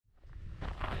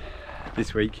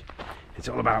This week it's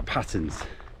all about patterns,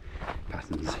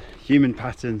 human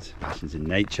patterns in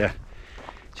nature,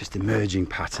 just emerging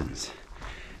patterns.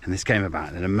 And this came about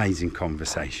in an amazing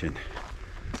conversation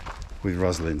with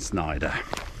Rosalind Snyder.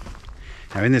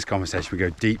 Now in this conversation we go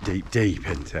deep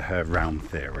into her realm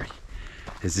theory.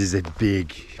 This is a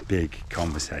big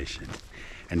conversation.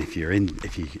 And if you're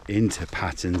into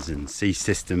patterns and see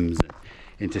systems and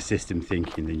into system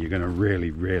thinking, then you're going to really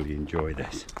enjoy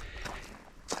this.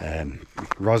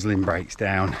 Rosalind breaks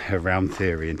down her realm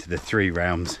theory into the 3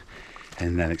 realms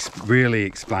and then really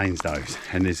explains those.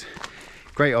 And there's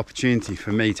great opportunity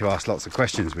for me to ask lots of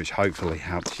questions, which hopefully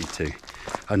helps you to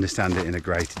understand it in a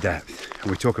greater depth. And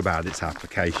we talk about its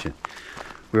application.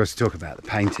 We also talk about the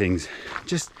paintings,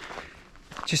 just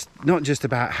not just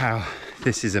about how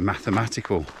this is a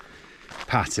mathematical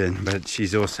pattern, but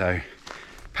she's also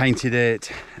painted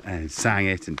it and sang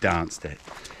it and danced it.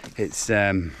 It's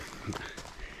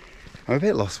I'm a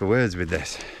bit lost for words with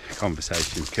this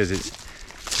conversation because there's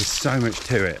so much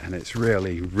to it and it's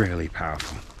really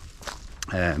powerful.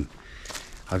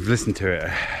 I've listened to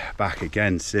it back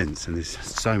again since, and there's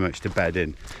so much to bed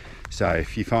in. So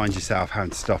if you find yourself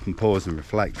having to stop and pause and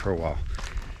reflect for a while,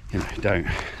 don't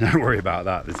worry about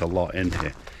that. There's a lot in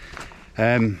here.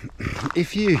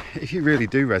 If you really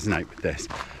do resonate with this,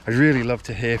 I'd really love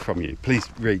to hear from you. Please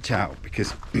reach out,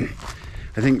 because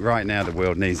I think right now the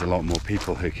world needs a lot more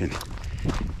people who can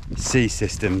see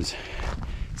systems,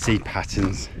 see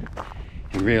patterns,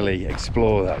 and really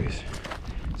explore those,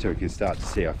 so we can start to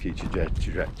see our future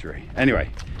trajectory. Anyway,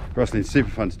 Rosalind's super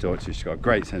fun to talk to. She's got a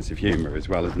great sense of humour as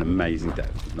well as an amazing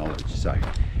depth of knowledge. So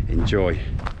enjoy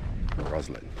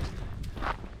Rosalind.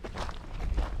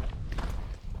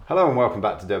 Hello and welcome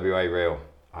back to WA Real.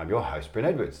 I'm your host, Bryn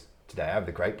Edwards. Today I have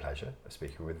the great pleasure of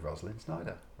speaking with Rosalind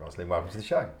Snyder. Rosalind, welcome to the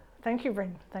show. Thank you,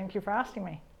 Bryn. Thank you for asking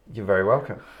me. You're very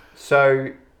welcome.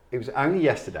 So it was only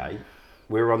yesterday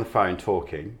we were on the phone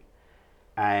talking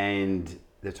and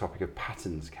the topic of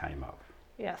patterns came up.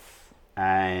 Yes.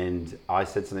 And I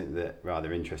said something that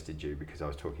rather interested you, because I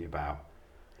was talking about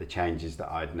the changes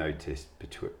that I'd noticed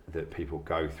that people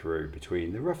go through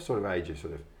between the rough sort of age of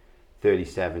sort of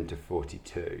 37 to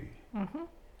 42. Mm-hmm.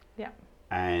 Yeah.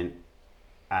 And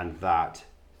that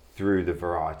through the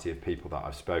variety of people that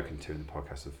I've spoken to in the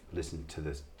podcast, I've listened to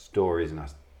the stories and I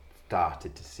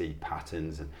started to see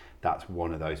patterns, and that's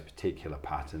one of those particular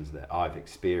patterns that I've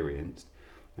experienced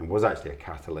and was actually a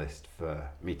catalyst for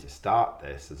me to start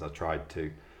this, as I tried to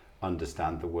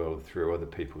understand the world through other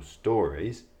people's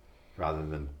stories rather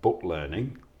than book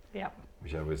learning. Yeah.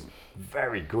 Which I was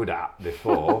very good at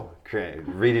before,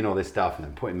 reading all this stuff and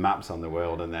then putting maps on the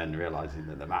world and then realizing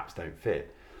that the maps don't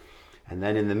fit. And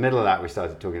then in the middle of that, we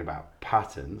started talking about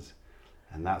patterns,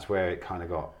 and that's where it kind of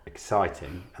got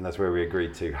exciting, and that's where we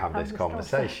agreed to have this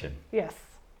conversation. Yes.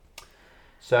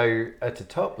 So at a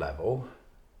top level,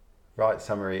 right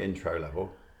summary intro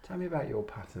level, tell me about your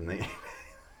pattern.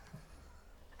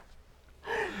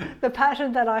 The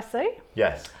pattern that I see?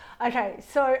 Yes. Okay,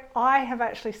 so I have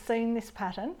actually seen this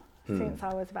pattern since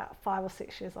I was about 5 or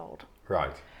 6 years old.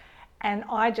 Right. And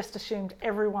I just assumed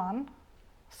everyone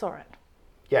saw it.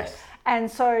 Yes. And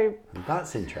so...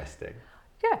 That's interesting.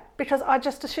 Yeah, because I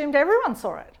just assumed everyone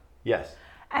saw it. Yes.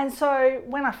 And so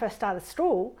when I first started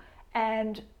school,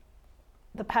 and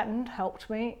the pattern helped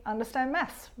me understand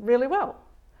maths really well.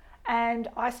 And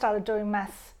I started doing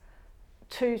maths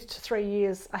 2 to 3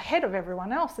 years ahead of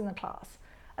everyone else in the class.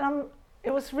 And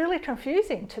it was really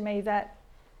confusing to me that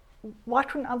why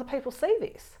couldn't other people see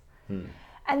this?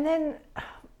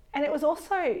 And it was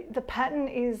also, the pattern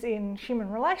is in human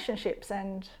relationships,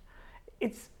 and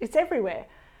it's everywhere.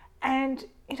 And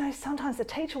sometimes the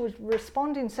teacher would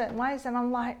respond in certain ways and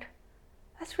I'm like,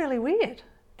 that's really weird.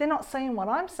 They're not seeing what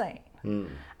I'm seeing.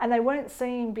 And they weren't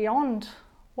seeing beyond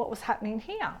what was happening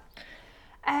here.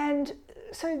 And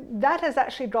so that has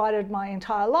actually guided my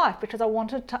entire life, because I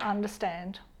wanted to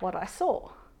understand what I saw.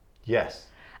 Yes.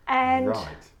 And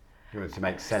right. You wanted to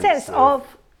make sense of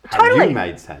how totally. you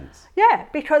made sense. Yeah,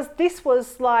 because this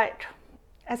was like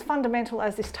as fundamental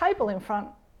as this table in front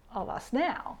of us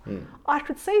now. I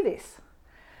could see this.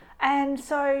 And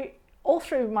so all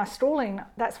through my schooling,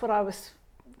 that's what I was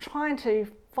trying to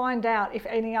find out if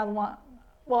any other one.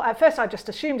 Well, at first I just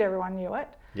assumed everyone knew it.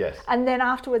 Yes. And then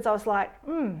afterwards I was like,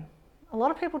 a lot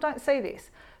of people don't see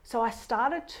this. So I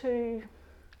started to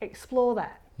explore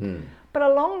that. But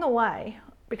along the way,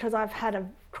 because I've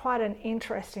had quite an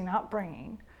interesting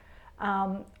upbringing,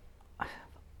 I've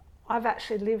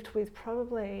actually lived with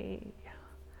probably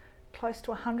close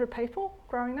to 100 people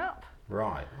growing up.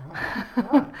 Right.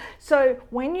 So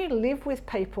when you live with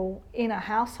people in a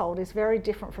household is very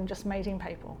different from just meeting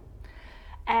people.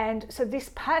 And so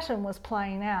this pattern was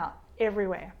playing out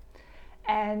everywhere.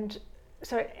 And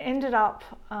so it ended up,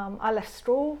 I left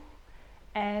school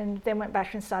and then went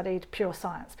back and studied pure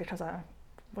science because I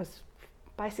was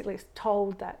basically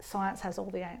told that science has all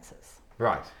the answers.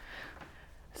 Right.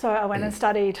 So I went and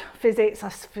studied physics,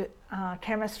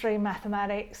 chemistry,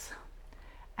 mathematics,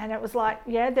 and it was like,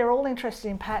 yeah, they're all interested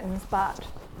in patterns, but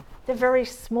they're very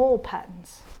small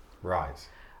patterns. Right.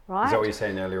 Right? Is that what you were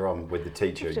saying earlier on with the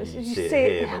teacher? You You see it see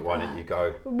here, it. but why don't you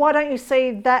go? Why don't you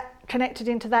see that connected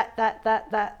into that, like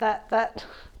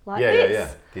this?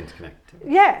 Yeah. The interconnectivity.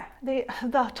 Yeah,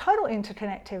 the total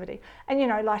interconnectivity. And, you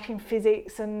know, like in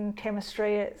physics and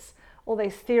chemistry, it's all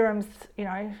these theorems, you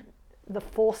know, the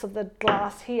force of the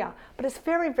glass here. But it's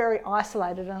very, very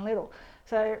isolated and little.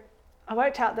 So I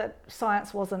worked out that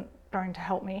science wasn't going to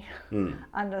help me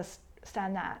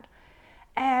understand that.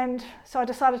 And so I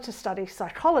decided to study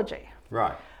psychology.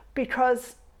 Right.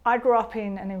 Because I grew up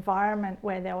in an environment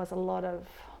where there was a lot of,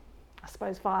 I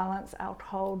suppose, violence,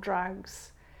 alcohol,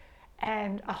 drugs,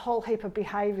 and a whole heap of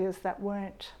behaviours that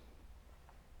weren't,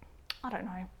 I don't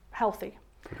know, healthy.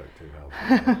 Productive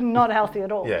health. Not healthy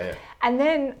at all. Yeah. And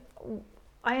then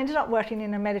I ended up working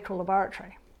in a medical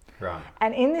laboratory. Right.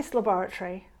 And in this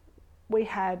laboratory, we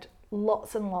had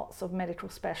lots and lots of medical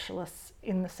specialists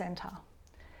in the centre.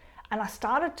 And I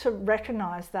started to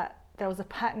recognise that there was a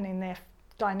pattern in their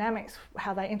dynamics,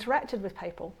 how they interacted with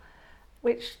people,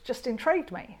 which just intrigued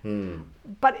me.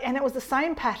 And it was the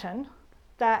same pattern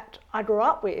that I grew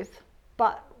up with,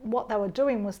 but what they were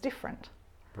doing was different.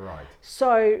 Right.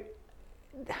 So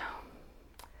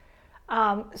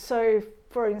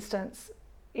for instance,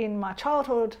 in my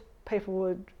childhood, people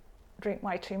would drink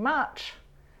way too much.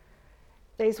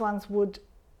 These ones would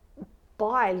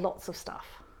buy lots of stuff.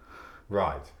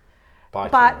 Right. Buy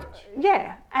too But much.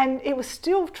 yeah, and it was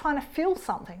still trying to feel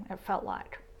something, it felt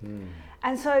like.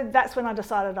 And so that's when I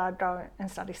decided I'd go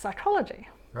and study psychology.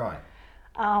 Right.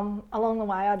 Along the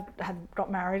way, I had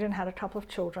got married and had a couple of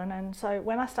children, and so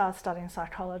when I started studying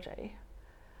psychology,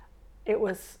 it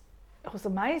was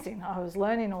amazing. I was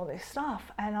learning all this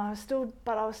stuff, and I was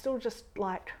still just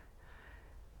like,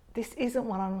 this isn't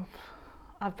what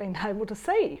I've been able to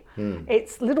see.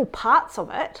 It's little parts of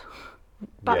it,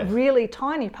 but Yes. really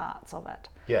tiny parts of it.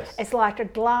 Yes. It's like a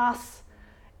glass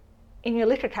in your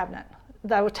liquor cabinet.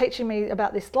 They were teaching me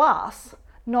about this glass,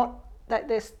 not that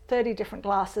there's 30 different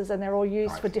glasses and they're all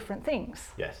used Right. for different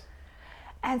things. Yes.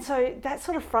 And so that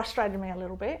sort of frustrated me a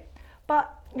little bit.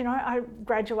 But, you know, I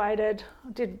graduated,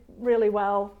 did really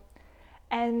well.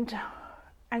 And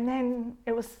then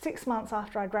it was 6 months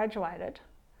after I graduated,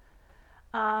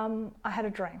 I had a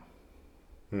dream.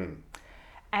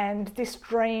 And this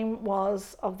dream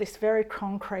was of this very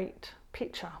concrete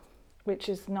picture, which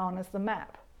is known as the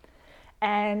map.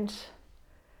 And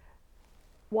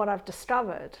what I've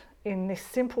discovered in this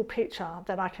simple picture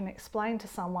that I can explain to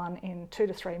someone in 2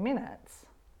 to 3 minutes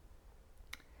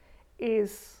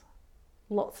is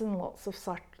lots and lots of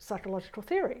psychological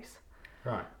theories.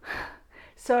 Right.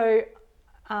 So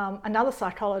another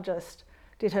psychologist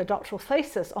did her doctoral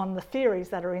thesis on the theories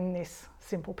that are in this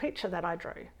simple picture that I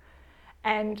drew.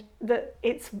 And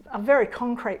it's a very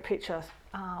concrete picture.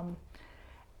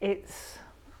 It's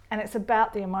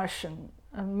about the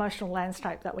emotional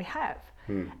landscape that we have.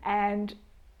 And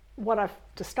what I've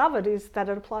discovered is that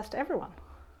it applies to everyone.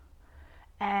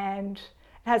 And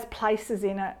it has places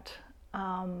in it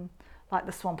like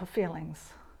the swamp of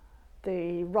feelings,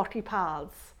 the rocky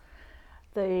paths,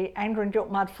 the anger and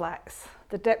guilt mudflats,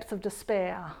 the depth of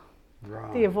despair,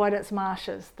 Right. the avoidance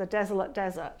marshes, the desolate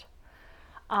desert.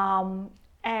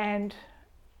 And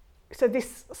so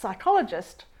this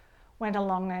psychologist went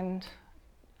along and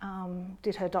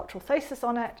did her doctoral thesis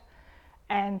on it,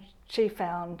 and she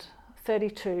found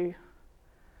 32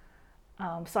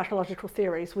 psychological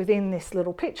theories within this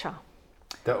little picture.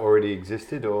 That already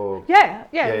existed, or? Yeah.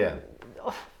 Yeah.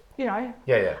 You know,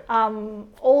 Yeah.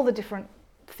 all the different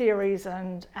theories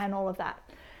and all of that.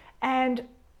 And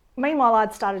meanwhile,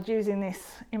 I'd started using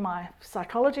this in my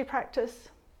psychology practice.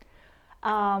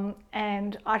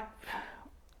 And I've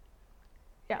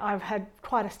had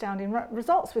quite astounding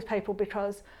results with people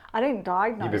because I didn't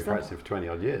diagnose You've been them. practicing for 20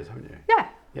 odd years, haven't you?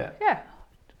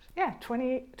 Yeah,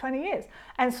 20 years.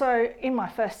 And so in my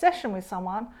first session with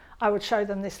someone, I would show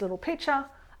them this little picture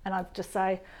and I'd just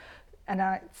say, and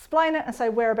I explain it and say,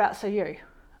 whereabouts are you?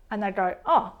 And they'd go,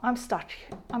 oh, I'm stuck,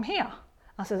 I'm here.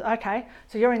 I said, okay,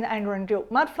 so you're in the anger and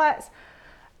guilt mudflats.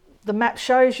 The map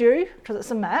shows you, because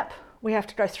it's a map, we have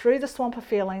to go through the swamp of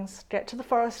feelings, get to the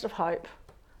forest of hope.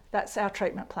 That's our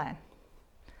treatment plan.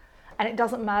 And it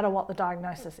doesn't matter what the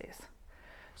diagnosis is.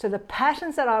 So the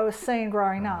patterns that I was seeing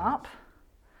growing up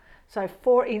So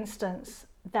for instance,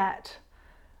 that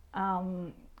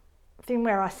thing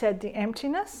where I said the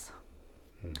emptiness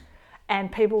and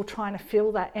people trying to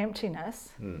fill that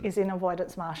emptiness is in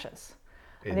avoidance marshes.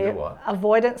 In the what?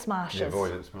 Avoidance marshes. The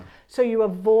avoidance marsh. So you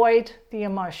avoid the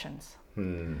emotions.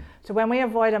 Hmm. So when we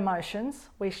avoid emotions,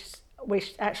 we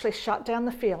actually shut down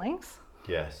the feelings.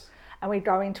 Yes. And we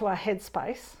go into our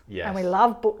headspace. Yes. And we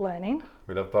love book learning.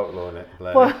 We love book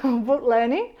learning. Book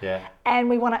learning. Yeah. And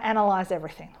we want to analyse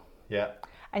everything. Yeah.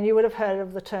 And you would have heard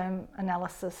of the term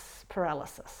analysis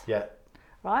paralysis. Yeah.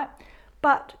 Right?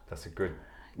 But that's a good.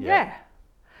 Yeah.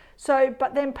 So,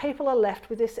 but then people are left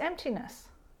with this emptiness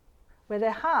where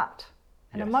their heart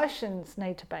and emotions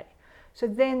need to be. So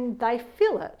then they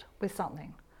fill it with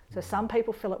something. So some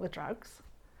people fill it with drugs.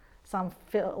 Some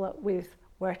fill it with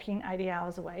working 80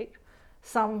 hours a week.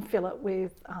 Some fill it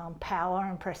with power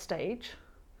and prestige.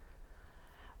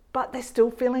 But they're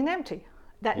still feeling empty.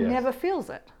 That never fills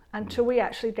it until we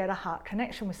actually get a heart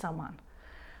connection with someone.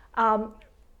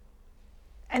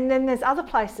 And then there's other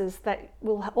places that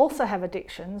will also have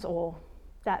addictions or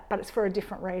that, but it's for a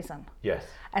different reason. Yes.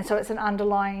 And so it's an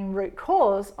underlying root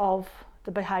cause of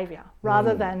the behaviour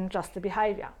rather than just the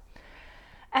behaviour.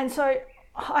 And so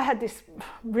I had this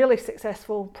really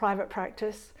successful private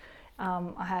practice.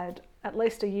 I had at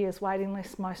least a year's waiting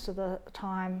list most of the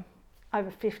time,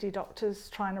 over 50 doctors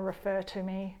trying to refer to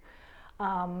me.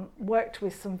 Worked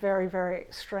with some very, very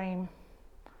extreme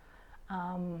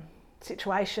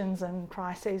situations and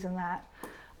crises and that.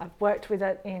 I've worked with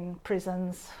it in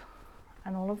prisons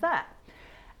and all of that.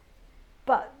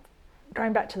 But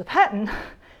going back to the pattern,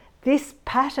 this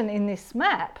pattern in this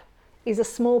map is a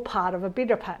small part of a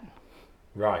bigger pattern.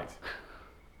 Right.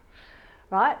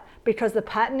 Right? Because the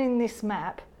pattern in this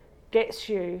map gets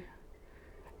you,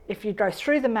 if you go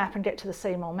through the map and get to the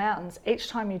Seymour Mountains, each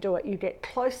time you do it, you get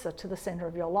closer to the centre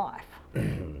of your life.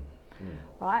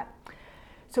 Right?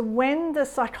 So when the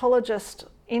psychologist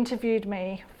interviewed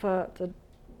me for the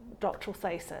doctoral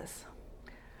thesis,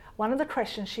 one of the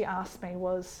questions she asked me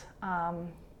was,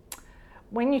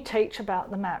 when you teach about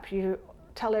the map, you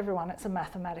tell everyone it's a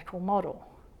mathematical model.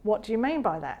 What do you mean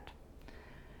by that?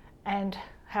 And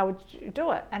how would you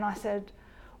do it? And I said,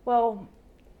 well,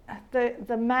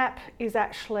 the map is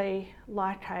actually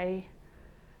like a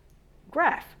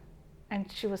graph.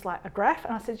 And she was like, a graph?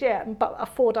 And I said, yeah, but a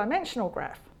 4-dimensional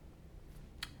graph.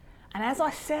 And as I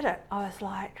said it, I was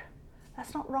like,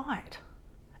 that's not right.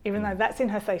 Even though that's in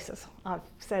her thesis, I've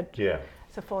said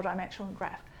it's a 4-dimensional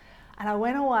graph. And I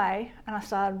went away and I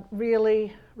started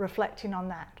really reflecting on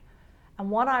that.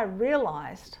 And what I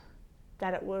realised,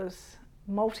 that it was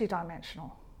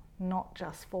multi-dimensional, not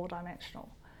just 4-dimensional.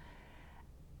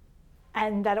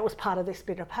 And that it was part of this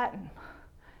bigger pattern.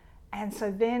 And so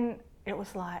then it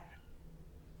was like,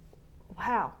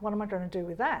 wow, what am I going to do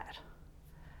with that?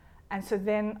 And so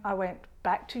then I went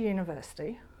back to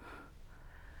university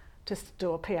to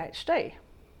do a PhD,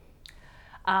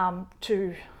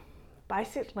 to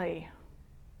basically,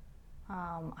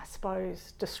 I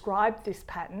suppose, describe this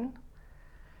pattern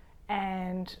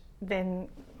and then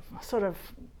sort of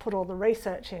put all the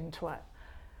research into it.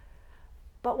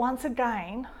 But once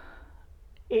again,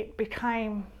 it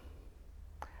became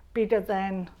bigger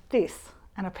than this.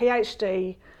 And a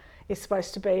PhD is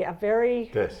supposed to be a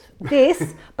very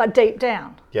this, but deep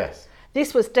down. Yes.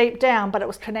 This was deep down, but it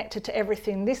was connected to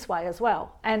everything this way as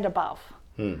well and above.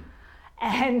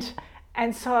 And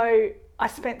so I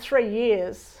spent 3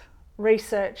 years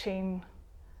researching,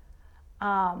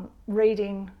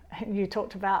 reading. You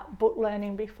talked about book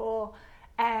learning before,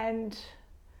 and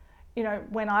you know,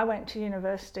 when I went to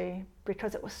university,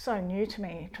 because it was so new to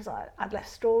me, because I'd left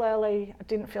school early, I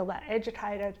didn't feel that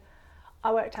educated,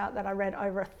 I worked out that I read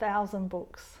over 1,000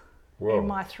 books in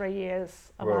my 3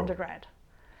 years of undergrad.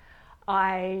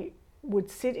 I would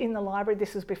sit in the library,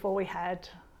 this was before we had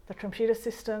the computer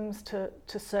systems to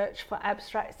search for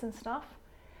abstracts and stuff,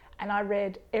 and I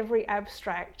read every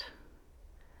abstract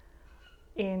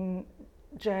in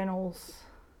journals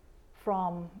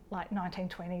from like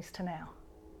 1920s to now.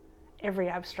 Every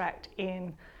abstract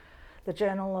in the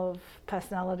Journal of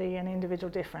Personality and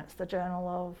Individual Difference, the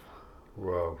Journal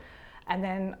of... And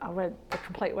then I read the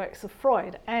complete works of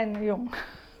Freud and Jung.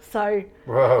 So,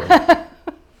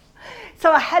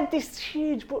 so I had this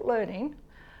huge book learning,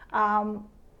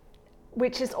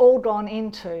 which has all gone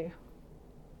into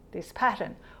this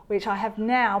pattern, which I have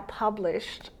now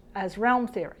published as realm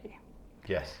theory.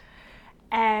 Yes.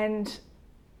 And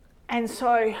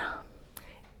so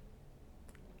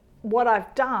what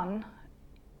I've done,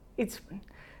 it's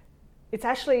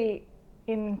actually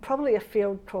in probably a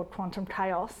field called quantum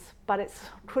chaos, but it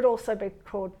could also be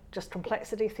called just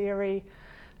complexity theory,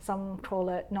 some call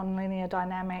it nonlinear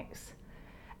dynamics.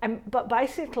 But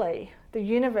basically, the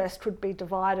universe could be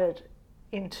divided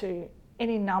into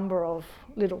any number of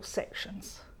little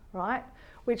sections, right?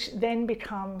 Which then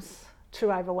becomes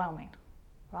too overwhelming,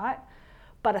 right?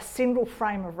 But a single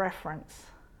frame of reference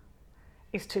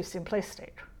is too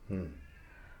simplistic,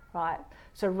 right?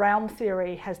 So realm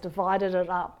theory has divided it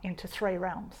up into 3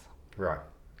 realms. Right.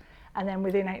 And then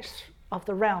within each of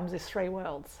the realms is 3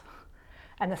 worlds.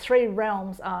 And the 3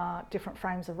 realms are different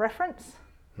frames of reference,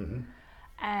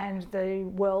 and the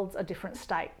worlds are different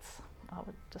states, I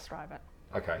would describe it.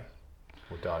 Okay.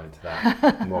 We'll dive into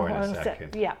that more in a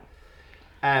second. Yeah.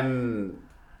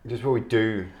 Just before we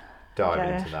do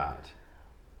dive into that,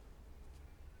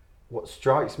 what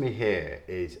strikes me here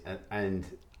is, and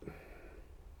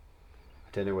I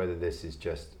don't know whether this is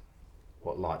just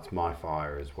what lights my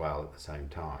fire as well at the same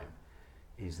time,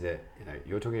 is that, you know,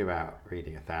 you're talking about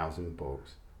reading 1,000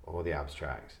 books, all the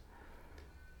abstracts.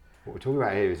 What we're talking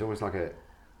about here is almost like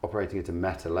operating at a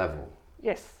meta level.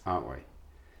 Yes. Aren't we?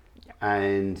 Yep.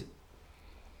 And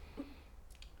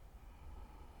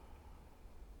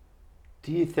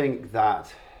do you think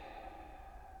that,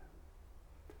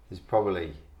 this is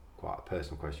probably quite a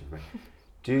personal question for me,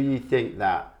 do you think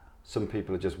that some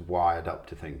people are just wired up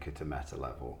to think at a meta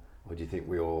level, or do you think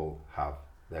we all have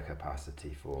the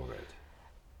capacity for it?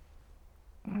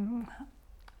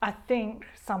 I think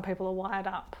some people are wired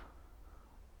up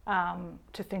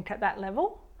to think at that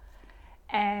level,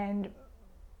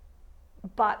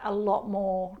 but a lot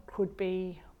more could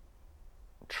be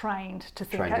trained to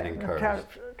think Trained and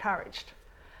encouraged.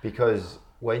 Because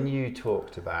when you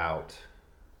talked about,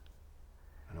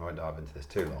 and I won't dive into this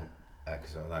too long,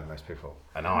 because I know most people,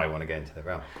 and I want to get into the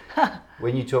realm.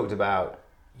 When you talked about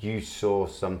you saw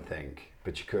something,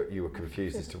 but you were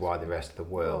confused as to why the rest of the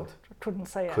world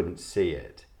couldn't see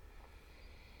it.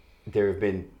 There have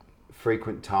been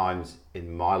frequent times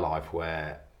in my life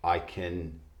where I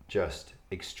can just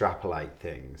extrapolate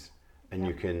things, and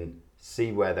you can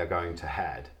see where they're going to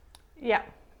head. Yeah.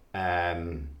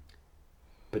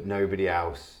 But nobody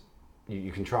else.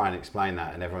 You can try and explain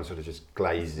that, and everyone sort of just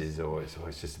glazes, or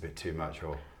it's just a bit too much,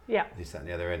 or this, that, and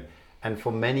the other end. And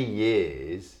for many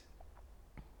years,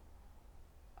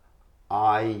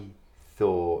 I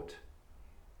thought,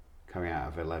 coming out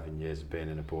of 11 years of being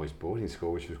in a boys' boarding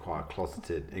school, which was quite a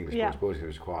closeted, English boys' boarding school,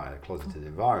 which was quite a closeted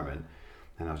environment,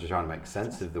 and I was just trying to make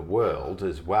sense of the world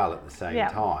as well at the same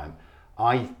time,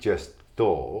 I just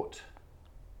thought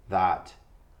that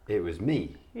it was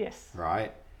me. Yes.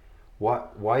 Right?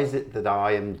 Why is it that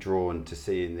I am drawn to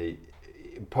seeing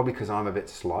probably because I'm a bit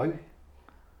slow,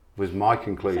 was my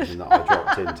conclusion that I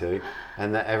dropped into,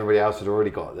 and that everybody else had already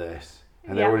got this,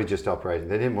 and they're already just operating.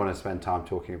 They didn't want to spend time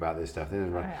talking about this stuff.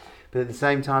 But at the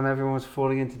same time, everyone was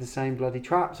falling into the same bloody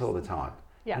traps all the time.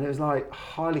 Yeah. And it was like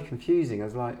highly confusing. I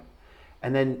was like,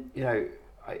 and then, you know,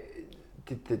 I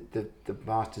did the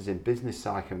Masters in Business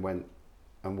Psych and went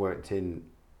and worked in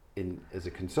as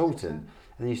a consultant,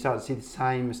 and then you start to see the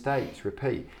same mistakes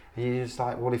repeat, and you're just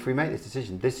like, well, if we make this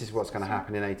decision, this is what's going to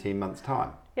happen in 18 months'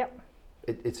 time. Yep.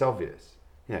 It's obvious,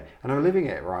 you know. And I'm living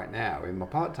it right now in my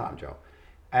part-time job,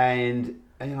 and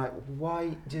you're like,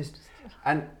 why just?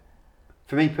 And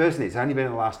for me personally, it's only been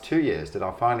in the last 2 years that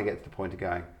I finally get to the point of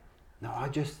going, no,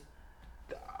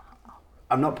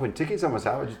 I'm not putting tickets on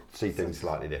myself. I just see things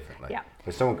slightly differently. Yeah.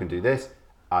 If someone can do this,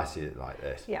 I see it like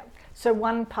this. Yeah. So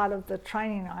one part of the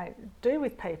training I do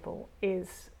with people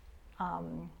is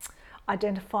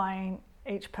identifying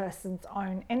each person's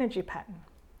own energy pattern,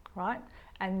 right?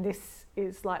 And this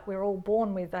is like, we're all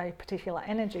born with a particular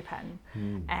energy pattern,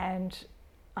 and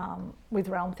with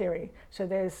realm theory. So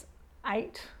there's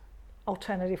 8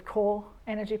 alternative core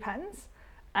energy patterns,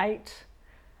 8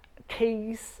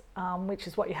 keys, which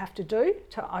is what you have to do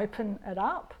to open it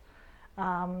up.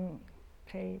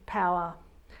 Key power,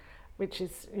 which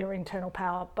is your internal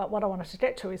power. But what I wanted to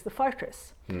get to is the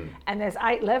focus. And there's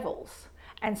 8 levels.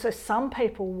 And so some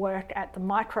people work at the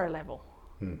micro level.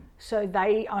 So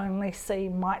they only see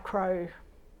micro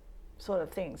sort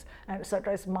of things. And so it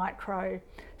goes micro,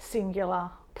 singular,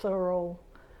 plural,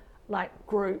 like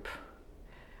group,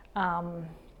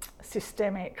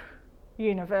 systemic,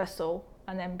 universal,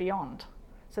 and then beyond.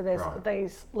 So there's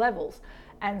these levels.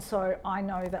 And so I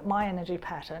know that my energy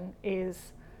pattern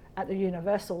is at the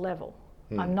universal level.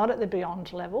 I'm not at the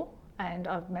beyond level, and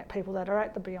I've met people that are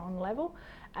at the beyond level,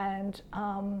 and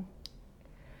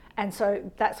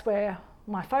so that's where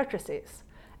my focus is.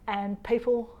 And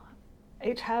people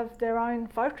each have their own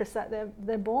focus that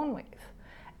they're born with.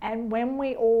 And when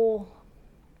we all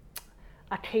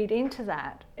are keyed into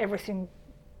that, everything,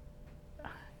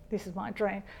 this is my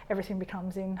dream, everything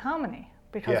becomes in harmony,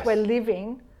 because Yes. we're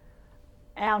living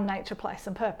our nature, place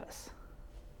and purpose.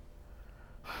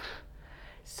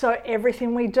 So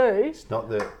everything we do, It's not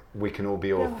that we can all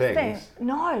be all things.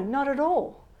 No, not at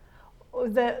all.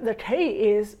 The key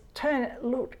is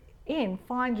look in,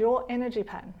 find your energy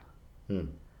pattern.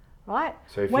 Right?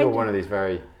 So if you're one of these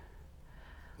very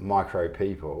micro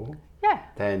people, Yeah.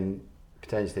 then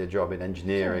potentially a job in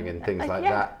engineering and things like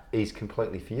that is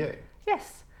completely for you.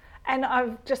 Yes. And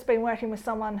I've just been working with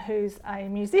someone who's a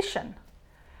musician,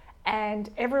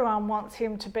 and everyone wants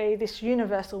him to be this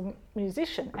universal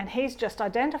musician, and he's just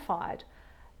identified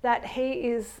that he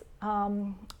is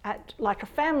at like a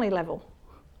family level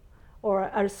or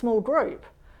a small group.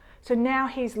 So now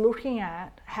he's looking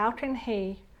at how can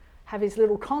he have his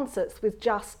little concerts with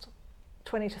just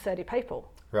 20 to 30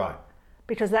 people, Right.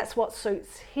 because that's what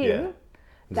suits him. Yeah.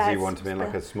 Does he want to be in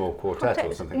like a small quartet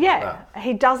or something like that? Yeah,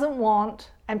 he doesn't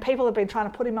want, and people have been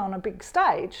trying to put him on a big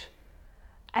stage,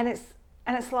 and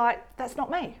it's like, that's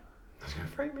not me. That's going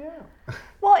to freak me out.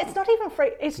 Well, it's not even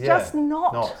free. It's just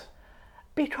not. Not.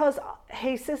 Because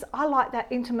he says, I like that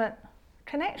intimate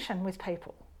connection with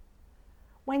people.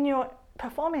 When you're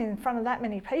performing in front of that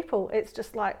many people, it's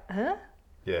just like, huh?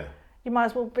 Yeah. You might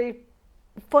as well be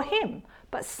for him.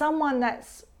 But someone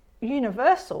that's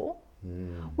universal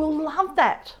will love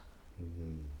that.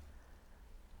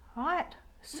 Right?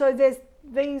 So there's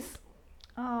these,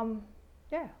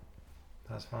 yeah,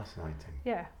 That's fascinating.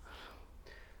 yeah.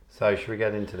 So should we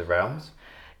get into the realms?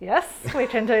 Yes, we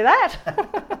can do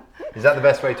that. Is that the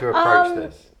best way to approach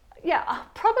this? Yeah,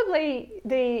 probably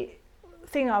the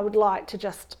thing I would like to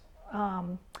just,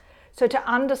 so to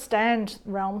understand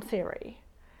realm theory,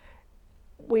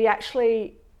 we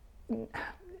actually,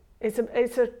 it's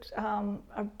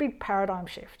a big paradigm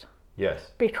shift,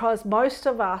 Yes. because most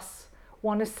of us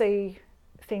want to see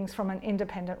things from an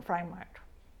independent framework.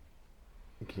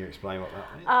 Can you explain what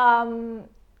that means?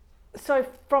 So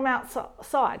from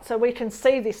outside, so we can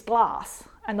see this glass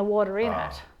and the water in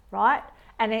it, right?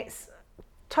 And it's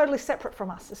totally separate from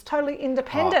us. It's totally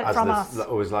independent from us.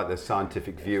 Always like the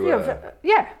scientific viewer.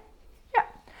 Yeah.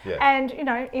 Yeah. And, you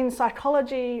know, in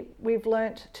psychology, we've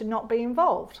learnt to not be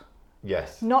involved,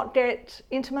 Yes. not get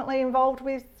intimately involved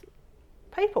with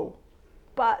people.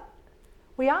 But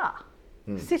we are.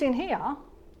 Sitting here,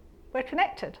 we're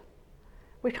connected.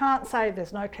 We can't say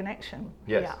there's no connection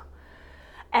Yes. here.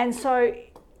 And so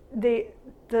the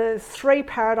three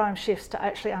paradigm shifts to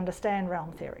actually understand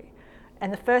realm theory.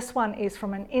 And the first one is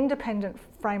from an independent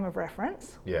frame of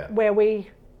reference, where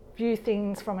we view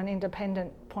things from an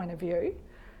independent point of view,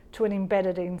 to an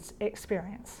embedded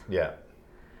experience. Yeah.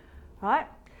 Right?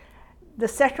 The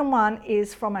second one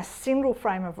is from a single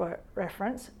frame of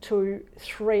reference to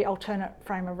three alternate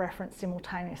frame of reference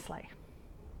simultaneously.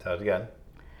 Tell it again.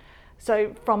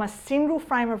 So from a single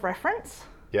frame of reference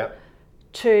Yep.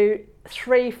 to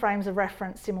three frames of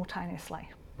reference simultaneously.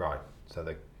 Right. So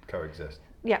they coexist.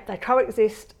 Yeah, they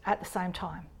coexist at the same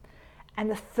time. And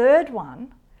the third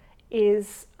one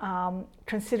is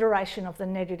consideration of the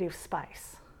negative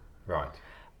space. Right.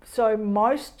 So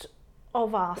most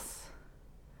of us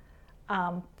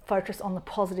focus on the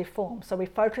positive form. So we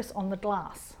focus on the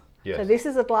glass. Yes. So this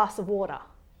is a glass of water,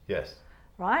 Yes.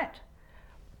 right?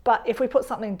 But if we put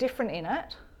something different in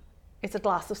it, it's a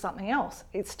glass of something else.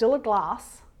 It's still a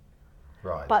glass,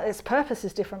 Right. but its purpose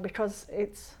is different because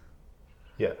it's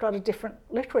yeah. got a different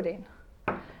liquid in.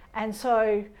 And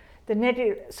so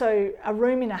so a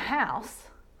room in a house,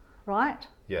 right?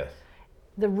 Yes.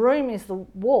 The room is the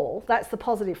wall, that's the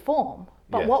positive form,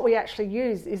 but Yes. what we actually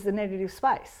use is the negative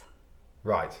space.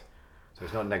 Right. So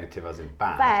it's not negative as in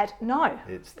bad. Bad, no.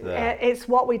 It's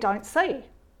what we don't see,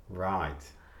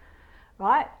 Right.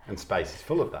 right? And space is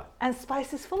full of that. And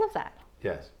space is full of that.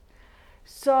 Yes.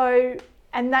 So,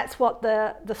 and that's what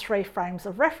the three frames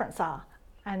of reference are.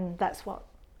 And that's what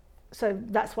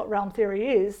realm theory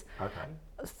is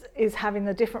having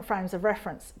the different frames of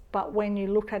reference. But when you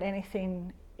look at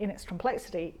anything in its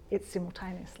complexity, it's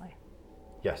simultaneously.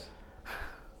 Yes.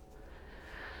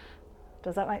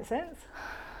 Does that make sense?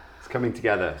 It's coming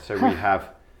together. So we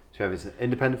have this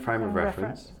independent frame of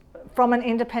reference. From an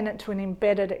independent to an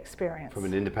embedded experience. From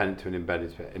an independent to an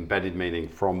embedded. Embedded meaning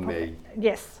from me.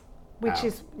 Yes. Which out.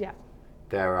 is, yeah.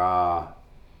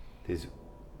 There's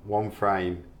one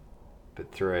frame,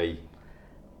 but three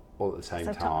all at the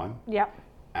same time. Yep.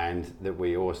 And that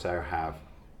we also have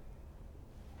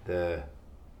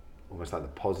almost like the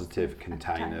positive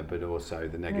container, but also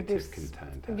the negative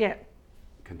container. Yeah.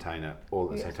 Container all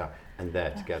at the same time, and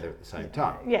they're together at the same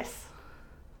time. Yes.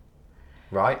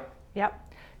 Right?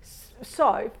 Yep.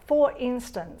 So, for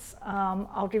instance,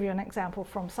 I'll give you an example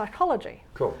from psychology.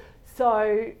 Cool.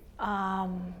 So,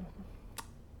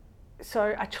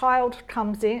 so a child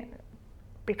comes in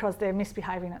because they're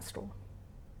misbehaving at school,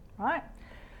 right?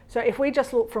 So if we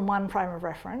just look from one frame of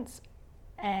reference,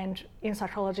 and in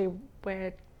psychology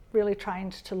we're really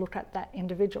trained to look at that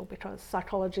individual because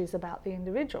psychology is about the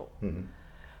individual. Mm-hmm.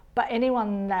 But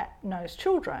anyone that knows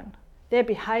children, their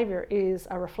behaviour is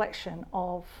a reflection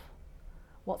of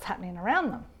what's happening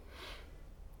around them,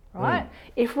 right?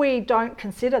 If we don't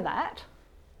consider that,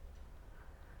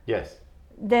 Yes.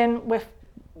 then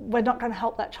we're not going to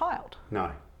help that child.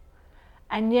 No.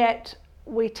 And yet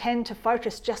we tend to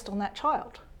focus just on that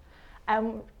child.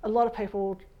 And a lot of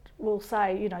people will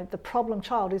say, you know, the problem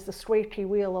child is the squeaky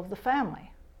wheel of the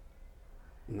family.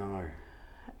 No.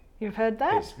 You've heard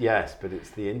that? Yes, but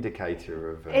it's the indicator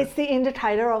of... It's the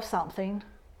indicator of something.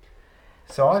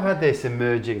 So I've had this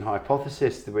emerging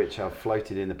hypothesis which I've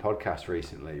floated in the podcast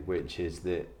recently, which is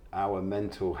that our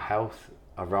mental health,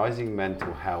 our rising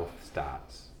mental health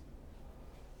stats,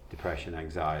 depression,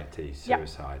 anxiety,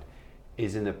 suicide,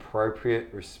 is an appropriate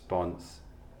response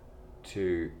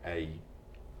to a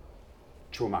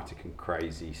traumatic and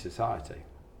crazy society.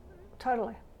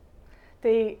 Totally.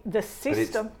 The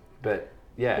system...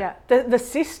 The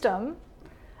system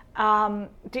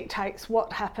dictates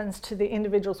what happens to the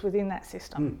individuals within that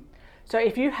system. So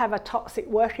if you have a toxic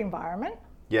work environment,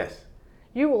 Yes.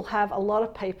 you will have a lot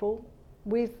of people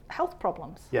with health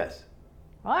problems, Yes.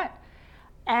 right?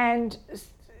 And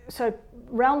so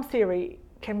realm theory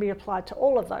can be applied to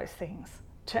all of those things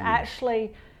to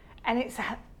actually, and it's,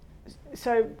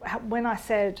 so when I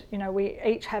said, you know, we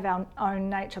each have our own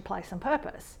nature, place and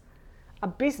purpose, a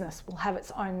business will have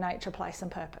its own nature, place and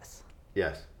purpose.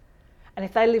 Yes. And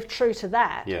if they live true to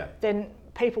that, Yeah. then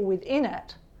people within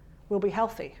it will be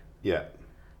healthy, Yeah.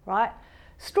 right?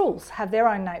 Schools have their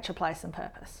own nature, place and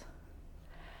purpose.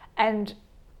 And,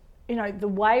 you know, the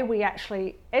way we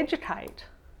actually educate,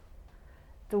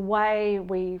 the way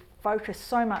we focus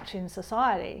so much in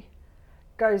society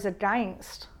goes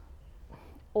against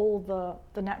all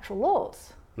the natural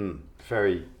laws.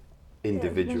 Very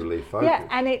individually focused. Yeah,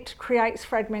 and it creates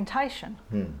fragmentation.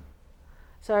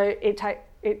 So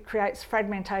it creates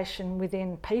fragmentation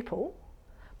within people,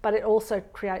 but it also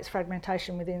creates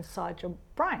fragmentation within inside your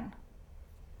brain,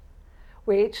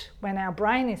 which, when our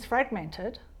brain is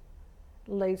fragmented,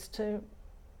 leads to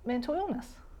mental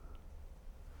illness.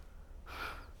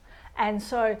 And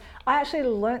so I actually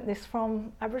learnt this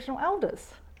from Aboriginal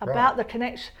elders about the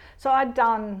connection. So I'd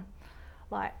done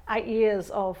like 8 years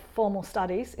of formal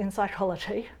studies in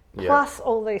psychology, plus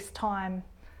all this time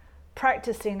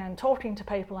practicing and talking to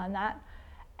people and that.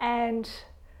 And,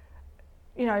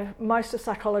 you know, most of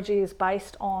psychology is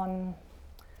based on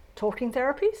talking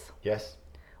therapies, Yes.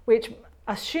 which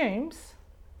assumes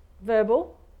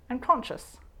verbal and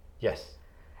conscious. Yes.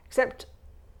 Except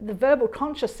the verbal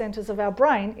conscious centres of our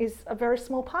brain is a very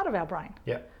small part of our brain.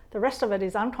 Yep. The rest of it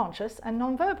is unconscious and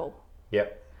non-verbal.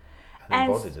 Yep.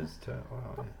 And embodied as too.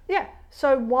 Wow. Yeah,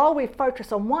 so while we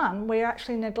focus on one, we're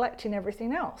actually neglecting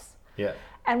everything else. Yeah.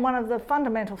 And one of the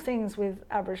fundamental things with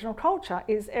Aboriginal culture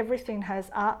is everything has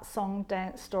art, song,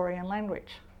 dance, story and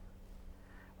language,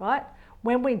 right?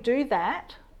 When we do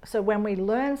that, so when we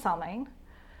learn something,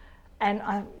 and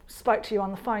I spoke to you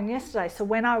on the phone yesterday, so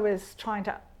when I was trying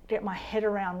to get my head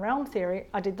around realm theory,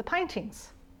 I did the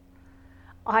paintings.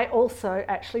 I also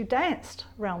actually danced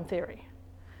realm theory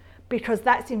because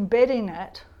that's embedding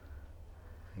it,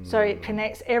 so it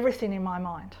connects everything in my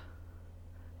mind,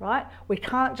 right? We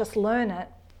can't just learn it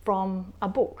from a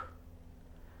book.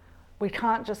 We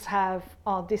can't just have,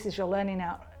 oh, this is your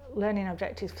learning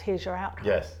objectives, here's your outcome.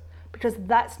 Yes. Because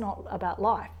that's not about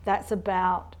life. That's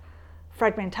about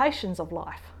fragmentations of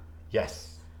life.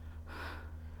 Yes.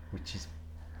 Which is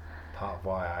part of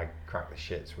why I crack the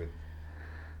shits with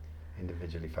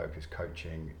individually focused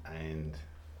coaching and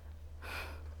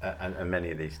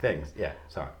many of these things. Yeah,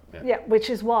 sorry. Yeah,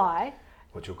 which is why.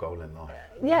 What's your goal in life?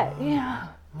 Yeah.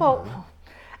 Well,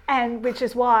 and which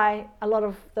is why a lot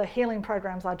of the healing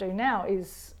programs I do now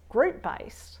is group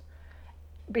based,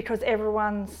 because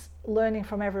everyone's learning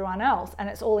from everyone else and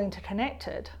it's all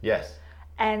interconnected. Yes.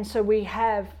 And so we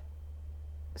have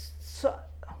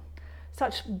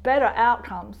such better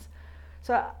outcomes.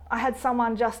 So I had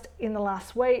someone just in the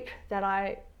last week that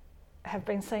I have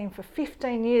been seeing for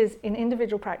 15 years in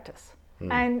individual practice.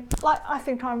 And like, I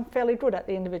think I'm fairly good at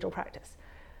the individual practice.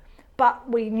 But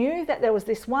we knew that there was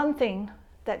this one thing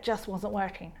that just wasn't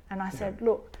working. And I said,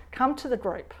 look, come to the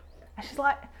group. And she's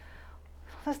like,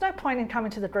 there's no point in coming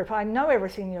to the group. I know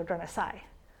everything you're going to say.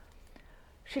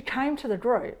 She came to the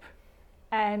group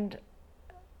And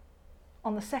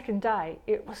on the second day,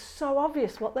 it was so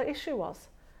obvious what the issue was,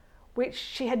 which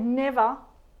she had never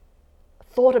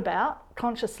thought about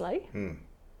consciously,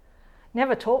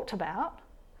 never talked about.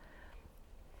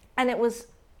 And it was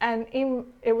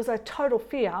a total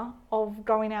fear of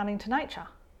going out into nature.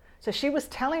 So she was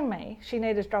telling me she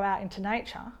needed to go out into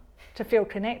nature to feel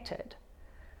connected,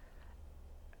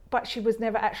 but she was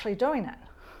never actually doing it.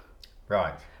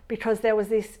 Right. Because there was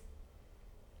this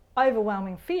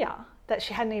overwhelming fear that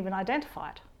she hadn't even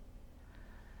identified.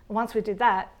 Once we did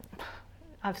that,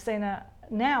 I've seen her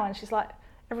now and she's like,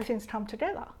 everything's come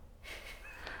together.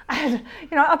 And,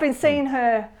 I've been seeing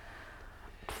her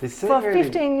for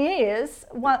 15 years,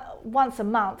 once a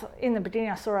month. In the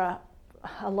beginning, I saw her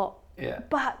a lot. Yeah.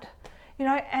 But,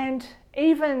 and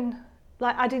even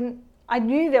like I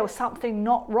knew there was something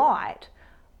not right,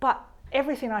 but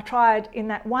everything I tried in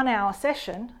that 1 hour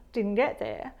session didn't get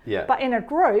there. Yeah. But in a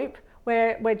group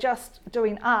where we're just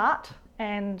doing art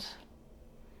and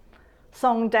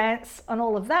song, dance, and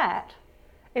all of that,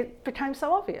 it became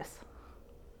so obvious.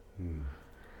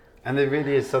 And there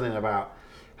really is something about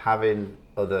having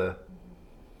other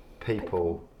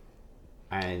people.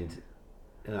 And,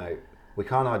 we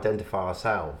can't identify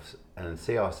ourselves and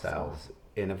see ourselves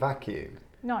in a vacuum.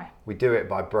 No, We do it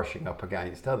by brushing up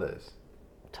against others,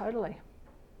 totally.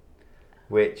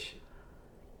 which,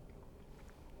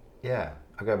 I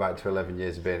go back to 11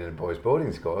 years of being in a boys'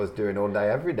 boarding school. I was doing all day,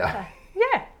 every day.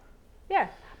 Yeah.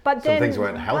 But Some then things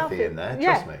weren't healthy in there,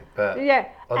 trust me. But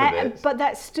other bits. But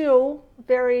that's still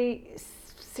very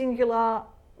singular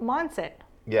mindset.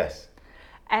 Yes.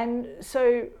 And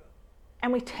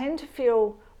we tend to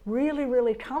feel really,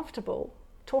 really comfortable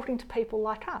talking to people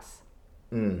like us.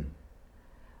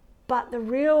 But the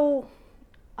real,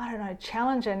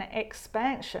 challenge and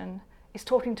expansion is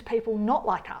talking to people not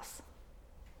like us.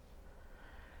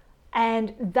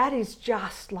 And that is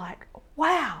just like,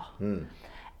 wow.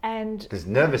 And There's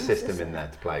nervous system in there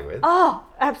to play with. oh,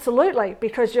 absolutely,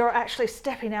 because you're actually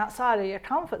stepping outside of your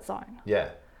comfort zone. Yeah.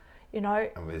 And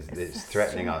It's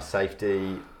threatening our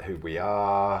safety, who we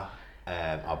are,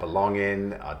 our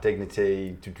belonging, our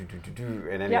dignity,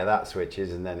 and any of that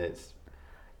switches, and then it's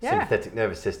sympathetic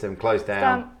nervous system closed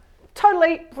down.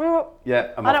 Totally.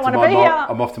 Yeah, I don't want to be here.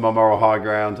 I'm off to my moral high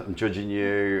ground. I'm judging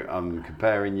you. I'm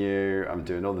comparing you. I'm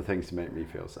doing all the things to make me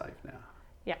feel safe now.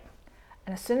 Yeah.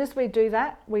 And as soon as we do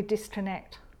that, we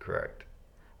disconnect. Correct.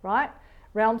 Right?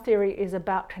 Realm theory is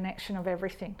about connection of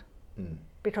everything.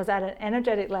 Because at an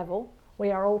energetic level,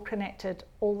 we are all connected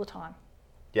all the time.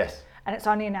 Yes. And it's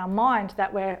only in our mind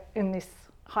that we're in this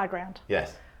high ground.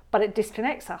 Yes. But it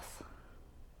disconnects us,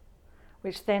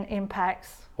 which then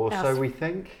impacts Also, we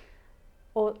think.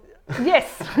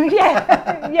 Yes,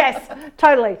 yes,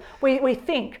 totally. We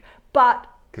think, but...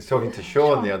 Because talking to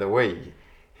Sean the other week,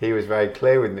 he was very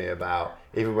clear with me about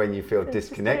even when you feel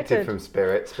disconnected from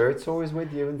spirit, spirit's always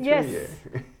with you and through you.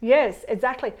 Yes,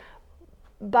 exactly.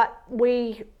 But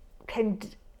we can,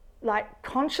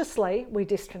 consciously we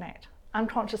disconnect.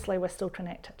 Unconsciously we're still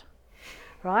connected,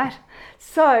 right?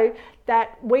 So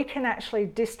that we can actually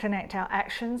disconnect our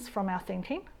actions from our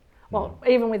thinking. Well,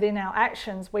 even within our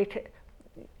actions,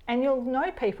 and you'll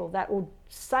know people that will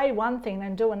say one thing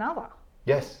and do another.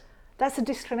 Yes. That's a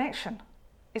disconnection.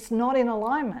 It's not in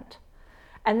alignment.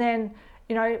 And then,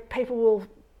 people will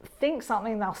think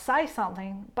something, they'll say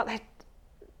something, but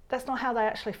that's not how they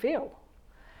actually feel.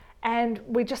 And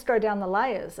we just go down the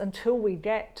layers until we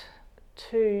get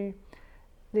to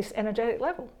this energetic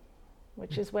level,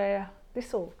 which is where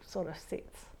this all sort of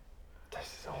sits.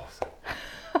 This is awesome.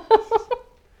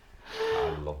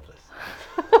 I love this.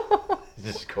 It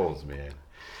just calls me in.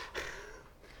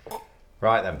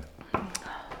 Right then.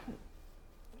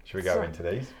 Should we go into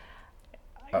these?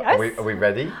 Yes. Are we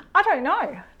ready? I don't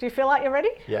know. Do you feel like you're ready?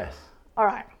 Yes. All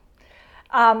right.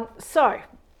 So,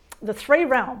 the 3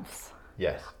 realms.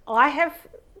 Yes. I have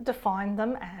defined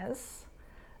them as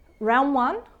realm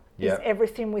 1 is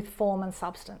everything with form and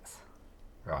substance.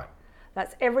 Right.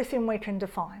 That's everything we can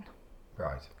define.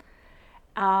 Right.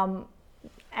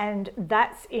 And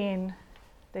that's in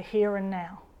the here and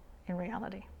now in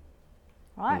reality.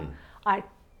 Right? I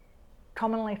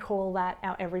commonly call that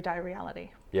our everyday reality.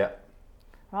 Yeah.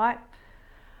 Right?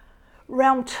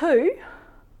 Realm 2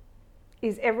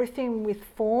 is everything with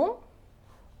form,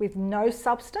 with no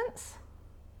substance,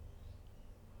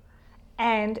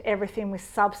 and everything with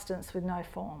substance with no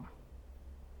form.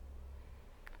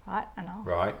 Right?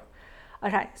 Right.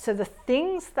 Okay, so the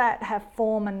things that have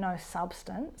form and no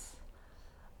substance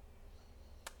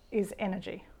is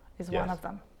energy, is one of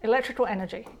them. Electrical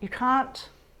energy. You can't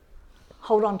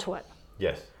hold on to it.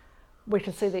 Yes. We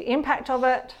can see the impact of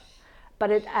it, but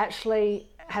it actually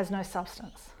has no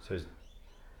substance.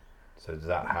 So does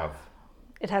that have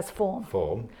It has form.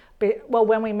 form? Well,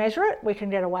 when we measure it, we can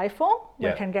get a waveform.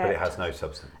 Yeah, We can get. but it has no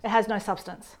substance. It has no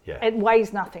substance. Yeah. It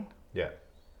weighs nothing. Yeah,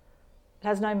 It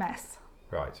has no mass.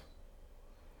 right.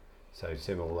 So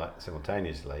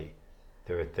simultaneously,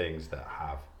 there are things that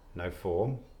have no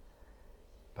form,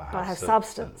 but Have substance.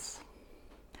 substance.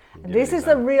 Can And you this do is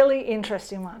that? a really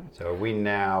interesting one. So are we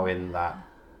now in that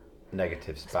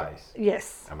negative space?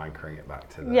 Yes. I'm anchoring it back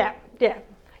to the...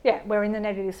 Yeah, we're in the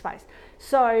negative space.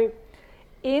 So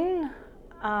in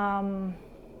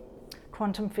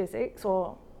quantum physics,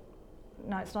 or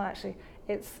no, it's not actually,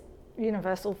 it's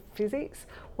universal physics,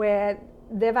 where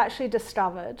they've actually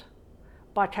discovered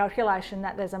by calculation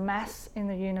that there's a mass in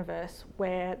the universe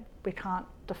where we can't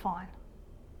define,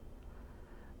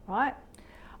 right?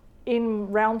 In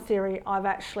realm theory, I've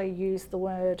actually used the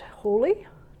word Hawley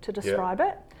to describe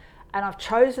it, and I've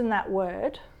chosen that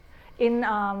word. In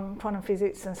quantum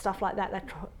physics and stuff like that,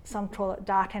 some call it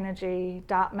dark energy,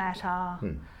 dark matter.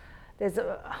 There's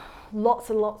lots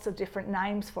and lots of different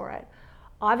names for it.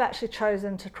 I've actually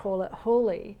chosen to call it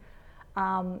Hawley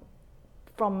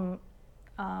from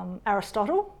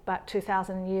Aristotle back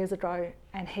 2,000 years ago,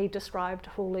 and he described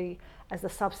Hawley as the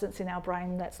substance in our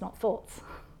brain that's not thoughts.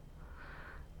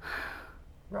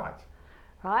 Right.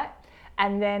 Right?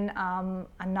 And then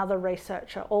another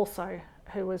researcher also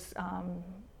who was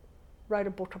wrote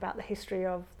a book about the history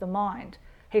of the mind,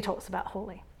 he talks about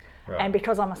Hawley. Right. And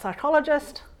because I'm a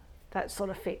psychologist, that sort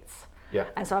of fits. Yeah.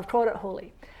 And so I've called it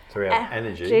Hawley. So we have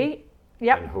energy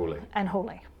and Hawley. And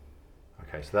Hawley.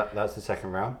 Okay, so that's the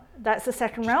second round. That's the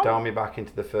second Just realm. dial me back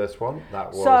into the first one.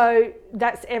 That was... So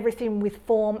that's everything with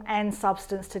form and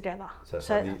substance together. So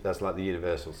that's like the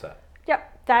universal set.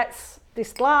 Yep, that's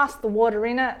this glass, the water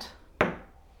in it,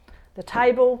 the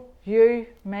table, you,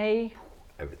 me.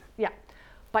 Everything. Yeah.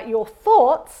 But your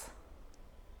thoughts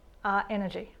are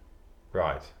energy.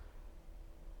 Right.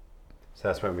 So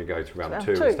that's when we go to round Round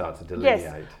two two. and start to delineate.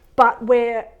 Yes, but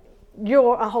where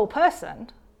you're a whole person,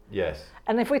 Yes.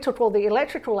 and if we took all the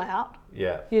electrical out,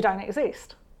 Yeah. you don't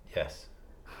exist. Yes.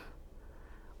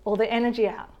 Or the energy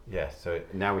out. Yes. So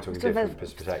now we're talking So different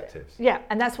there's- perspectives. Yeah,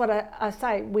 and that's what I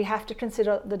say. We have to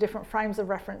consider the different frames of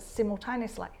reference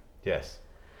simultaneously. Yes.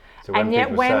 So when And yet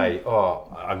people when- say,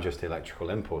 "Oh, I'm just electrical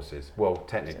impulses," well,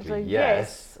 technically, So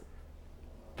yes,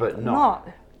 but not.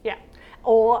 Not. Yeah.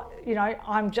 Or,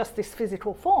 I'm just this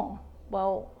physical form.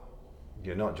 Well,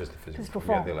 You're not just the physical. Physical You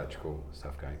have form. the electrical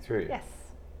stuff going through you. yes.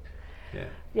 Yeah.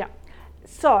 Yeah.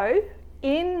 So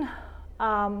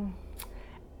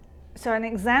so an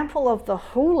example of the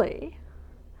Hawley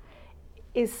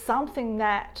is something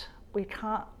that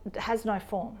has no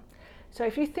form. So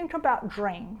if you think about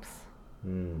dreams,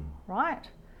 right?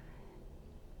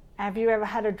 Have you ever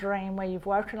had a dream where you've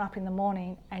woken up in the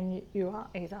morning and you are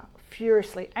either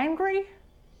furiously angry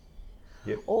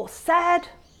Yep. or sad?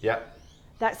 Yep.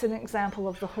 That's an example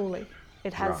of the Hawley.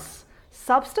 It has Right.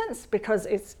 substance because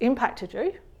it's impacted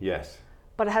you, Yes.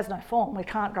 but it has no form. We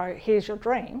can't go, here's your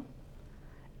dream.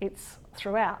 It's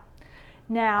throughout.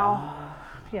 Now,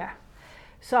 yeah.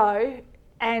 So,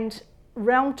 and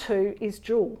realm 2 is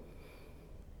dual.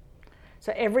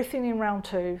 So everything in realm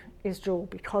 2 is dual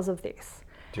because of this,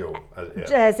 Dual. Yeah.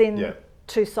 as in Yeah.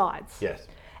 two sides. Yes.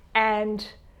 And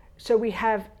so we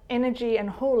have energy and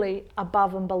Hawley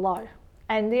above and below.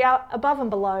 And the above and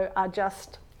below are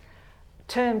just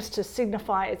terms to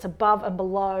signify it's above and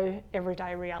below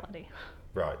everyday reality,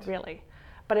 Right. really.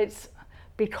 But it's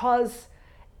because,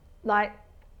 like,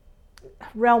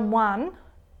 realm 1,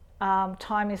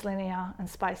 time is linear and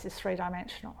space is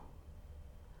three-dimensional.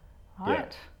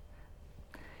 Right?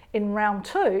 In realm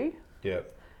 2,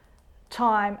 Yep.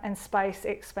 time and space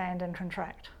expand and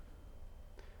contract.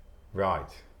 Right.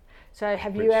 So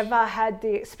have you Which- ever had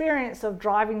the experience of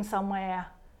driving somewhere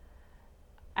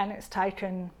and it's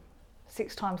taken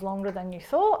 6 times longer than you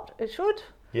thought it should?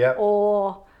 Yep.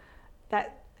 Or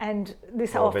that, and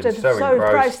this Or been often so so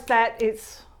engrossed. gross that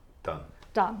it's Done.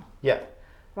 done, Yeah.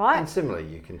 right? And similarly,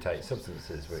 you can take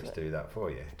substances which do that for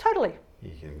you. Totally,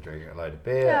 You can drink a load of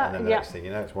beer, Yeah, and then the yeah. next thing you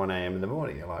know, it's 1 a.m. in the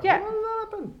morning. You're like, Yeah. what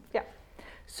happened? yeah.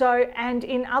 So, and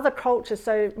in other cultures,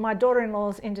 so my daughter-in-law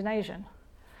is Indonesian,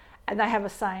 and they have a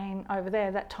saying over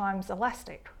there that time's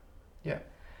elastic. Yeah.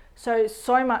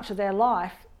 So much of their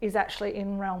life is actually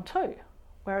in realm 2,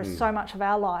 whereas so much of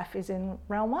our life is in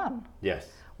realm 1.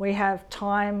 Yes. We have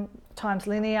time's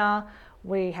linear,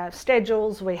 we have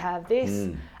schedules, we have this,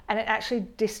 and it actually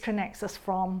disconnects us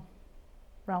from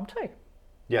realm 2,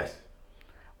 Yes.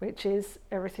 which is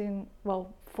everything,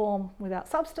 well, form without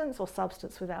substance or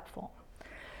substance without form.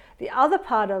 The other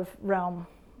part of realm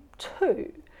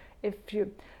two.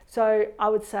 So I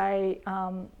would say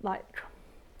like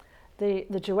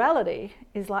the duality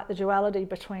is like the duality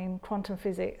between quantum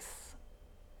physics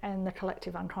and the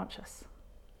collective unconscious.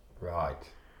 Right.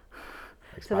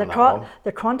 So Expand that one.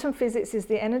 the quantum physics is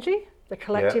the energy, the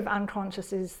collective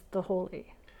unconscious is the Huli.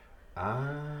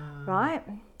 Ah. Right?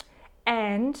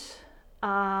 And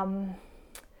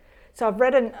so I've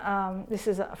read, this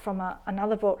is from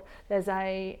another book, there's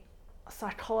a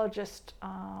psychologist,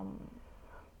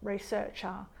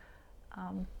 researcher,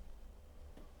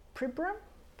 Pribram,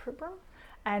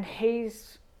 and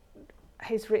he's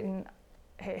written,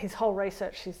 his whole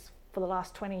research is for the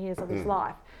last 20 years of his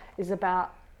life is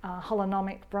about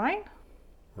holonomic brain,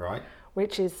 Right.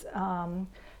 which is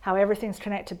how everything's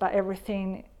connected but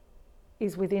everything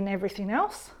is within everything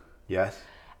else. Yes.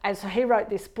 And so he wrote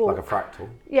this book. Like a fractal.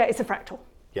 Yeah, it's a fractal.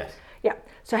 Yes. Yeah.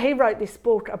 So he wrote this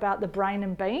book about the brain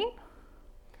and being.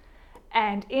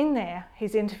 And in there,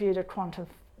 he's interviewed a quantum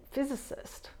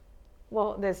physicist.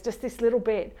 Well, there's just this little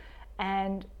bit.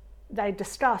 And they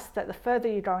discuss that the further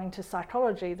you go into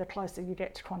psychology, the closer you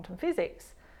get to quantum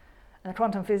physics. And the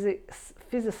quantum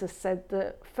physicist said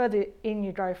the further in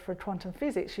you go for quantum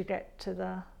physics, you get to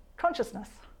the consciousness.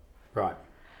 Right.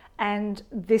 And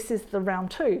this is the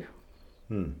round two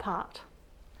part.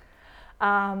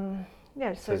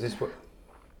 Yeah. So is this what?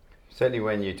 Certainly,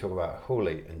 when you talk about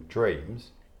Huli and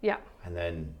dreams, Yeah. and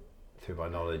then through my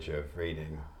knowledge of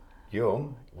reading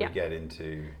Jung, we Yeah. get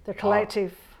into The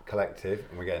collective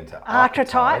and we get into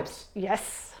archetypes.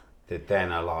 Yes. that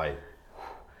then are like,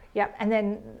 Yeah. And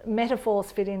then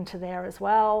metaphors fit into there as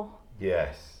well.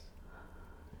 yes,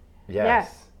 Yeah.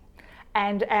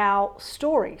 And our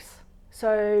stories.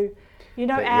 So, you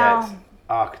know, but our yet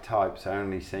archetypes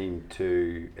only seem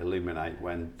to illuminate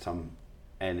when some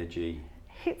energy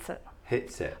hits it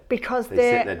hits it. because They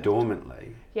they're sit there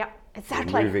dormantly, yeah, they're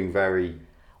exactly. moving very.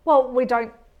 Well, we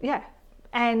don't. Yeah,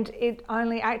 and it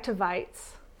only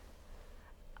activates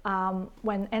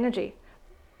when energy.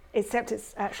 Except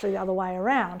it's actually the other way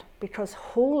around because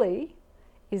Huli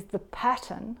is the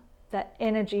pattern that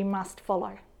energy must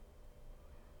follow.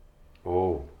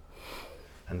 Oh,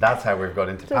 and that's how we've got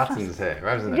into patterns here,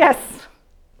 hasn't it? Yes.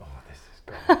 Oh, this is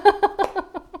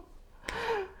gone.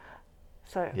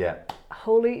 So Yeah.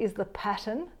 Huli is the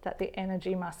pattern that the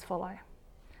energy must follow.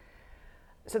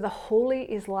 So the Huli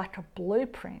is like a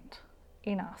blueprint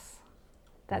in us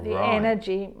that the Right.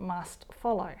 energy must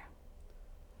follow.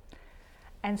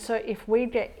 And so if we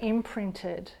get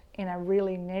imprinted in a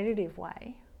really negative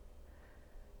way,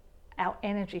 our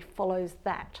energy follows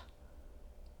that.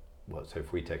 Well, so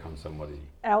if we take on somebody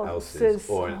Else's else's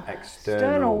or an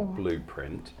external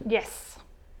blueprint, Yes.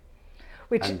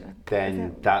 Which and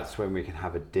then that's when we can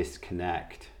have a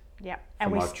disconnect yeah, and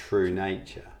from we our true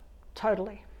nature.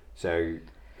 totally. So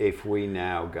if we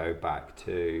now go back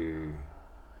to,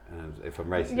 if I'm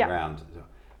racing Yeah. around,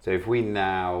 so if we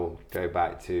now go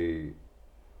back to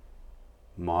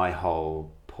my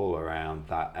whole pull around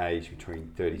that age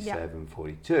between 37 and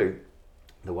 42,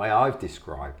 the way I've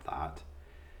described that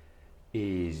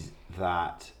is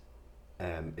that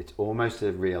it's almost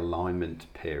a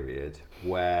realignment period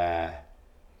where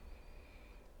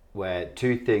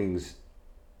two things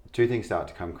start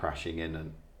to come crashing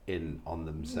in on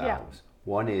themselves.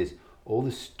 One is all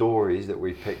the stories that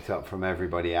we've picked up from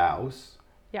everybody else,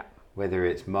 Yeah. whether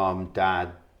it's mum,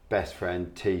 dad, best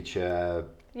friend, teacher,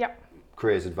 Yeah.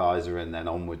 careers advisor, and then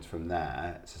onwards from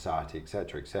there, society,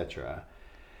 etc.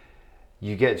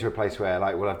 You get to a place where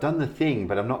like, well, I've done the thing,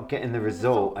 but I'm not getting the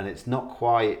result, and it's not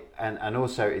quite, and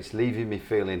also it's leaving me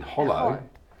feeling hollow.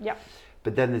 Yeah.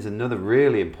 But then there's another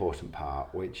really important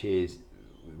part, which is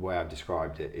the way I've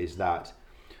described it, is that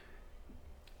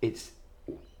it's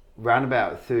round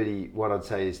about 30, what I'd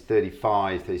say is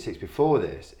 35, 36 before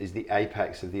this, is the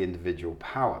apex of the individual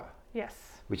power.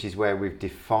 Yes. Which is where we've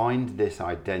defined this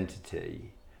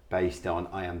identity based on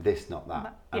I am this, not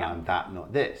that, and I'm that,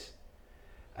 not this.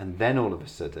 And then all of a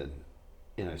sudden,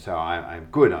 so I'm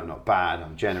good, I'm not bad,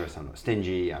 I'm generous, I'm not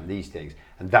stingy, I'm these things.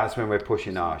 And that's when we're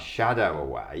pushing our shadow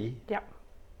away. Yep.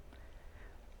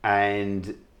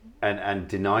 And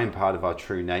denying part of our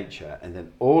true nature. And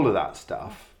then all of that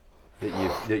stuff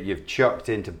that you've chucked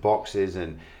into boxes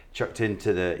and chucked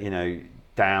into the,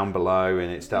 down below,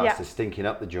 and it starts to stinking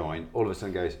up the joint, all of a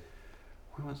sudden goes,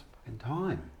 we want some fucking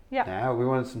time. Yeah. Now we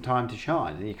want some time to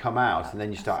shine. And you come out and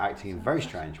then you start acting in very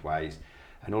strange ways.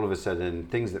 And all of a sudden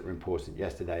things that were important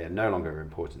yesterday are no longer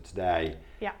important today.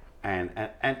 Yeah. And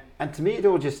to me it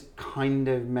all just kind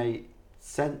of made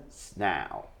sense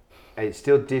now. It's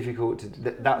still difficult to,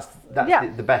 that's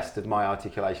the best of my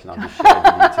articulation I've just shared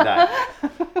with you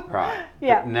today. Right.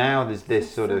 Yeah. But now there's this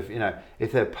sort of,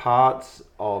 if there are parts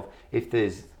of,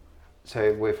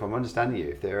 so if I'm understanding you,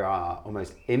 if there are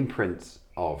almost imprints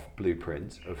of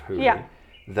blueprints of Huli Yeah.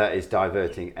 that is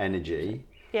diverting energy,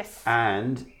 Yes.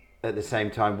 and at the same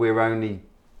time we're only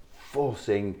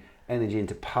forcing energy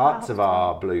into parts of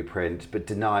our blueprint but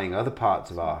denying other parts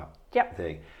of our Yep.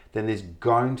 thing, then there's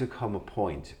going to come a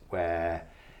point where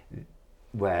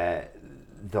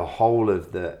the whole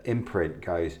of the imprint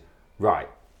goes, right,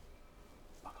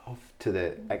 off to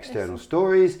the external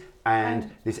stories,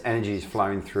 and this energy is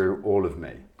flowing through all of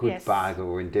me, good, Yes. bad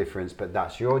or indifference, but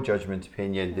that's your judgment,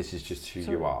 opinion, this is just who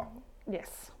you are.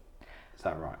 Yes. Is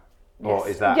that right? Yes. Or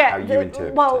is that Yeah, how you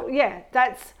interpret well, it? yeah,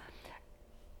 that's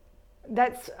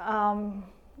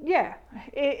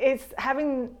it's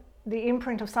having the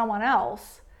imprint of someone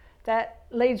else that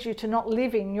leads you to not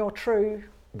living your true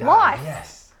life.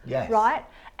 Yes. Right?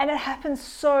 And it happens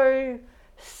so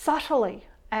subtly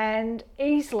and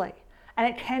easily. And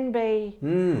it can be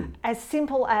as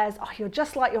simple as, oh, you're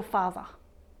just like your father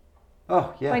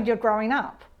Oh, yeah. when you're growing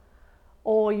up,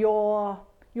 or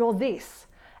you're this.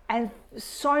 And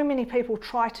so many people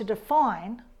try to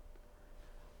define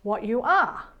what you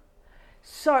are.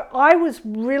 So I was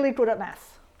really good at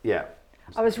maths. Yeah.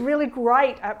 I was really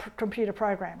great at computer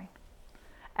programming.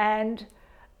 And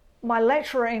my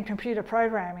lecturer in computer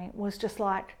programming was just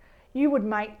like, you would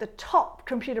make the top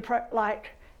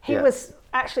he Yeah. was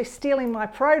actually stealing my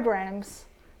programs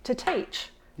to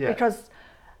teach. Yeah.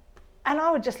 And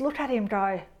I would just look at him and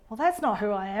go, well, that's not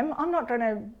who I am. I'm not going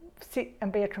to sit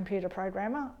and be a computer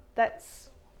programmer.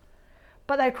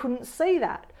 But they couldn't see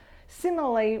that.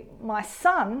 Similarly, my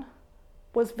son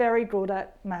was very good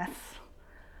at maths,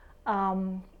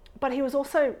 but he was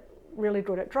also really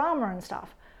good at drama and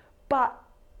stuff. But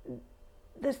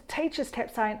the teachers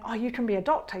kept saying, oh, you can be a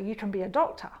doctor, you can be a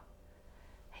doctor.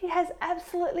 He has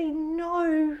absolutely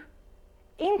no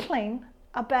inkling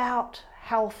about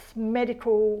health,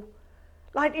 medical,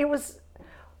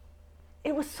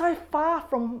 it was so far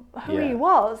from who he Yeah.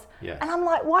 was. Yes. And I'm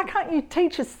like, why can't you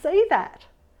teachers see that?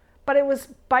 But it was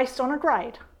based on a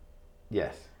grade.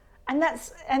 Yes.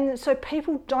 And so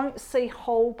people don't see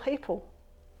whole people.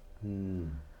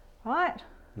 Right?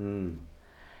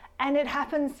 And it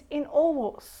happens in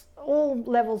all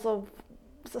levels of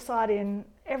society and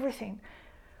everything.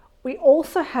 We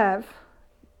also have,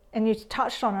 and you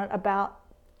touched on it, about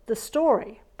the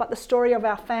story, but the story of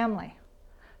our family.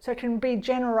 So it can be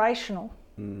generational.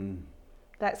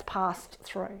 That's passed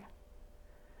through.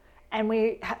 And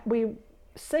we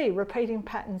see repeating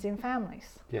patterns in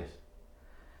families. Yes.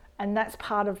 And that's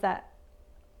part of that,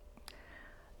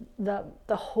 the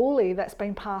Huli that's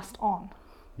been passed on.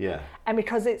 Yeah. And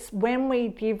because it's when we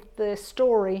give the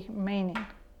story meaning.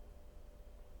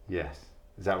 Yes.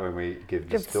 Is that when we give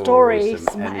the Give story stories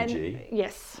some energy?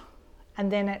 yes.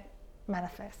 And then it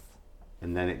manifests.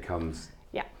 And then it comes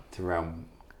Yeah. to round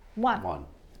one.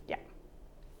 Yeah.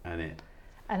 And it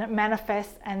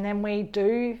manifests, and then we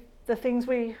do the things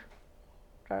we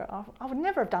go, oh, I would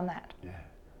never have done that. Yeah.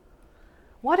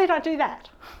 Why did I do that?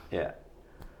 Yeah.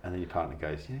 And then your partner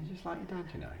goes, yeah, just like your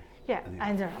dad, Yeah. And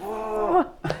And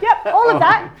yep, all of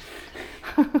that.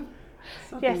 Something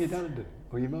Yes. your dad would do,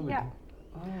 or your mum would Yeah. do.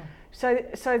 Oh.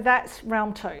 So that's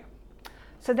round 2.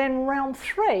 So then round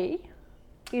 3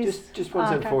 is Just one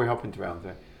second okay. before we hop into round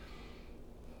 3.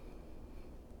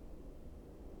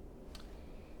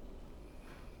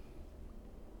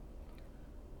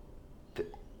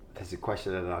 There's a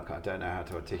question that I don't know how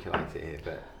to articulate it here,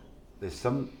 but there's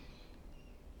some.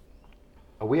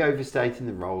 Are we overstating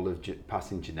the role of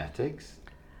passing genetics?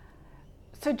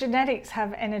 So genetics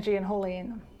have energy and Huli in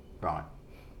them. Right.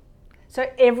 So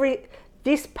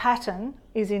this pattern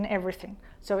is in everything.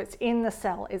 So it's in the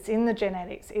cell, it's in the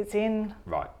genetics, it's in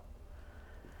Right.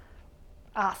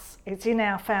 us, it's in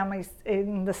our families,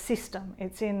 in the system,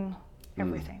 it's in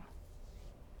everything.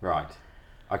 Right.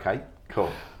 Okay.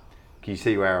 Cool. Can you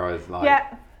see where I was like?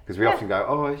 Yeah. Because we often go,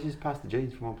 oh, it's just passed the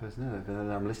genes from one person to another, and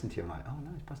then I'm listening to you, I'm like, oh no,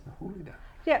 it's passing the Huli down.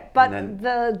 Yeah, but And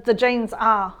the genes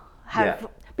have Yeah.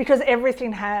 because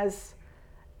everything has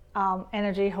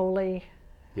energy, Huli,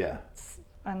 Yeah.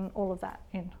 and all of that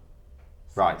in.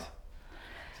 Right.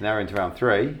 So now we're into round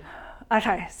 3.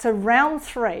 Okay, so round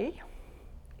 3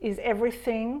 is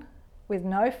everything with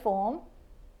no form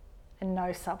and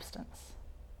no substance.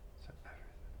 So,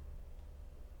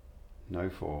 no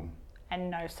form.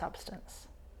 And no substance.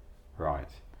 Right.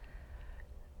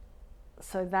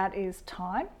 So that is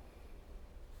time,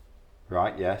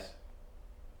 Right. Yes.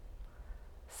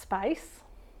 space,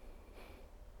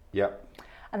 Yep.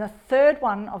 and the third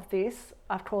one of this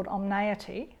I've called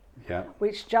omneity, Yeah.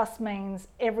 which just means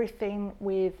everything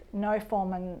with no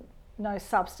form and no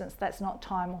substance that's not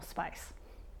time or space.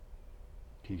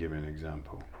 Can you give me an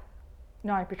example?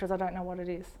 No, because I don't know what it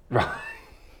is. Right.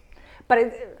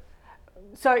 But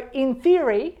so in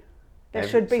theory, there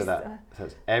should be so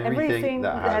it's everything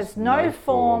that has no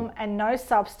form and no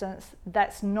substance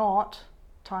that's not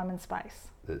time and space.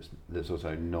 There's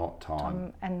also not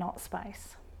time And not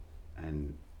space.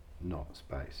 and not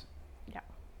space. Yeah.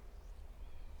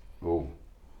 Oh,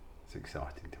 it's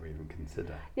exciting to even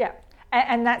consider. Yeah.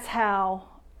 And that's how,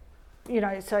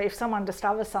 so if someone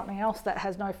discovers something else that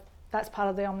has that's part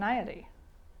of the omneity.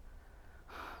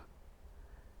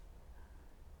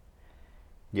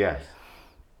 Yes.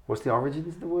 What's the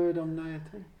origins of the word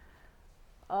omneity?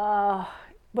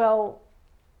 Well,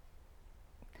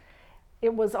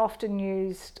 it was often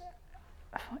used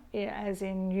as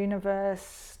in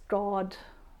universe, God,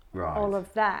 Right. all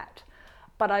of that.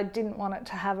 But I didn't want it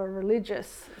to have a religious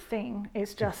thing.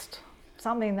 It's just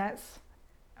something that's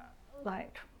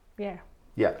like, Yeah,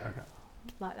 okay.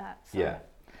 like that. So. Yeah.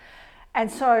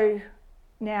 And so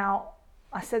now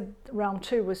I said realm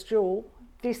 2 was dual.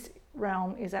 This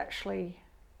realm is actually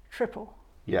triple,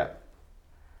 Yeah.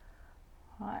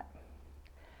 right?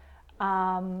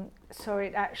 So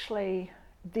it actually,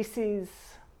 this is,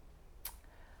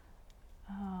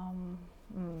 I'm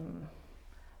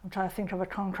trying to think of a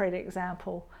concrete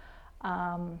example.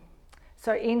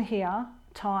 So in here,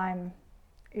 time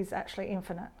is actually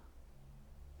infinite.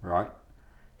 Right.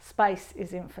 Space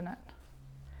is infinite.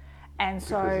 And Because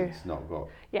so, it's not got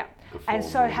yeah. the And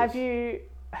form so or have this- you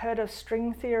heard of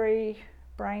string theory,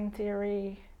 brain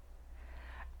theory?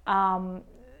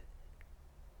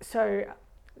 So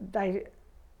they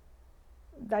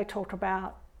talk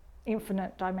about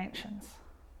infinite dimensions.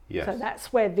 Yes. So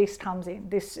that's where this comes in.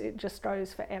 It just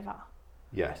goes forever.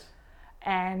 Yes.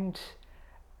 And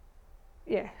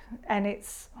yeah, and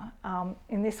it's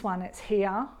in this one it's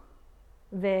here,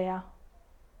 there.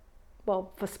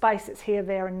 Well, for space it's here,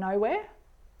 there and nowhere.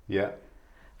 Yeah.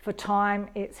 For time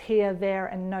it's here, there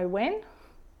and no when.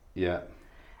 Yeah.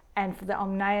 And for the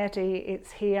omneity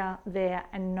it's here, there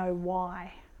and no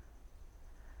why.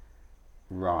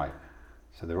 Right.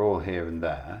 So they're all here and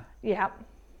there, Yeah.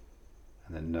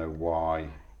 and then no why.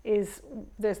 There's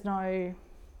no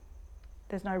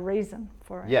reason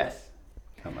for it. Yes.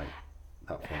 Can't make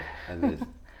that point. And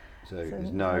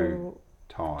there's no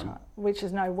time, which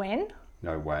is no when,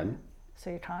 no when, so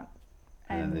you can't,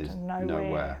 and and then there's no no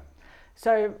where. where.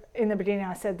 So in the beginning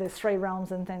I said there's 3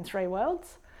 realms and then 3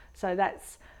 worlds. So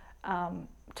that's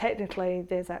technically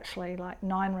there's actually like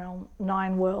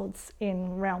 9 worlds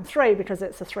in realm 3 because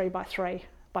it's a 3 by 3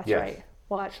 by 3. Yes.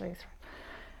 Well, actually,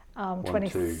 1,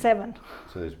 27. 2.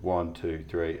 So there's 1, 2,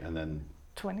 3, and then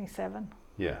 27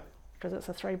 yeah. because it's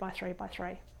a 3 by 3 by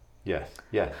 3. Yes.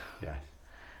 Yes. Yes.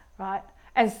 Right?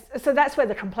 And so that's where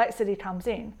the complexity comes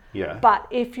in. Yeah. But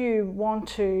if you want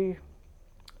to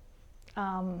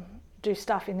do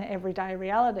stuff in the everyday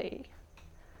reality,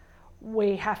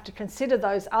 we have to consider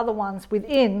those other ones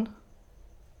within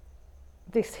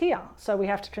this here. So we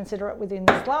have to consider it within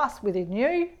this glass, within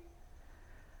you.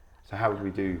 So how would we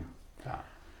do that?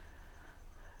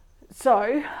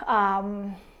 So,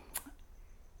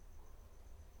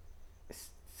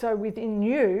 so within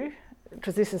you,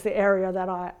 because this is the area that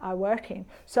I work in.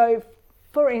 So,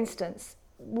 for instance,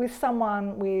 with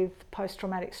someone with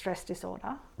post-traumatic stress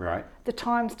disorder, Right. the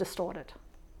time's distorted.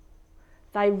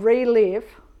 They relive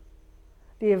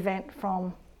the event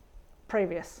from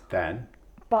previous, Then,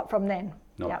 but from then.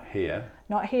 not Yep. here.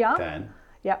 Not here. Then,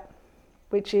 Yep.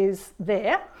 Which is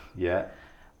there, yeah.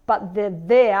 but the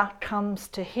there comes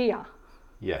to here.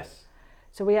 Yes.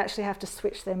 So we actually have to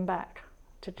switch them back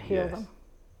to heal Yes. them.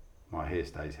 My here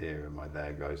stays here and my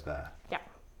there goes there. Yeah.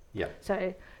 Yeah.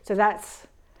 So that's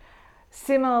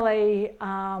similarly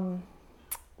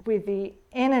with the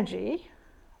energy,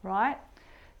 right?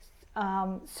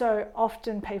 So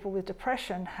often people with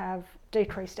depression have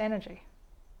decreased energy,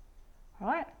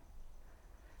 right?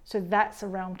 So that's a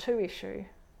realm 2 issue,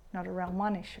 not a realm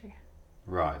 1 issue.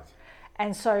 Right.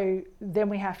 And so then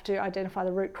we have to identify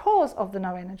the root cause of the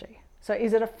no energy. So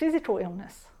is it a physical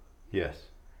illness, Yes.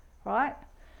 right?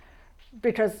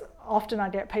 Because often I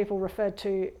get people referred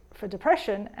to for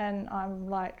depression and I'm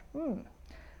like,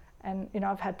 And,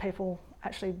 I've had people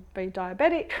actually be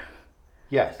diabetic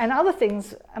Yes. and other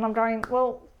things. And I'm going,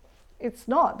 well, it's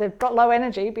not. They've got low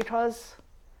energy because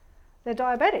they're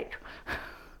diabetic,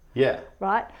 Yeah.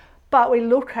 right? But we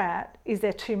look at, is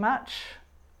there too much,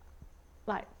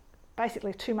 like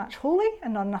basically too much huli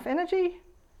and not enough energy?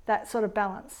 That sort of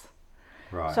balance.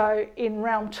 Right. So in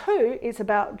realm 2, it's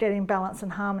about getting balance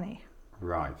and harmony.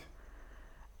 Right.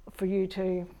 for you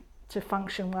to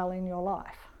function well in your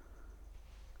life.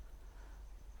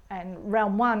 And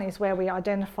realm 1 is where we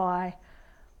identify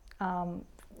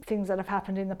things that have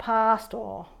happened in the past,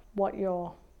 or what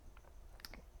your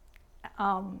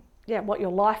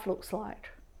life looks like.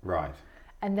 Right.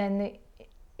 And then the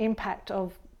impact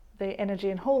of the energy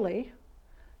in Huli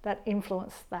that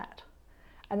influence that.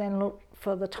 And then look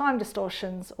for the time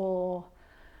distortions or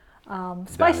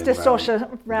space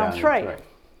distortion, round 3.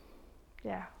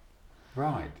 Yeah.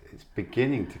 Right. It's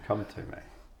beginning to come to me.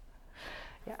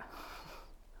 Yeah.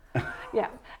 Yeah.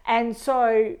 And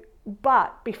so,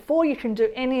 but before you can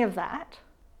do any of that,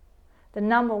 the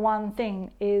number one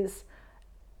thing is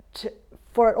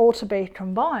for it all to be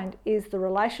combined is the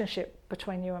relationship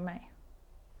between you and me.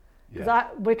 Because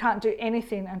we can't do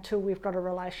anything until we've got a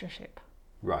relationship.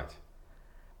 Right.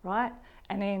 Right?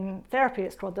 And in therapy,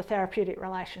 it's called the therapeutic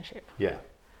relationship. Yeah.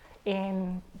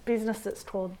 In business, it's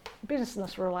called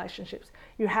business relationships.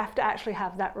 You have to actually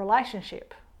have that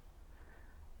relationship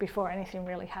before anything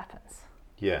really happens.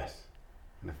 Yes.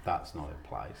 And if that's not in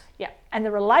place. Yeah. And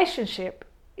the relationship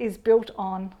is built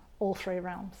on all 3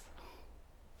 realms.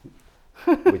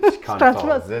 Which kind of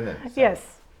falls in it. So.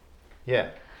 Yes. Yeah.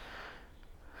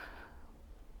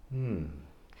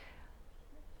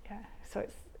 Yeah. So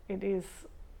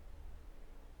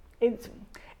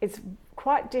it's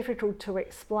quite difficult to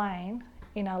explain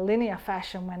in a linear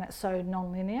fashion when it's so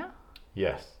non-linear.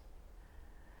 Yes.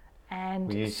 And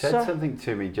well, you said something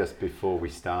to me just before we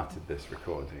started this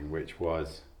recording, which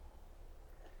was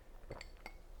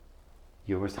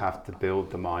you always have to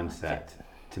build the mindset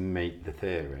to meet the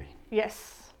theory.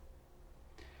 Yes.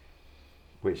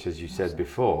 Which, as you said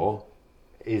before,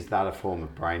 is that a form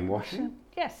of brainwashing?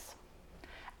 Yes.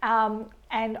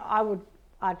 And I would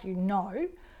argue no,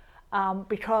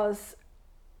 because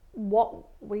what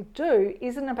we do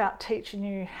isn't about teaching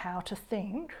you how to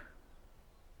think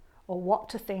or what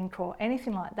to think or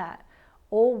anything like that.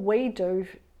 All we do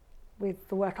with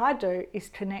the work I do is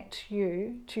connect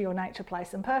you to your nature,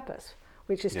 place and purpose,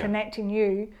 which is connecting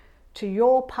you to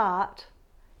your part,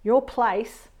 your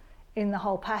place in the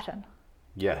whole pattern.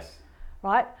 Yes.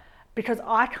 Right? Because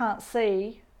I can't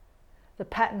see the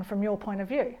pattern from your point of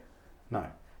view. No.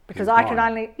 Because I can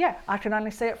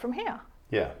only see it from here.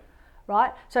 Yeah.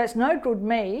 Right? So it's no good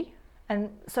me, and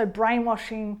so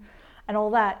brainwashing and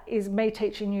all that is me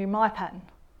teaching you my pattern.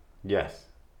 Yes.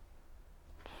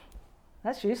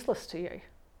 That's useless to you.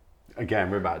 Again,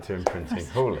 we're back to imprinting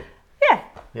Huli.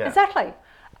 Yeah, exactly.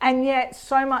 And yet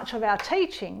so much of our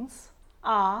teachings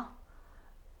are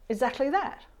exactly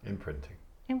that.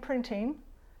 Imprinting.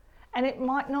 And it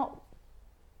might not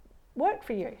work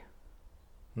for you.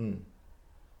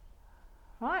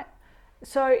 Right?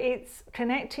 So it's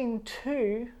connecting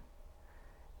to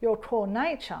your core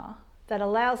nature that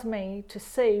allows me to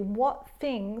see what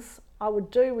things I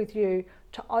would do with you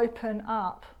to open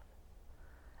up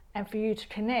and for you to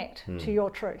connect to your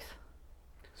truth.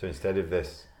 So instead of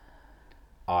this,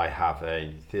 I have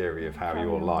a theory of how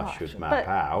your life should map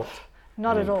out,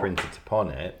 not at all. Print it upon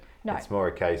it. No. It's more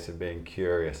a case of being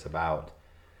curious about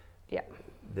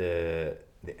the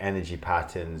energy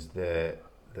patterns, the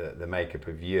makeup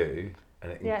of you,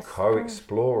 and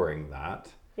co-exploring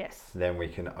that. Yes. Then we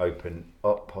can open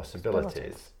up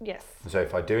possibilities. Yes. So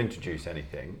if I do introduce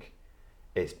anything,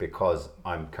 it's because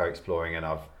I'm co-exploring and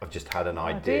I've just had an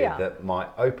idea that might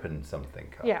open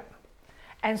something up. Yeah.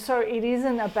 And so it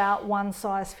isn't about one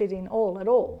size fitting all at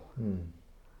all.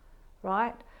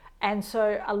 Right? And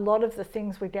so a lot of the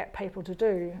things we get people to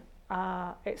do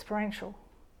are experiential.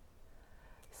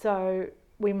 So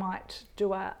we might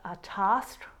do a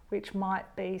task, which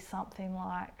might be something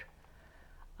like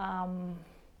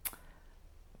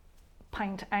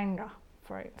paint anger,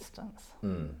 for instance.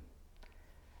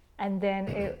 And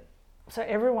then so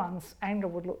everyone's anger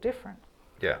would look different.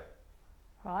 Yeah.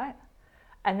 Right?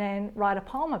 And then write a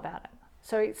poem about it.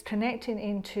 So it's connecting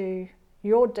into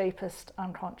your deepest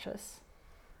unconscious,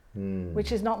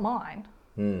 which is not mine.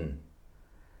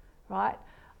 Right?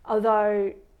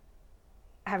 Although,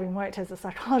 having worked as a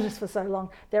psychologist for so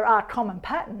long, there are common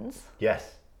patterns.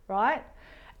 Yes. Right?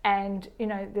 And,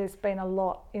 there's been a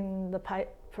lot in the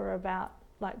paper about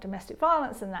like domestic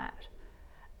violence and that.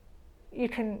 I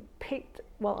can pick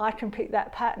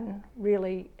that pattern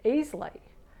really easily.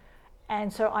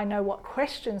 And so I know what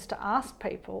questions to ask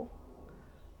people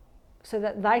so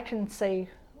that they can see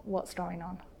what's going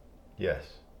on.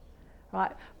 Yes.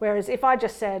 Right? Whereas if I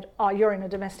just said, oh, you're in a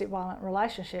domestic violent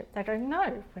relationship, they go,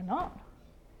 no, we're not.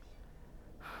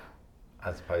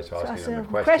 As opposed to asking them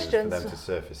the questions for them to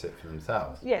surface it for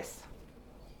themselves. Yes.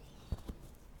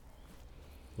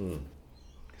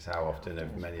 Because how often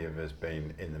have many of us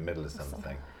been in the middle of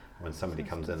something, when somebody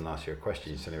comes in and asks you a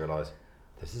question, you suddenly realise,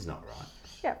 this is not right.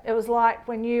 Yeah, it was like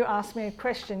when you asked me a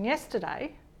question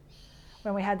yesterday,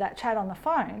 when we had that chat on the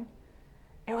phone,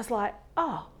 it was like,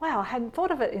 oh, wow, I hadn't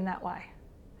thought of it in that way.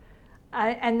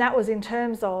 And that was in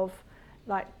terms of,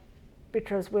 like,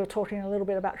 because we were talking a little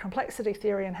bit about complexity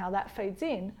theory and how that feeds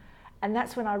in. And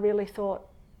that's when I really thought,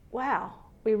 wow,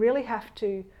 we really have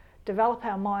to develop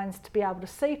our minds to be able to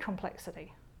see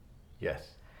complexity.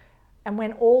 Yes. And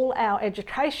when all our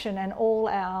education and all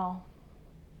our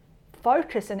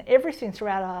focus and everything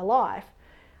throughout our life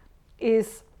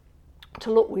is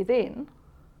to look within,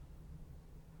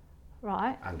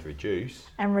 right? And reduce.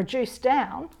 And reduce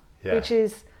down, Yeah. which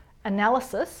is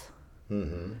analysis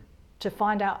to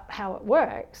find out how it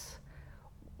works,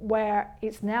 where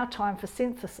it's now time for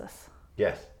synthesis.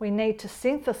 Yes. We need to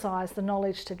synthesize the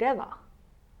knowledge together.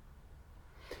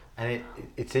 And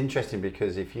it's interesting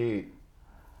because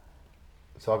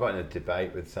so I got in a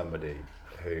debate with somebody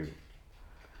who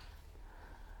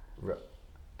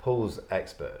pulls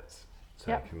experts,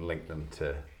 so Yep. I can link them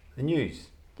to the news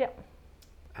Yep.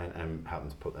 and help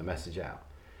them to put their message out.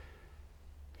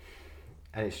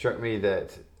 And it struck me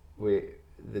that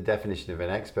the definition of an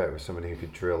expert was somebody who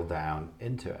could drill down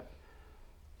into it.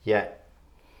 Yet,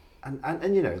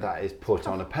 and you know, that is put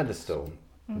on a pedestal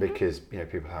because, you know,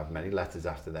 people have many letters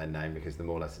after their name, because the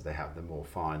more letters they have, the more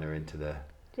finer into the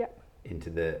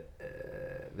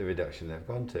reduction they've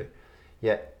gone to.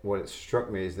 Yet what it struck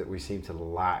me is that we seem to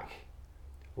lack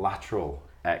lateral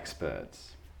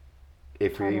experts,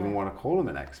 if we even want to call them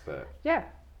an expert. Yeah.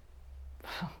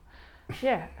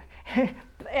 Yeah.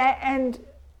 And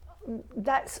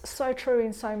that's so true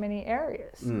in so many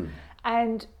areas.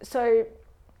 And so, you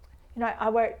know, I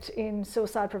worked in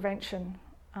suicide prevention,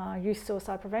 youth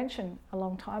suicide prevention a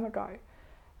long time ago.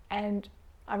 And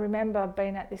I remember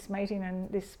being at this meeting and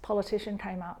this politician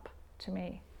came up to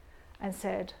me and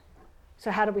said, so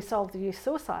how do we solve the youth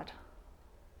suicide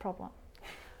problem?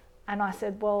 And I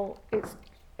said, well,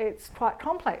 it's quite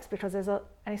complex because and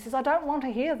he says, I don't want to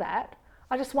hear that.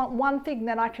 I just want one thing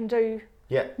that I can do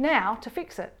now to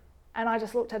fix it. And I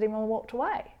just looked at him and walked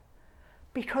away.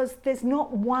 Because there's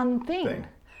not one thing.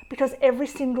 Because every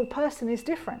single person is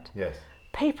different. Yes.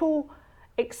 People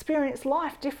experience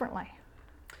life differently.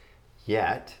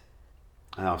 Yet,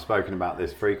 and I've spoken about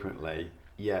this frequently,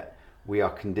 yet we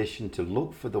are conditioned to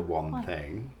look for the one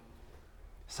thing.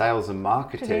 Sales and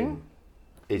marketing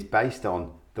is based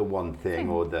on the one thing,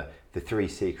 or the 3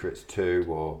 secrets to,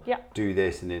 or do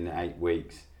this and in 8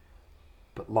 weeks.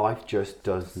 But life just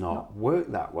does not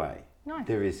work that way. No.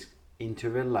 There is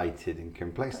interrelated and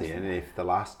complexity. And if the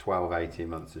last 12, 18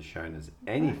 months has shown us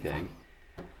anything,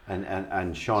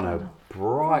 and shone a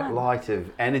bright light of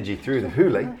energy through the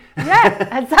hoolie.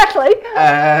 Yeah, exactly.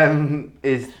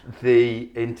 Is the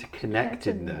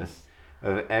interconnectedness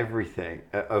of everything,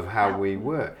 of how we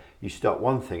work. You start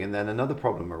one thing and then another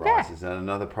problem arises, and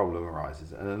another problem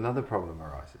arises, and another problem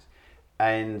arises.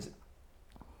 And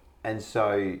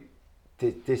so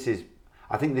this is,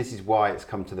 I think this is why it's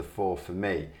come to the fore for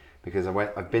me, because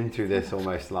I've been through this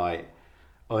almost like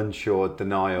unsure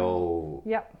denial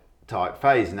type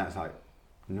phase, and that's like,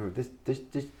 no, this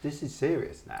is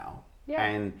serious now.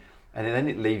 And then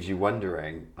it leaves you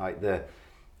wondering, like,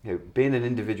 being an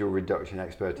individual reduction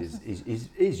expert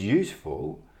is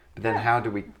useful, but then how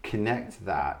do we connect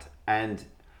that? And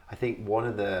I think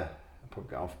I'll probably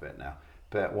get off a bit now,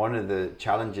 but one of the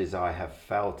challenges I have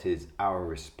felt is our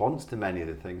response to many of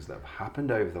the things that have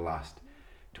happened over the last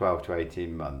 12 to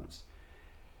 18 months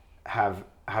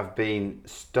have been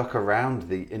stuck around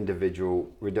the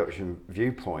individual reduction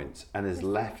viewpoints, and has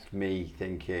left me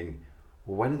thinking,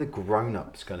 well, when are the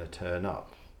grown-ups going to turn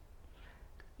up?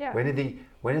 Yeah. When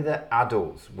are the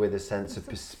adults with a sense of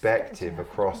perspective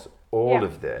across all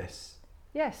of this?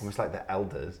 Yes. Almost like the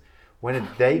elders. When are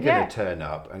they going to turn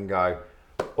up and go,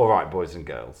 all right, boys and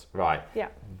girls, right,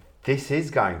 this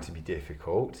is going to be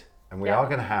difficult, and we are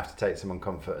going to have to take some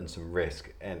uncomfort and some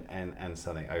risk and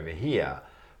something over here,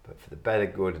 but for the better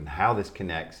good, and how this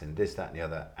connects and this, that, and the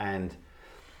other. And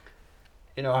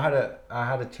you know, I had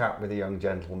a chat with a young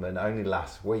gentleman only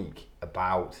last week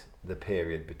about the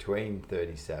period between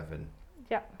 37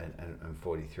 and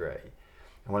 43.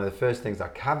 And one of the first things I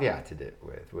caveated it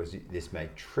with was, this may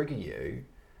trigger you.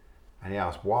 And he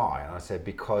asked why, and I said,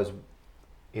 because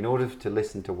in order to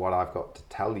listen to what I've got to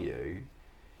tell you,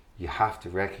 you have to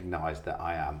recognize that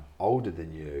I am older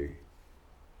than you,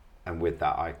 and with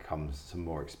that comes some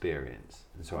more experience.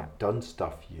 And so I've done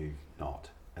stuff you've not.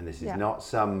 And this is not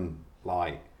some,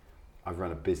 like, I've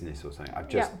run a business or something. I've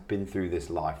just been through this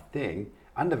life thing,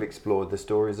 and I've explored the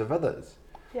stories of others.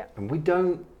 Yeah. And we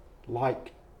don't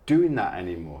like doing that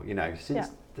anymore. You know, since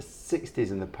Yeah. the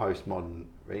 60s and the postmodern,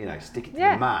 you know, stick it to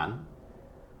Yeah. the man,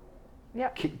 Yeah.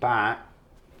 kick back,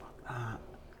 fuck that.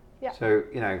 Yeah. So,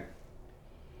 you know,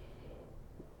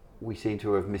 we seem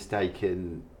to have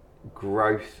mistaken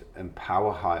growth and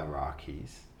power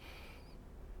hierarchies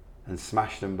and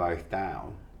smashed them both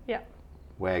down, Yeah.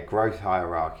 where growth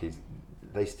hierarchies,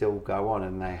 they still go on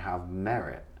and they have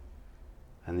merit.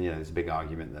 And, you know, there's a big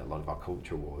argument that a lot of our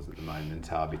culture wars at the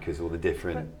moment are because all the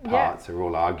different But, yeah. parts are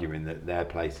all arguing that their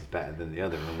place is better than the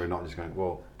other, and we're not just going,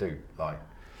 well, dude, like,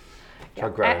 try Yeah.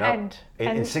 growing And- up.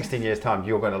 In 16 years' time,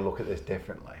 you're going to look at this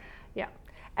differently. Yeah.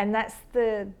 And that's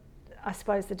I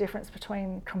suppose, the difference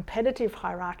between competitive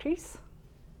hierarchies,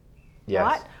 Yes.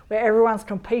 right? Where everyone's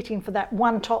competing for that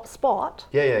one top spot,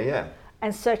 Yeah.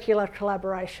 and circular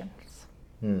collaborations,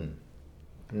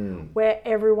 where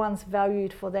everyone's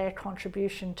valued for their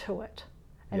contribution to it.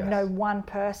 And Yes. no one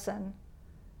person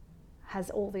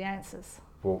has all the answers.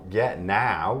 Well, yeah,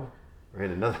 now we're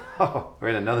in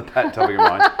another pet topic of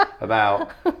mine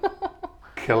about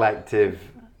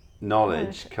collective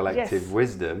knowledge, collective Yes.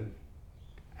 wisdom,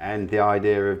 and the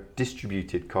idea of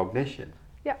distributed cognition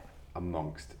Yeah.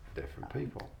 amongst different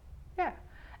people. Yeah.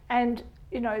 And,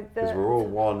 you know, Because we're all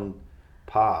one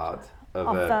part of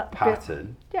Of a that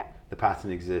pattern. Yeah. The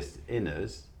pattern exists in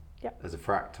us Yep. as a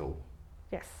fractal,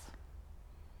 Yes.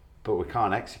 but we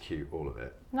can't execute all of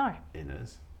it No, in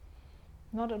us.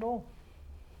 not at all.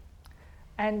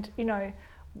 And, you know,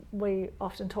 we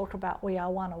often talk about we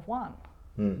are one of one,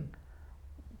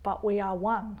 but we are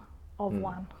one of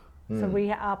one. So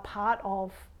we are part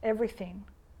of everything,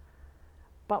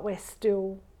 but we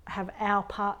still have our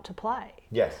part to play.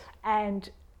 Yes. And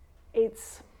it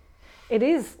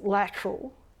is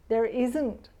lateral. There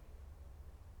isn't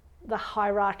the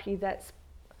hierarchy that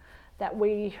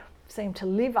we seem to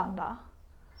live under,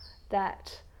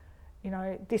 that, you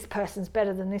know, this person's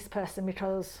better than this person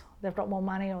because they've got more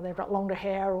money or they've got longer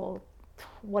hair or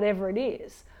whatever it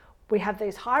is. We have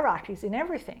these hierarchies in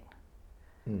everything.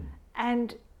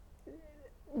 And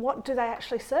what do they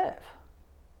actually serve?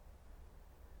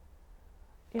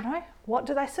 You know, what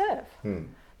do they serve?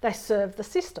 They serve the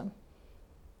system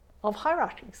of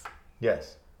hierarchies.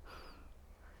 Yes.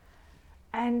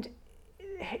 And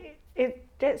it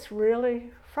gets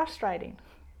really frustrating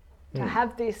to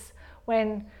have this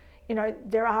when, you know,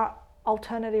 there are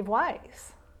alternative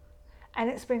ways. And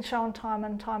it's been shown time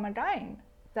and time again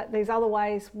that these other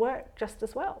ways work just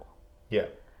as well. Yeah.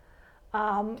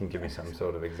 Can you give me some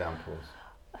sort of examples?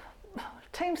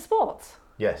 Team sports,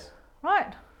 Yes.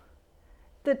 right?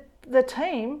 The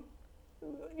team,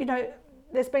 you know,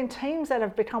 there's been teams that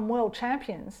have become world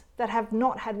champions that have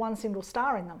not had one single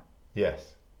star in them,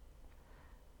 Yes.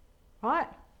 right?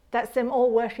 That's them all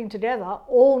working together,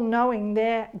 all knowing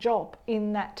their job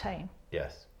in that team.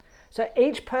 Yes. So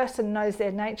each person knows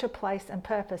their nature, place and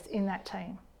purpose in that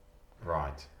team,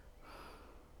 Right.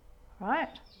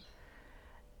 right?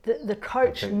 The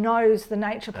coach I think- knows the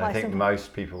nature, And place I think and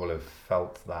most people will have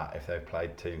felt that if they've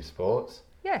played team sports.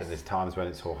 Yes. That there's times when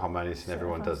it's all harmonious and So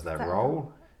everyone does their everyone's-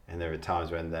 role, and there are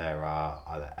times when there are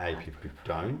either A, people who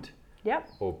don't, Yep.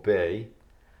 or B,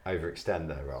 overextend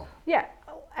their role. Yeah,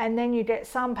 and then you get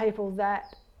some people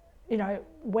that, you know,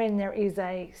 when there is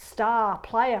a star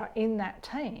player in that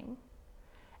team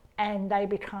and they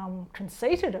become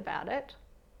conceited about it,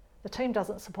 the team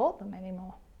doesn't support them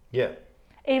anymore. Yeah.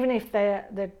 Even if they're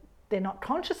not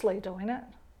consciously doing it,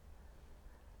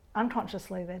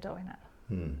 unconsciously they're doing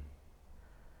it.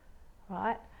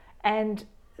 Right? And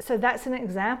so that's an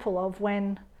example of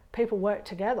when people work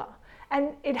together.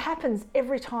 And it happens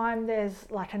every time there's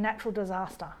like a natural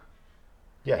disaster.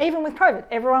 Yes. Even with COVID,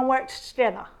 everyone worked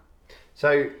together.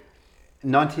 So,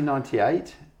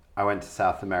 1998, I went to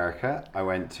South America. I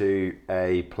went to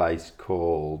a place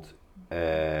called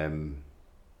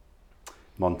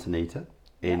Montanita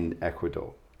in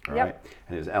Ecuador. Right? Yep.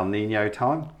 And it was El Nino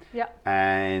time. Yep.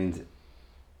 And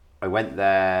I went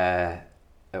there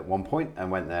at one point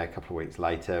and went there a couple of weeks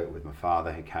later with my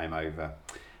father, who came over.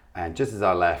 And just as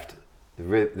I left, the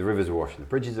rivers were washing the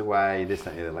bridges away, this,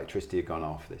 that, the electricity had gone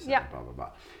off, this, Yeah. that, blah, blah, blah.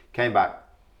 Came back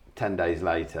 10 days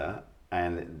later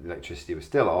and the electricity was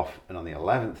still off. And on the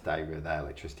 11th day we were there,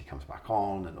 electricity comes back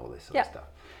on and all this sort of Yeah. stuff.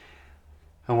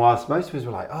 And whilst most of us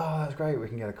were like, oh, that's great, we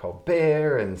can get a cold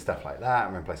beer and stuff like that,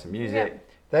 and we're going to play some music. Yeah.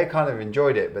 They kind of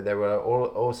enjoyed it, but there were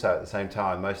also at the same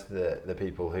time, most of the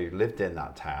people who lived in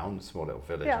that town, small little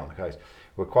village Yeah. on the coast,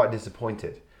 were quite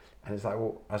disappointed. And it's like,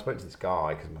 well, I spoke to this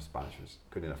guy because my Spanish was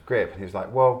good enough grip, and he was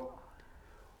like, well,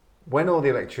 when all the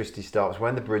electricity stops,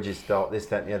 when the bridges stop, this,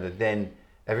 that, and the other, then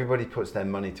everybody puts their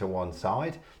money to one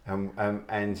side,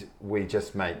 and we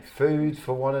just make food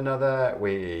for one another.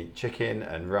 We eat chicken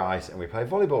and rice, and we play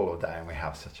volleyball all day, and we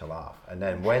have such a laugh. And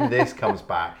then when this comes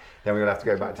back, then we're going to have to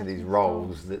go back to these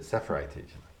roles that separate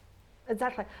each other.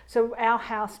 Exactly. So our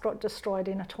house got destroyed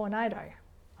in a tornado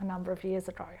a number of years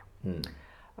ago,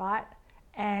 right?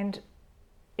 And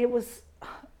it was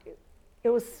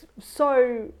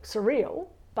so surreal,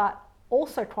 but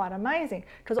also quite amazing,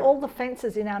 because all the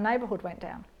fences in our neighbourhood went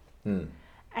down.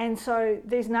 And so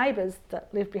these neighbours that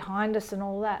lived behind us and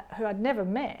all that, who I'd never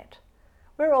met,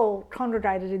 we're all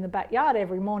congregated in the backyard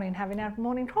every morning having our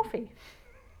morning coffee.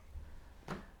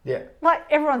 Yeah. Like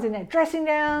everyone's in their dressing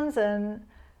gowns, and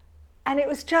it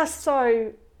was just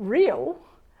so real.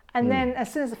 And then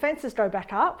as soon as the fences go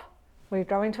back up, we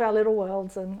go into our little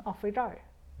worlds and off we go.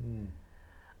 You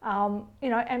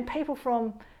know, and people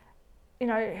from, you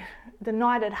know, the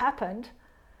night it happened,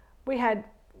 we had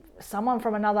someone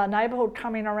from another neighbourhood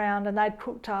coming around, and they'd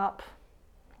cooked up,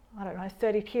 I don't know,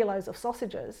 30 kilos of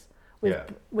sausages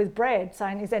with bread,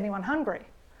 saying, "Is anyone hungry?"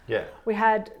 Yeah. We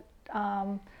had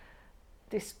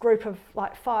this group of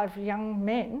like 5 young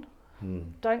men,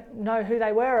 don't know who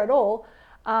they were at all,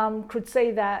 could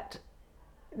see that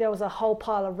there was a whole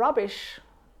pile of rubbish,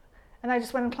 and they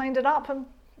just went and cleaned it up, and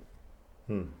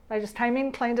they just came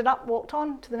in, cleaned it up, walked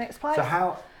on to the next place.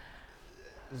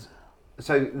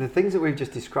 So the things that we've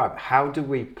just described, how do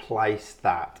we place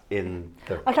that in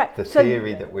the so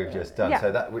theory that we've just done? Yeah.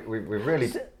 So that we've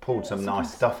really pulled some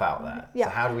nice stuff out there. Yeah.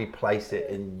 So how do we place it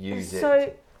and use it?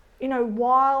 So, you know,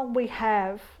 while we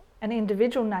have an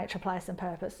individual nature, place and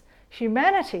purpose,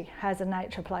 humanity has a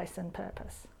nature, place and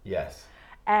purpose. Yes.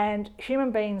 And human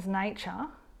beings' nature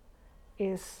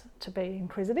is to be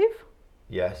inquisitive,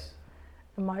 Yes.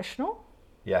 emotional,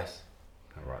 Yes.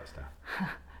 I'll write this down.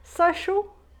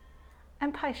 social,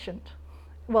 and patient.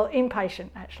 Well,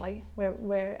 impatient actually.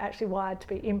 We're actually wired to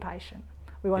be impatient.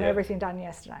 We want everything done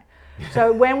yesterday.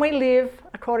 So when we live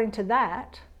according to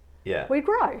that, we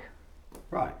grow.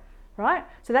 Right. Right?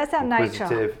 So that's our nature.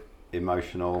 Inquisitive,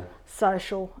 emotional,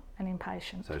 Social and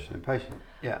impatient. social, and patient.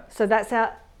 Yeah. So that's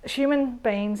our human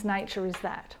beings' nature is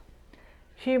that.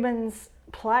 Humans'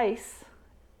 place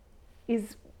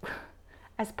is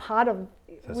as part of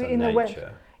in the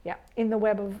web. Yeah, in the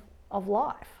web of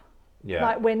life. Yeah.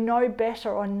 Like we're no better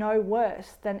or no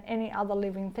worse than any other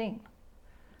living thing.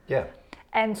 Yeah.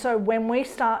 And so when we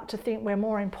start to think we're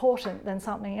more important than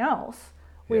something else,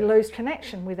 we lose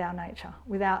connection with our nature,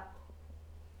 with our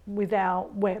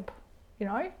web, you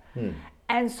know?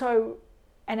 And so,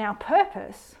 and our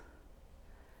purpose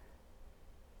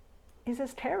is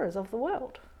as terrors of the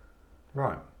world.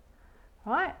 Right.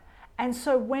 Right? And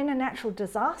so when a natural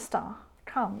disaster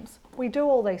comes, we do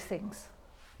all these things.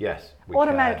 Yes.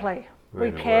 Automatically.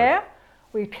 We care.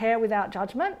 We care without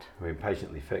judgment. We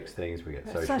impatiently fix things, we get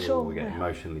social, Social, we get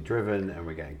emotionally driven, and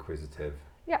we get inquisitive.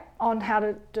 Yeah, on how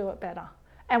to do it better.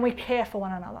 And we care for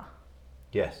one another.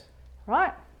 Yes.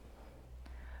 Right?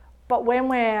 But when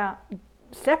we're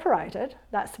separated,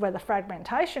 that's where the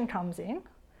fragmentation comes in,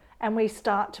 and we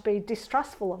start to be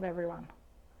distrustful of everyone.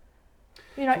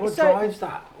 You know,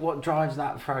 What drives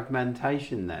that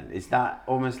fragmentation then? Is that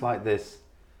almost like this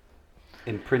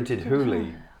imprinted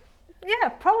huli? Yeah,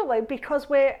 probably, because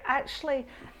we're actually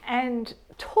and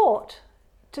taught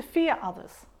to fear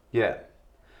others. Yeah.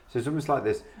 So it's almost like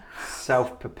this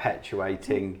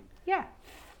self-perpetuating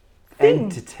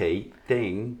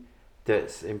thing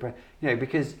that's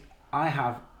because I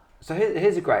have. So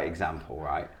here's a great example,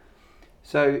 right?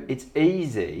 So it's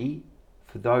easy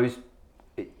for those.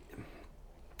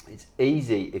 It's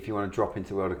easy if you want to drop into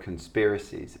the world of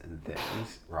conspiracies and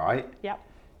things, right? Yep.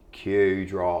 Q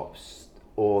drops,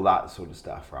 all that sort of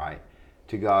stuff, right?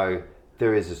 To go,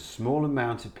 there is a small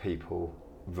amount of people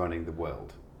running the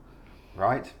world,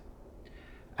 right?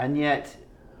 And yet,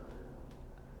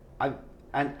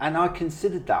 I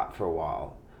considered that for a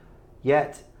while.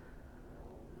 Yet,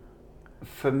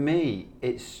 for me,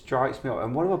 it strikes me,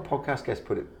 and one of our podcast guests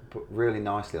put really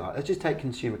nicely, like, let's just take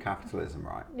consumer capitalism,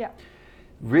 right? Yeah.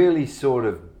 Really sort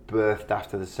of birthed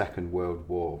after the Second World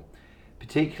War,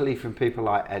 particularly from people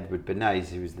like Edward Bernays,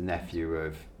 who was the nephew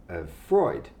of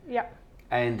Freud. Yeah.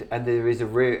 And there is a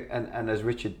real, and as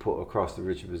Richard put across,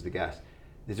 Richard was the guest,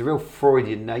 there's a real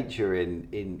Freudian nature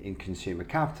in consumer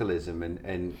capitalism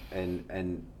and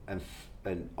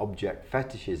object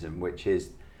fetishism, which is,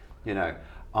 you know,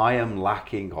 I am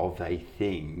lacking of a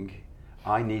thing,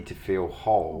 I need to feel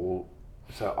whole,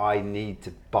 so I need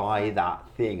to buy that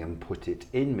thing and put it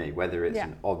in me, whether it's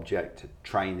an object, a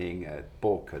training, a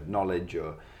book, a knowledge,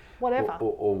 or whatever,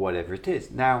 or whatever it is.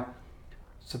 Now,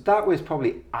 so that was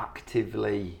probably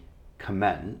actively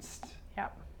commenced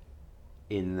Yep.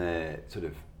 in the sort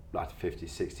of like 50s,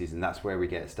 60s, and that's where we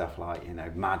get stuff like, you know,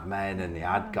 Mad Men and the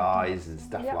Ad Guys and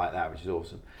stuff Yep. like that, which is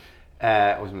awesome.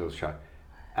 Awesome little show.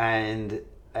 And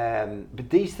but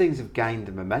these things have gained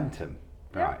the momentum,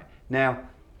 right? Now,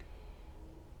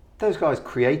 those guys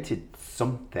created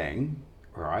something,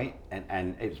 right?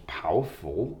 And it was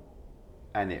powerful,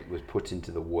 and it was put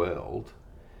into the world.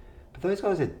 But those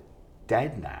guys are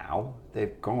dead now.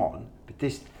 They've gone. But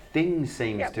this thing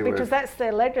seems to because have... that's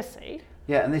their legacy.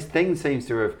 Yeah, and this thing seems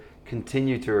to have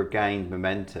continued to have gained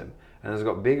momentum, and has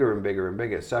got bigger and bigger and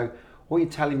bigger. So what you're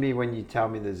telling me when you tell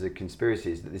me there's a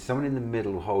conspiracy is that there's someone in the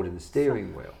middle holding the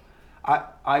steering wheel.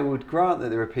 I would grant that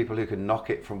there are people who can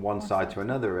knock it from one side to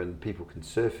another, and people can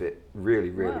surf it really,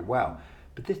 really well.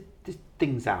 But this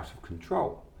thing's out of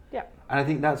control. Yeah. And I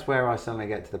think that's where I suddenly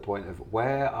get to the point of,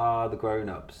 where are the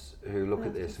grown-ups who look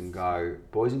at this and go,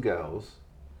 boys and girls,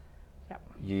 Yep.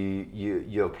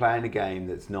 you're playing a game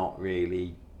that's not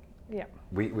really... Yeah.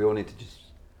 We all need to just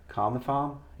calm the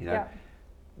farm, you know. Yeah.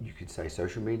 You could say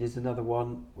social media is another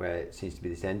one where it seems to be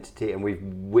this entity, and we've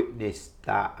witnessed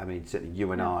that. I mean, certainly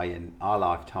you and I in our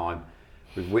lifetime,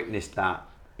 we've witnessed that,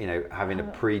 you know, having a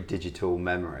pre-digital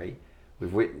memory.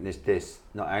 We've witnessed this,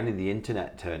 not only the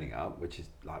internet turning up, which is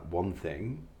like one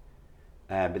thing,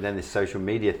 but then this social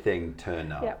media thing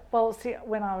turned up. Yeah. Well, see,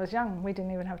 when I was young, we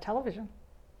didn't even have television.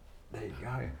 There you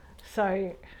go.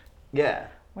 So Yeah.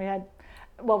 we had,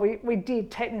 well, we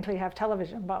did technically have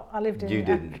television, but I lived You in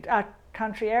didn't. a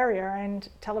country area, and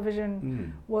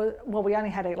television was, well, we only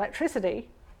had electricity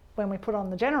when we put on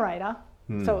the generator,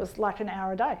 so it was like an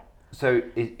hour a day. So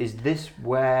is this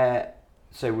where,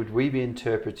 so would we be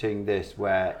interpreting this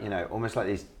where, you know, almost like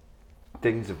these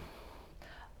things of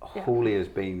Hawley has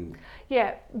been...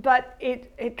 Yeah, but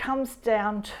it comes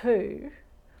down to,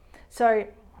 so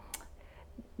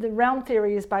the realm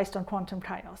theory is based on quantum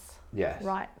chaos. Yes.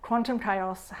 Right? Quantum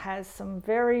chaos has some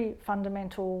very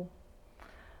fundamental,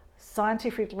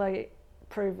 scientifically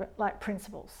proven, like,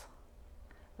 principles,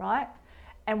 right?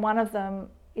 And one of them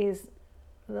is,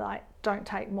 like, don't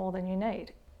take more than you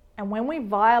need. And when we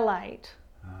violate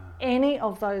any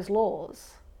of those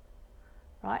laws,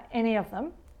 right, any of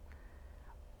them,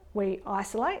 we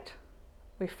isolate,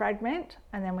 we fragment,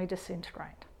 and then we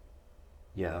disintegrate.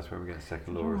 Yeah, that's where we get the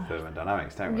second law of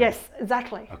thermodynamics, don't we? Yes,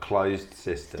 exactly. A closed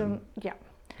system Yeah.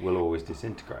 will always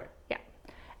disintegrate. Yeah.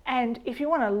 And if you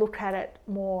want to look at it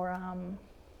more,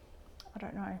 I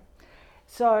don't know.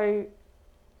 So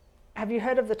have you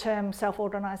heard of the term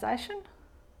self-organisation?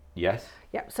 Yes.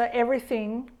 Yeah. So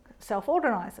everything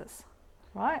self-organises,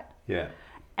 right? Yeah.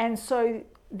 And so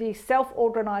the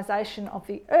self-organisation of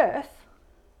the earth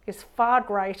is far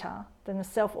greater than the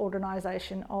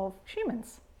self-organisation of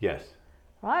humans, Yes.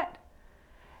 right?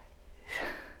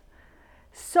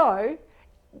 So,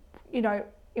 you know,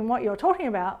 in what you're talking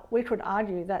about, we could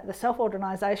argue that the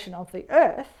self-organisation of the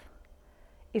earth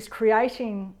is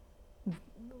creating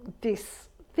this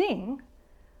thing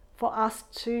for us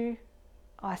to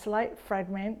isolate,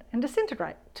 fragment and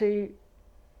disintegrate, to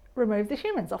remove the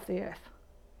humans off the earth.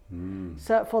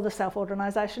 So for the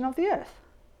self-organisation of the earth,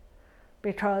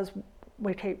 because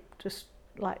we keep just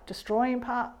like destroying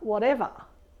part, whatever.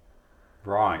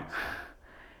 Right.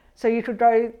 So you could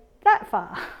go that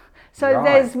far. So Right.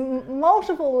 there's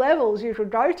multiple levels you could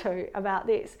go to about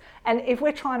this. And if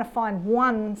we're trying to find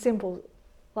one simple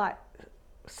like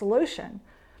solution,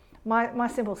 my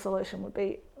simple solution would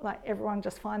be like everyone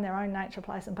just find their own nature,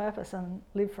 place and purpose and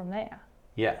live from there.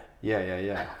 Yeah.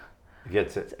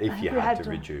 If you had to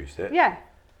reduce it. Yeah.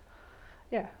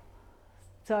 Yeah.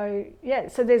 So yeah,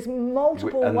 so there's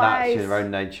multiple And ways. that's your own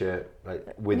nature, like,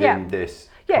 within this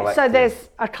Yeah, so collective. there's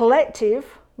a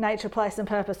collective nature, place and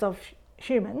purpose of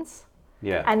humans.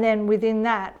 Yeah. And then within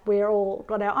that, we're all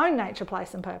got our own nature,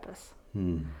 place and purpose.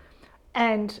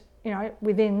 And, you know,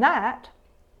 within that,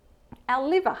 our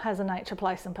liver has a nature,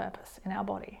 place and purpose in our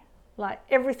body. Like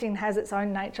everything has its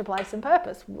own nature, place and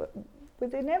purpose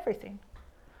within everything.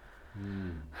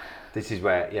 This is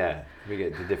where, yeah, we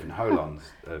get the different holons.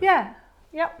 Of, Yeah,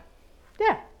 yep,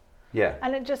 yeah. Yeah.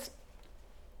 And it just,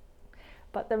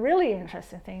 but the really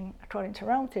interesting thing, according to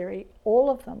realm theory, all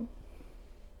of them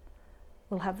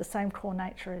will have the same core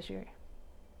nature as you.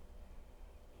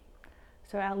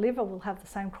 So our liver will have the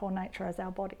same core nature as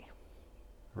our body.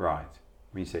 Right.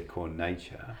 When you say core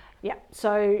nature. Yeah,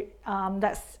 so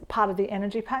that's part of the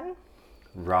energy pattern.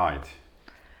 Right.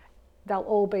 They'll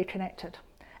all be connected.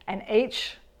 And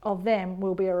each of them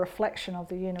will be a reflection of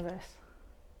the universe.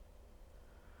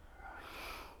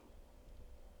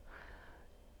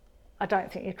 I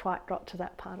don't think you quite got to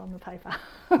that part on the paper.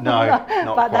 No, not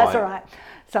but that's quite. all right.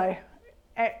 So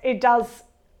it does,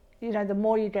 you know, the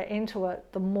more you get into it,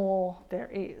 the more there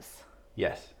is.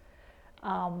 Yes.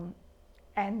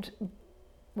 And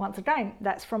once again,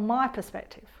 that's from my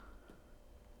perspective,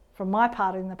 from my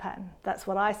part in the pattern. That's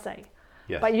what I see.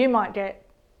 Yes. But you might get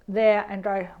there and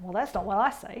go, well, that's not what I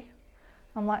see.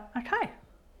 I'm like, okay.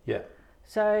 Yeah.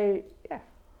 So, yeah.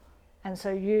 And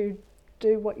so you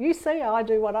do what you see, I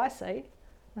do what I see.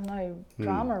 There's no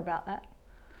drama about that.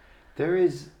 There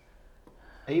is,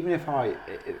 if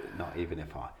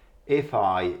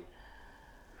I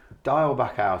dial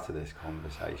back out of this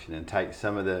conversation and take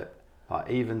some of the, like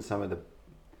even some of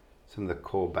the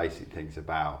core basic things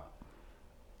about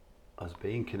us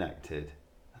being connected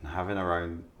and having our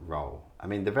own role. I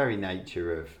mean, the very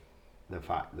nature of the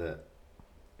fact that,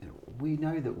 you know, we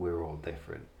know that we're all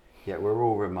different, yet we're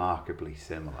all remarkably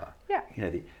similar. Yeah. You know,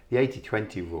 the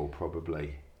 80-20 rule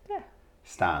probably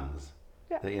stands.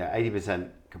 Yeah. That, you know, 80%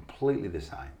 completely the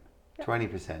same,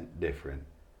 20% different,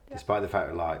 despite the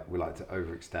fact that we like to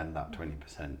overextend that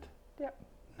 20%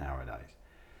 nowadays.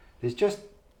 There's just,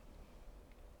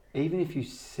 even if you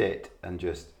sit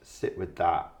with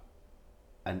that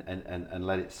and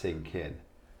let it sink in,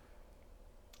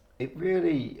 it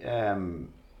really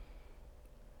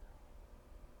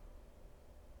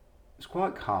it's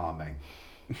quite calming.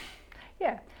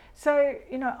 Yeah. So,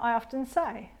 you know, I often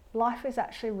say life is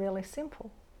actually really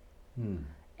simple.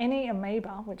 Any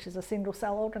amoeba, which is a single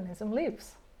cell organism,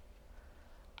 lives.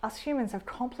 Us humans have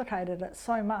complicated it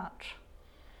so much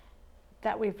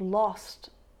that we've lost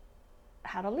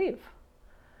how to live.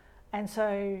 And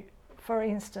so, for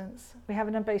instance, we have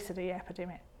an obesity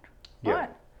epidemic, right?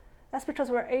 That's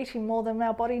because we're eating more than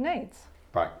our body needs.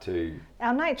 Back to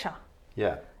our nature.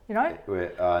 Yeah. You know? We're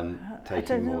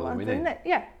taking more than we need.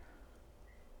 Yeah.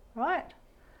 Right?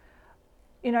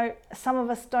 You know, some of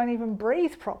us don't even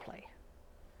breathe properly.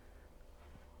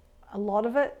 A lot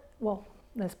of it, well,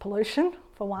 there's pollution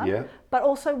for one, but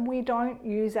also we don't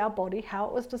use our body how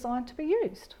it was designed to be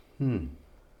used.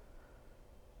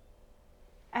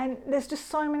 And there's just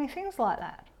so many things like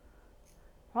that,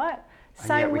 right? And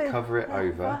yet we cover it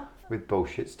over with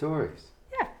bullshit stories.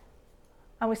 Yeah.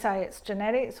 And we say it's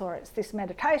genetics or it's this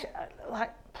medication.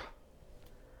 Like,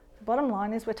 the bottom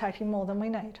line is we're taking more than we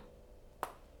need.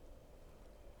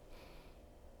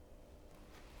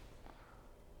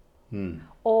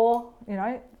 Or, you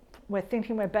know, we're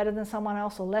thinking we're better than someone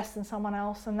else or less than someone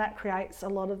else, and that creates a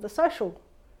lot of the social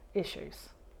issues.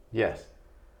 Yes.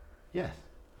 Yes.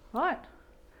 Right.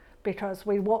 Because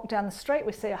we walk down the street,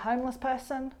 we see a homeless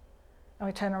person, and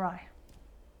we turn away.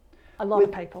 A lot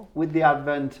of people. With the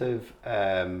advent of,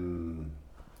 and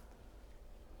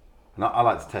I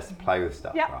like to test and play with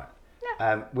stuff, right?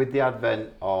 Yeah. With the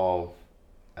advent of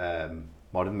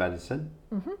modern medicine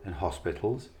and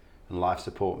hospitals and life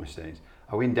support machines,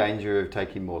 are we in danger of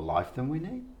taking more life than we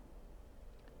need?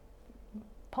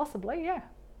 Possibly, yeah.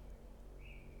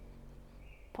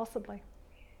 Possibly.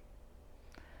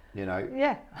 You know?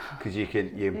 Yeah. Because you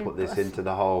can put this into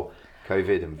the whole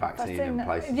COVID and vaccine and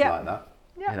places like that.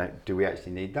 Yeah. You know, do we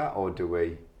actually need that, or do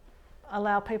we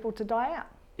allow people to die out?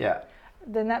 Yeah.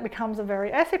 Then that becomes a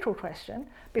very ethical question,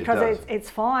 because it's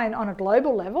fine on a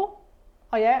global level.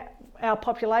 Oh yeah, our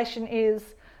population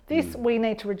is this, we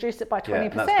need to reduce it by 20%. Yeah,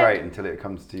 and that's great until it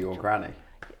comes to your granny.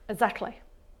 Exactly.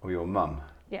 Or your mum.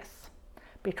 Yes.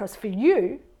 Because for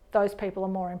you, those people are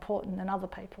more important than other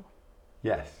people.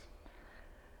 Yes.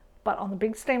 But on the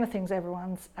big scheme of things,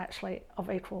 everyone's actually of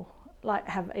equal, like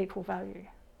have equal value.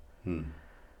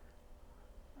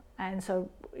 And so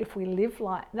if we live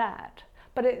like that,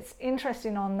 but it's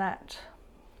interesting on that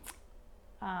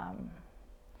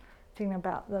thing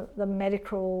about the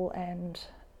medical and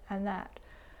that.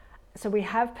 So we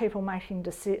have people making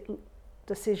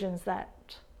decisions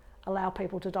that allow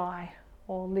people to die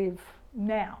or live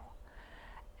now.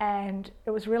 And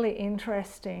it was really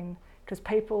interesting because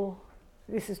people,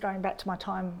 this is going back to my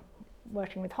time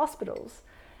working with hospitals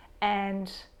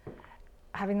and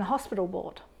having the hospital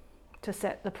board to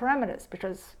set the parameters,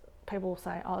 because people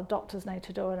say, oh, doctors need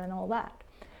to do it and all that.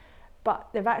 But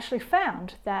they've actually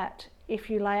found that if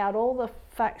you lay out all the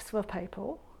facts for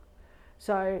people,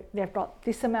 so they've got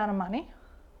this amount of money,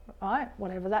 right,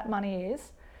 whatever that money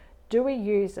is, do we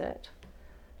use it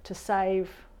to save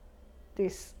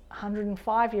this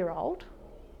 105-year-old,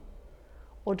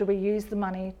 or do we use the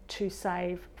money to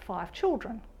save 5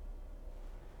 children?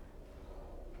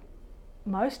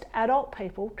 Most adult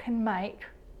people can make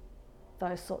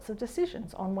those sorts of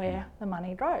decisions on where the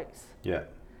money goes. Yeah.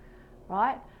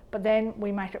 Right? But then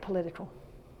we make it political.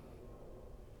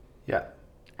 Yeah.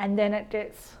 And then it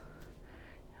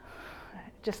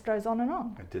just goes on and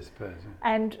on. It disappears.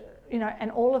 And,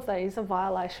 and all of these are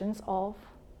violations of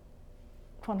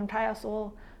quantum chaos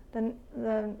or the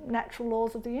natural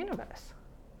laws of the universe.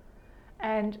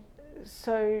 And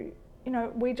so,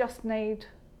 we just need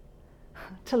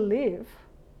to live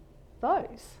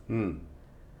those.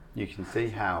 You can see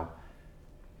how,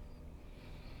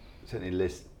 certainly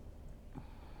Liz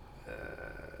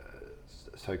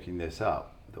soaking this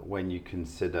up, that when you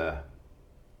consider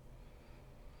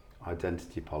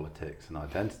identity politics and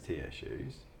identity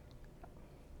issues,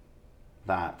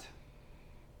 that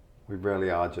we really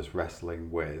are just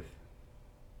wrestling with,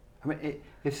 I mean,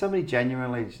 if somebody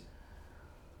genuinely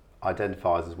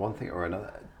identifies as one thing or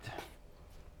another,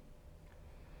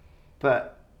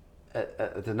 but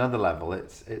at another level,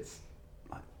 it's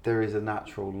like there is a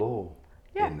natural law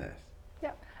in this.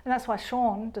 Yeah, and that's why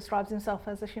Sean describes himself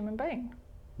as a human being.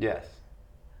 Yes.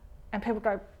 And people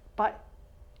go, but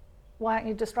why aren't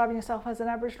you describing yourself as an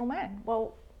Aboriginal man?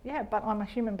 Well, yeah, but I'm a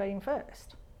human being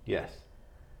first. Yes.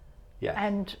 Yes.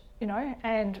 And,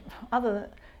 and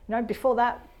before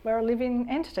that, we're a living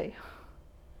entity.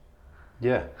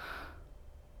 Yeah.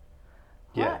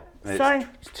 Yeah. Right. So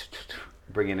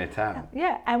bringing it out.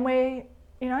 Yeah, and we,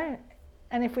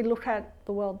 and if we look at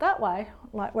the world that way,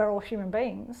 like we're all human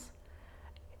beings,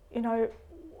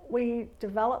 we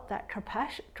develop that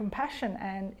compassion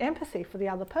and empathy for the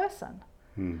other person.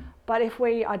 But if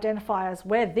we identify as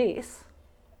we're this,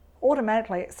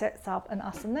 automatically it sets up an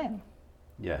us and them.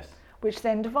 Yes. Which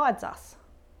then divides us.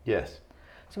 Yes.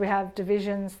 So we have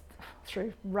divisions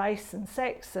through race and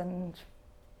sex and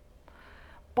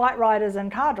bike riders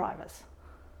and car drivers.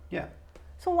 Yeah.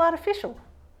 It's all artificial.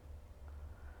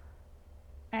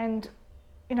 And,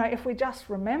 if we just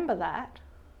remember that,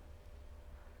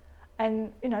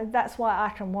 and, that's why I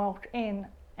can walk in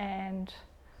and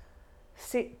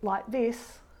sit like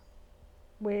this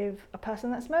with a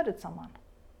person that's murdered someone.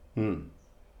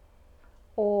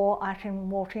 Or I can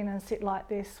walk in and sit like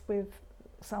this with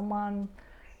someone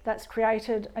that's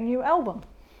created a new album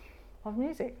of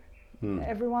music.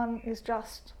 Everyone is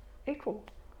just equal.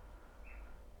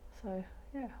 So,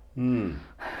 yeah.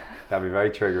 That'd be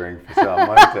very triggering for some,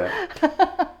 won't it?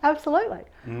 Absolutely.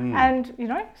 And,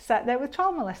 sat there with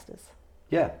child molesters.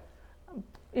 Yeah.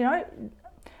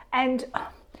 And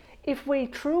if we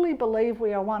truly believe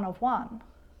we are one of one,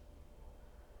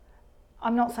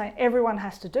 I'm not saying everyone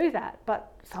has to do that,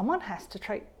 but someone has to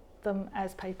treat them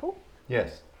as people.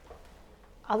 Yes.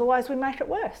 Otherwise we make it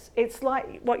worse. It's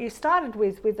like what you started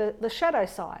with the shadow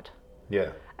side.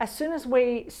 Yeah. As soon as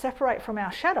we separate from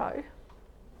our shadow,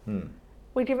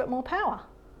 we give it more power.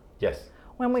 Yes.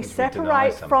 When we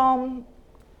separate from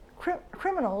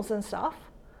criminals and stuff,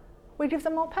 we give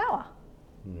them more power.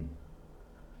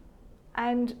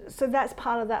 And so that's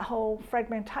part of that whole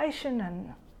fragmentation,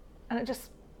 and it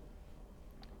just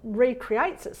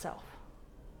recreates itself.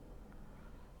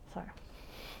 So.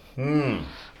 I'm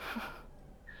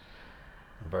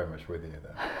very much with you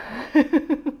there.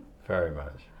 Very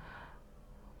much.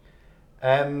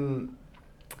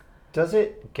 Does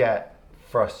it get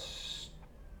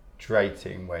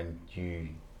frustrating when you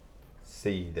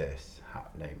see this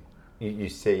happening? You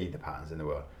see the patterns in the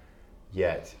world,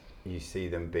 yet you see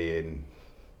them being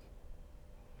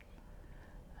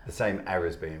the same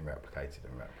errors being replicated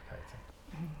and replicated?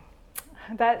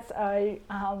 That's a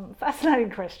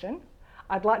fascinating question.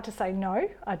 I'd like to say no,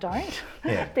 I don't.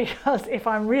 Yeah. Because if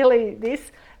I'm really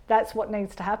this, that's what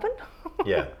needs to happen.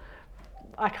 Yeah.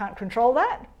 I can't control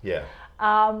that. Yeah.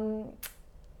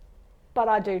 But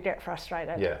I do get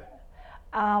frustrated. Yeah.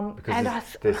 Because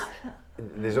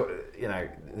there's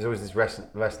always this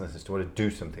restlessness as to want to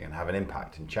do something and have an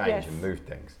impact and change and move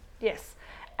things. Yes.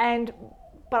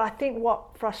 But I think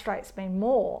what frustrates me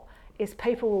more is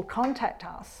people will contact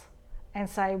us and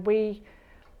say, we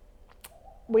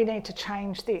need to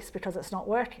change this because it's not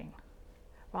working,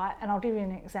 right? And I'll give you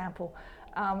an example.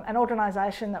 An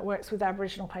organisation that works with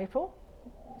Aboriginal people,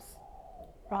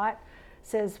 right,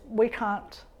 says we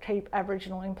can't keep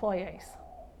Aboriginal employees.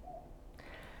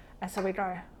 And so we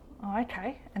go, oh,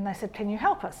 okay. And they said, can you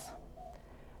help us?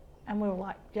 And we were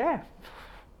like, yeah,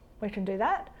 we can do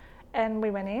that. And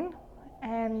we went in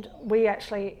and we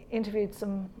actually interviewed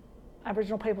some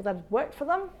Aboriginal people that had worked for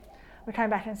them. We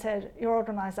came back and said, your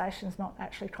organisation's not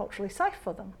actually culturally safe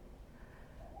for them.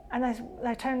 And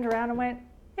they turned around and went,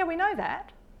 yeah, we know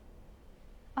that.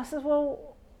 I said,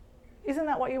 well, isn't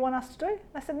that what you want us to do?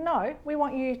 They said, no, we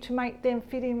want you to make them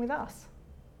fit in with us.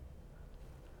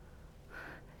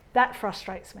 That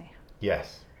frustrates me.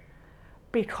 Yes.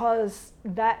 Because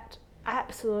that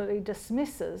absolutely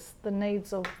dismisses the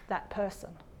needs of that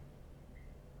person.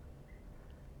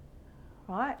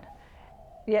 Right?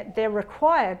 yet they're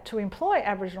required to employ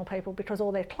Aboriginal people because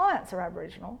all their clients are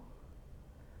Aboriginal,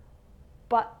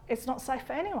 but it's not safe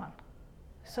for anyone.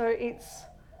 So it's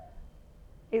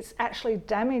actually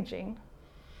damaging.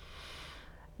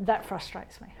 That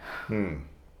frustrates me.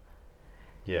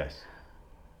 Yes.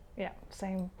 Yeah,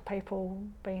 seeing people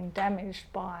being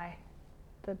damaged by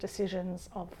the decisions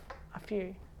of a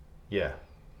few. Yeah.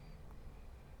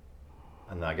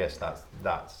 And I guess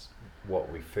that's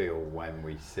what we feel when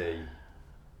we see,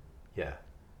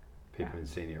 people in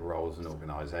senior roles and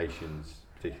organisations,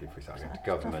 particularly if we start going to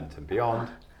government and beyond.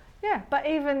 Yeah, but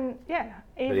even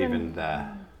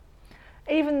there.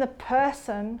 Even the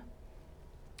person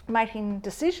making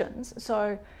decisions,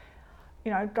 so,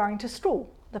 going to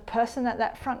school, the person at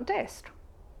that front desk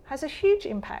has a huge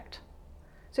impact.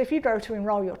 So if you go to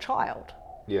enrol your child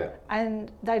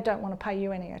and they don't want to pay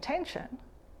you any attention,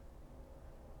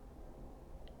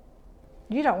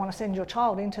 you don't want to send your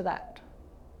child into that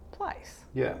place.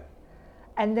 Yeah.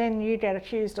 And then you get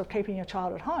accused of keeping your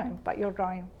child at home, but you're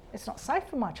going, it's not safe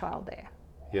for my child there.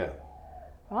 Yeah.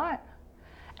 Right?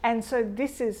 And so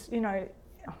this is,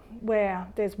 where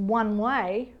there's one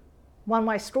way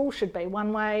school should be,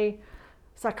 one way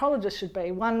psychologist should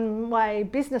be, one way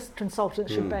business consultant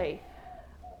should be.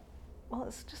 Well,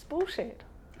 it's just bullshit.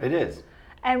 It is.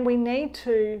 And we need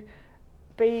to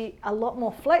be a lot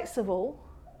more flexible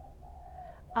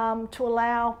to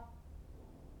allow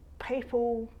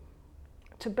people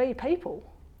to be people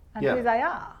and who they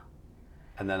are.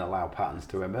 And then allow patterns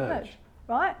to emerge.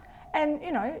 Right? And,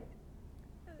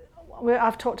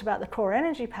 I've talked about the core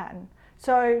energy pattern.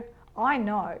 So I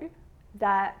know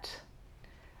that,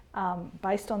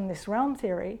 based on this realm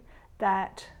theory,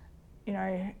 that,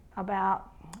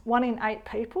 about 1 in 8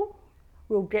 people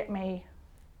will get me,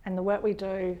 and the work we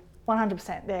do,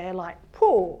 100%. They're like,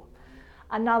 pooh.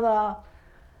 Another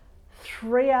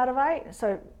 3 out of 8,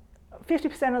 so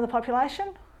 50% of the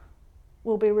population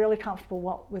will be really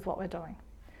comfortable with what we're doing.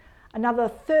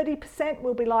 Another 30%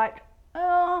 will be like,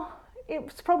 oh,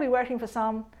 it's probably working for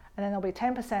some, and then there'll be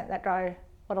 10% that go,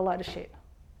 what a load of shit.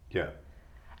 Yeah.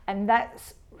 And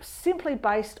that's simply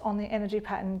based on the energy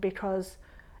pattern, because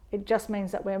it just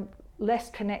means that we're less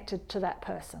connected to that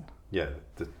person. Yeah,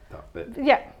 that bit.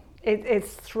 Yeah,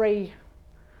 it's 3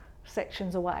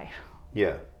 sections away.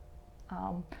 Yeah.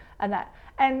 And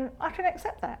I can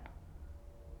accept that.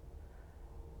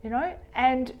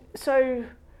 And so,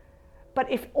 but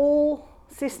if all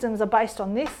systems are based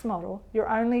on this model, you're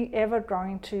only ever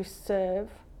going to serve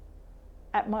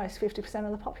at most 50%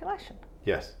 of the population.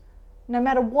 Yes. No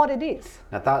matter what it is.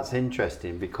 Now that's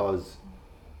interesting, because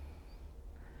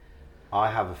I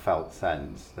have a felt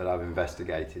sense that I've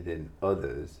investigated in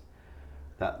others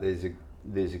that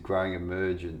there's a growing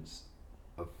emergence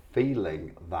of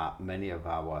feeling that many of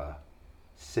our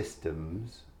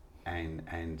systems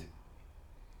and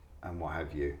what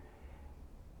have you,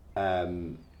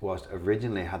 whilst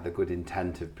originally had the good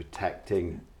intent of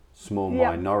protecting small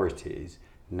minorities,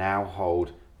 now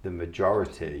hold the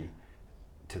majority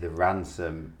to the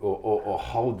ransom, or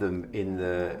hold them in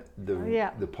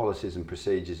the policies and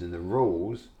procedures and the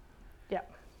rules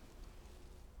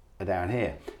are down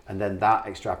here. And then that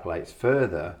extrapolates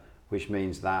further, which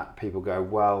means that people go,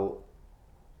 well,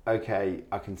 okay,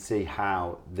 I can see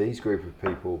how these group of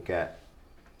people get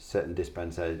certain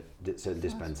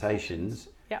dispensations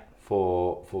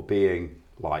for being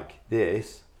like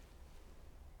this.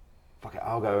 Fuck it,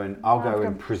 I'll go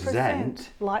and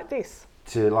present like this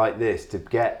to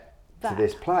get that. to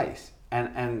this place.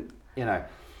 And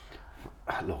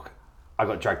look, I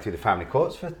got dragged through the family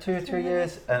courts for 2 or 3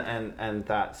 years, and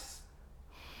that's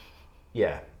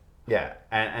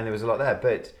and there was a lot there,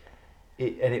 but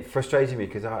it frustrated me,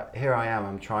 because here I am,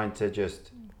 I'm trying to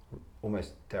just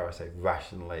almost, dare I say,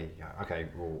 rationally, okay,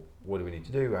 well, what do we need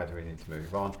to do? How do we need to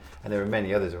move on? And there are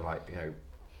many others who are like,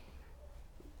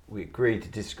 we agree to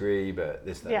disagree, but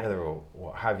this, that, the other, or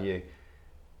what have you.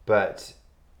 But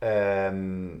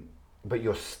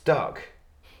you're stuck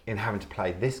in having to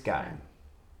play this game,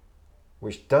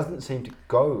 which doesn't seem to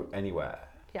go anywhere.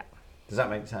 Yeah. Does that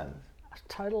make sense?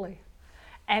 Totally.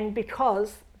 And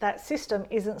because that system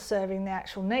isn't serving the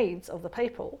actual needs of the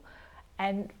people,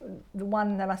 and the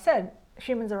one that I said,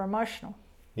 humans are emotional.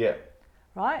 Yeah.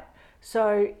 Right?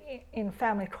 So in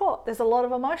family court, there's a lot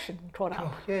of emotion caught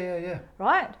up. Oh, yeah.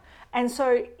 Right? And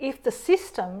so if the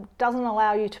system doesn't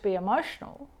allow you to be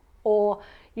emotional, or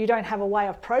you don't have a way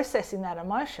of processing that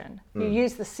emotion, you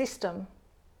use the system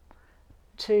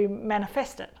to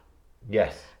manifest it.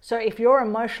 Yes. So if you're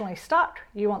emotionally stuck,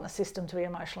 you want the system to be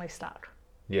emotionally stuck.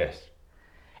 Yes.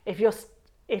 If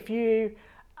you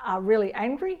are really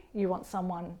angry, you want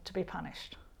someone to be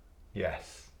punished.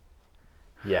 Yes.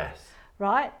 Yes.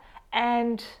 right?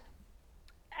 And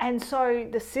so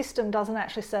the system doesn't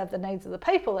actually serve the needs of the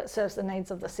people, it serves the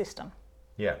needs of the system.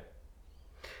 Yeah.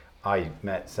 I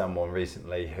met someone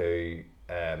recently who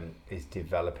is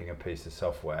developing a piece of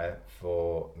software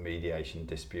for mediation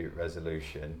dispute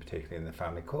resolution, particularly in the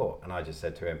family court. And I just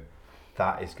said to him,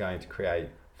 that is going to create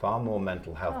far more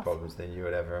mental health problems than you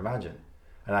would ever imagine.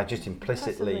 And I just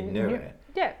implicitly knew it.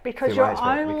 Yeah, because through my you're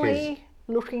experience, only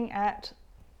looking at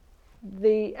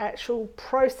the actual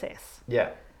process,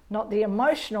 Yeah. not the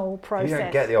emotional process. If you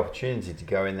don't get the opportunity to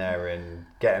go in there and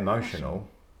get emotional,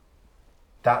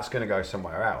 that's going to go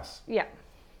somewhere else. Yeah.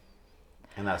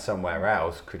 And that somewhere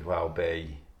else could well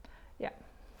be Yeah.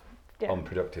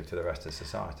 unproductive to the rest of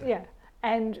society. Yeah.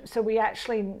 And so we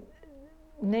actually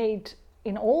need,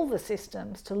 in all the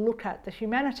systems, to look at the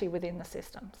humanity within the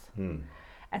systems.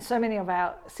 And so many of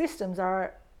our systems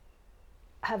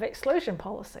have exclusion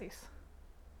policies,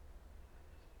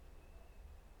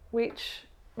 which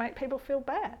make people feel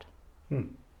bad.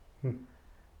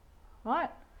 Right?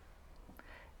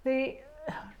 A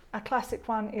classic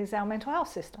one is our mental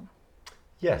health system.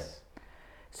 Yes.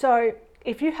 So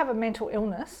if you have a mental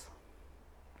illness,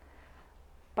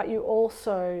 but you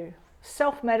also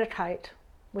self-medicate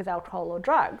with alcohol or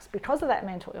drugs because of that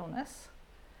mental illness,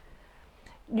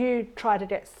 you try to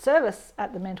get service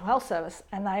at the mental health service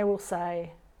and they will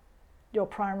say your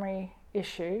primary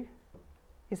issue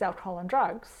is alcohol and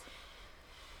drugs.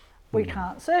 We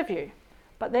can't serve you.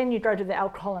 But then you go to the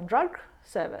alcohol and drug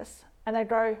service and they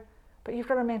go, but you've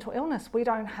got a mental illness. We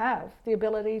don't have the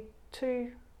ability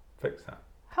to Fix that.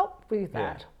 help with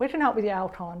that. Yeah. We can help with the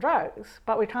alcohol and drugs,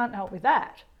 but we can't help with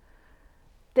that.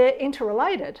 They're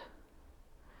interrelated.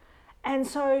 And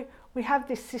so we have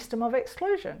this system of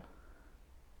exclusion,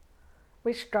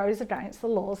 which goes against the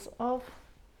laws of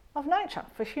nature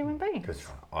for human beings. Because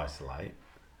isolate.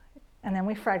 And then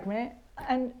we fragment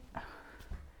and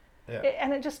Yeah.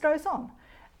 and it just goes on.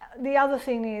 The other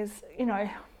thing is,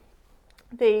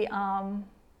 the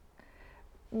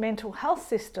mental health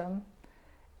system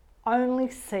only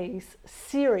sees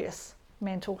serious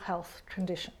mental health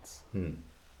conditions,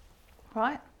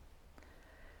 right?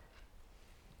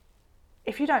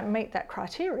 If you don't meet that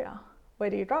criteria, where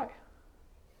do you go?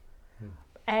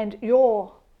 And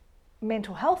your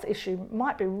mental health issue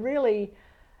might be really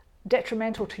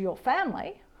detrimental to your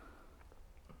family,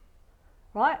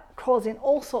 right? Causing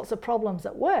all sorts of problems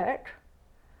at work,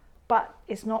 but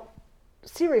it's not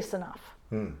serious enough.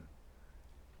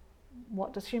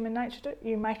 What does human nature do?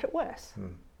 You make it worse.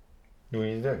 What do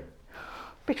you do?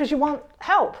 Because you want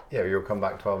help. Yeah, you'll come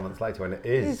back 12 months later when it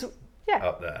is Yeah.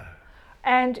 up there.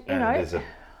 And, And there's a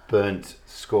burnt,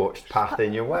 scorched path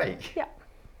in your wake. Yeah.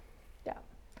 Yeah.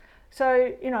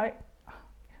 So,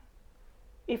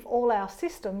 if all our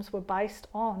systems were based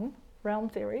on realm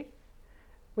theory,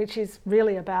 which is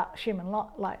really about human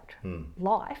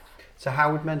life. So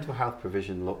how would mental health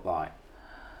provision look like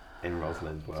in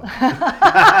Rosalind's world?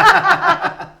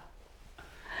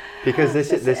 Because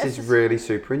this is really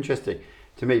super interesting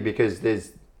to me, because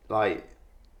there's I'm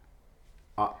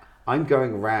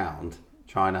going around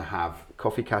trying to have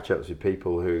coffee catch-ups with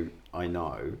people who I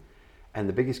know, and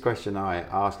the biggest question I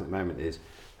ask at the moment is,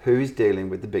 who is dealing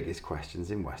with the biggest questions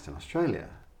in Western Australia?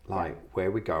 Where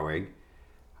are we going?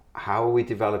 How are we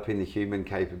developing the human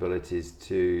capabilities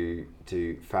to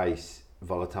face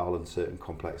volatile, uncertain,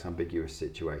 complex, ambiguous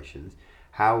situations?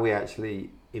 How are we actually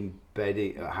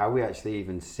embedding? How are we actually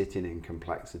even sitting in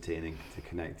complexity and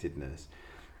interconnectedness,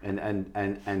 and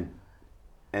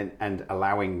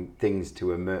allowing things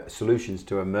to emerge, solutions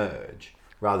to emerge,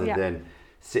 rather than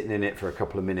sitting in it for a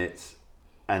couple of minutes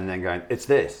and then going, it's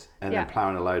this, and then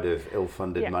plowing a load of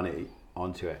ill-funded money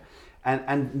onto it,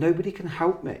 and nobody can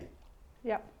help me.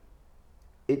 Yep.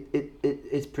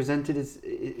 It's presented as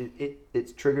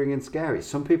it's triggering and scary.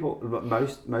 Some people,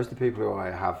 most of the people who I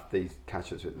have these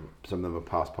catch-ups with, some of them are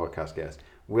past podcast guests,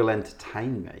 will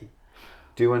entertain me,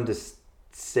 do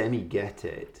semi-get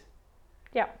it.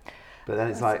 Yeah. But then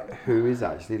it's like, who is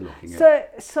actually looking at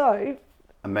it? So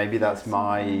And maybe that's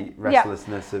my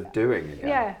restlessness of doing again.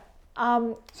 Yeah.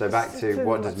 So back to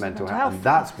what does mental health, and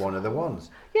that's one of the ones.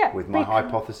 Yeah. With my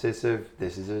hypothesis of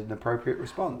this is an appropriate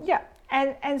response. Yeah.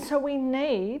 And so we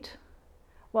need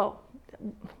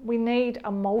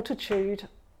a multitude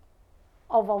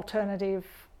of alternative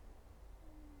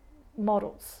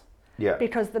models. Yeah.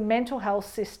 Because the mental health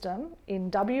system in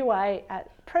WA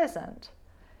at present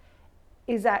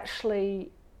is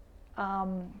actually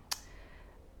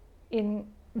in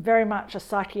very much a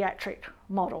psychiatric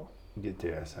model. Your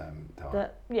DSM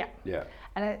type. Yeah.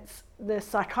 And it's the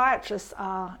psychiatrists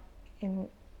are in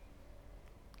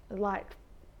like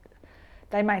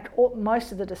they make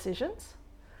most of the decisions,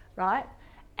 right?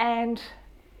 And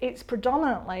it's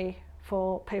predominantly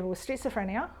for people with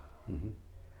schizophrenia,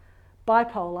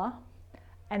 bipolar,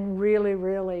 and really,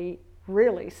 really,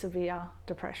 really severe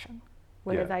depression,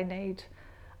 where they need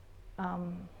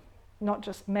not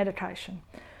just medication,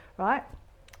 right?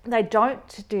 They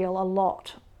don't deal a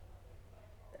lot,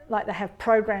 like they have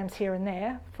programs here and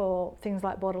there for things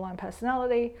like borderline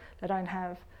personality. They don't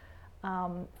have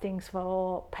things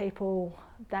for people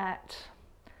that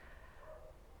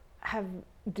have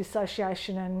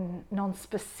dissociation and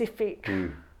non-specific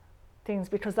things,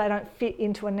 because they don't fit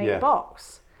into a neat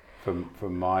box.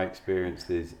 From my experience,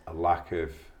 there's a lack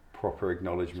of proper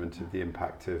acknowledgement of the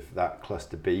impact of that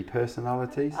cluster B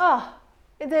personalities. Oh,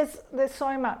 there's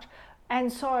so much.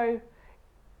 And so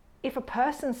if a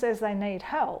person says they need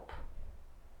help,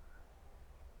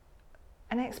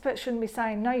 an expert shouldn't be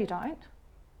saying, no, you don't,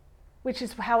 which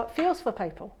is how it feels for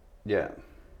people. Yeah.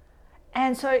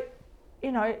 And so,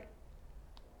 you know,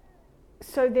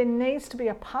 so there needs to be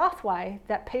a pathway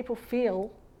that people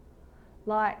feel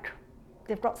like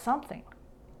they've got something.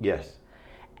 Yes.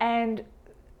 And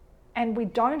we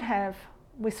don't have,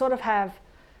 we sort of have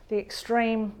the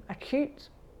extreme acute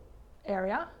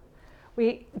area.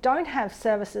 We don't have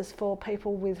services for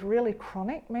people with really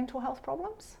chronic mental health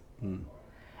problems.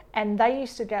 And they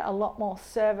used to get a lot more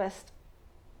serviced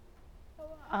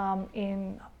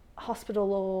in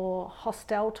hospital or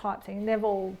hostel type thing. They've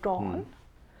all gone.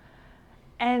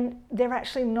 And they're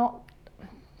actually not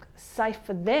safe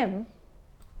for them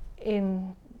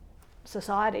in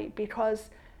society, because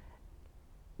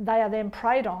they are then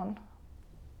preyed on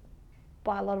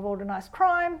by a lot of organised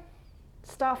crime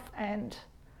stuff, and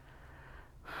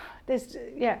there's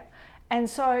and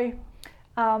so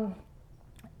and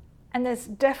there's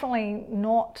definitely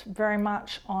not very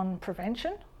much on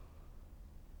prevention.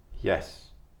 Yes.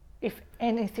 If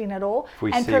anything at all. If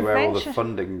we see where all the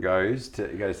funding goes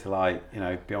to like, you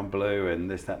know, Beyond Blue and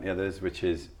this, that and the others, which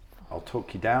is, I'll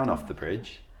talk you down off the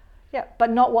bridge. Yeah,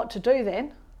 but not what to do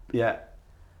then. Yeah.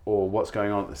 Or what's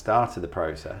going on at the start of the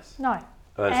process. No. At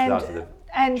the start of the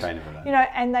chain of events. You know,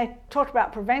 and they talked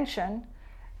about prevention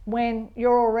when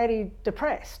you're already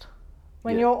depressed,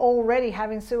 when you're already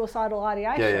having suicidal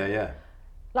ideation. Yeah.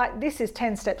 Like, this is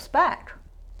 10 steps back.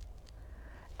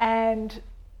 And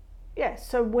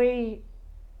so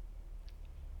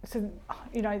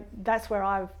you know, that's where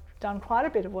I've done quite a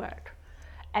bit of work.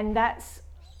 And that's,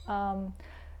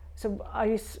 so I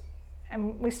used,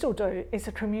 and we still do, it's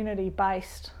a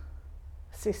community-based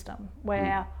system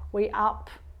where we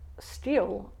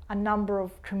upskill a number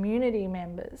of community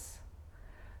members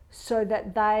so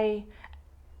that they,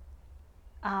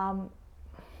 and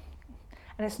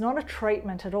it's not a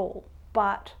treatment at all,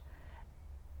 but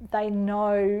they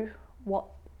know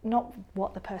not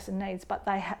what the person needs, but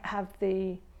they have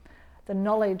the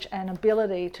knowledge and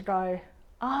ability to go,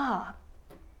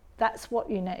 that's what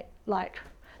you need. Like,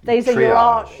 these are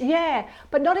your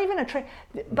but not even a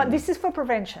but this is for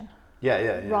prevention.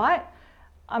 Yeah. Right?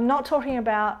 I'm not talking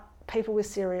about people with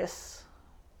serious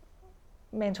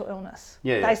mental illness.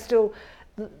 They still,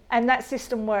 and that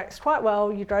system works quite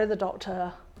well. You go to the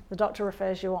doctor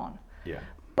refers you on. Yeah.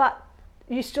 But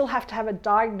you still have to have a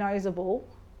diagnosable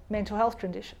mental health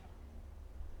condition.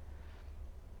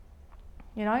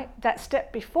 You know, that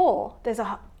step before, there's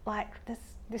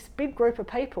this big group of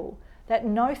people that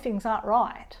know things aren't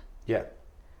right. Yeah.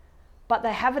 But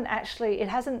they haven't actually, it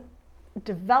hasn't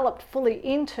developed fully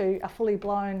into a fully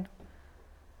blown.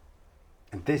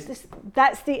 And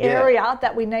that's the area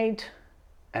that we need.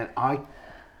 And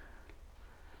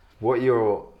what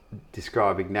you're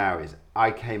describing now is,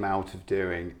 I came out of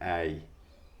doing a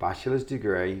bachelor's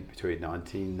degree between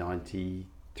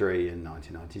 1993 and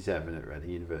 1997 at Reading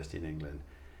University in England.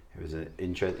 It was an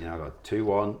interesting, I got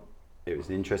 2-1. It was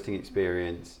an interesting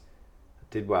experience. I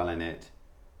did well in it,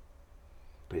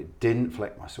 but it didn't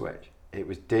flick my switch. It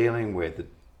was dealing with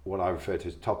what I refer to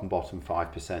as top and bottom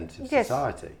 5% of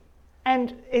society.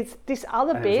 And it's this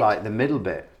other bit. It was like the middle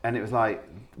bit. And it was like,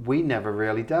 we never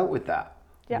really dealt with that.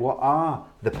 Yep. What are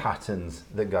the patterns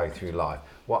that go through life?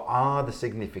 What are the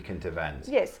significant events?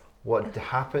 Yes. What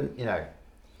happened, you know,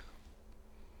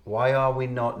 why are we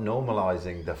not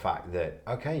normalising the fact that,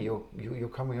 okay, you're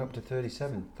coming up to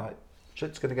 37, like,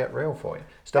 shit's going to get real for you.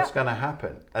 Stuff's going to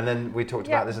happen. And then we talked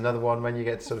about, there's another one when you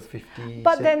get to sort of 50.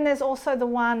 But then there's also the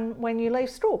one when you leave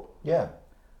school. Yeah.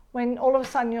 When all of a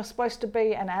sudden you're supposed to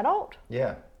be an adult.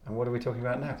 Yeah. And what are we talking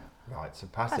about now? Rites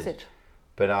of passage.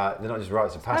 But they're not just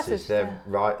rites of passage.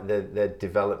 They're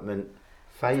development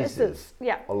phases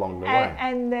along the way.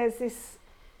 And there's this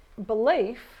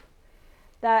belief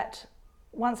that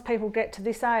once people get to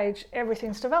this age,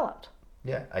 everything's developed.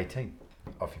 Yeah, 18.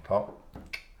 Off you pop.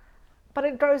 But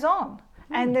it goes on,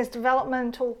 and there's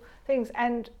developmental things,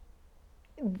 and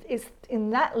it's in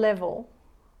that level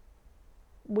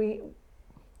we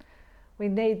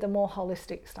need the more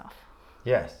holistic stuff.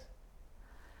 Yes.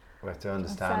 We have to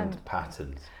understand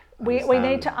patterns. We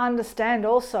need to understand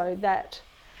also that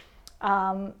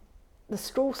the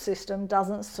school system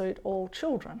doesn't suit all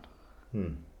children,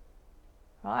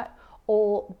 right?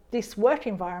 Or this work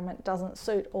environment doesn't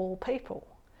suit all people.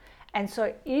 And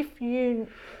so if you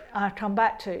come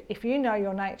back to, if you know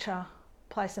your nature,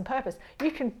 place and purpose,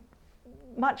 you can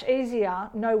much easier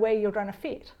know where you're going to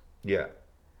fit. Yeah.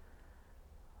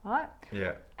 Right?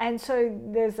 Yeah. And so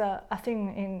there's a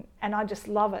thing in, and I just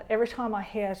love it. Every time I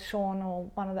hear Sean or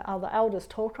one of the other elders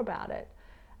talk about it,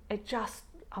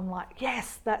 I'm like,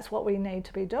 yes, that's what we need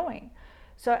to be doing.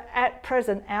 So at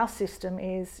present, our system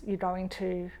is you go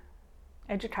into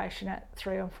education at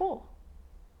 3 and 4,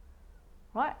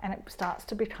 right? And it starts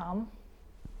to become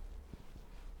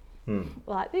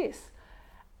like this.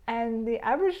 And the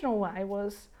Aboriginal way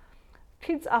was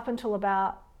kids up until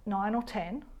about 9 or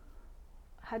 10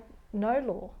 had no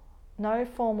law, no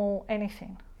formal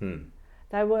anything.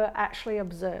 They were actually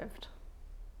observed.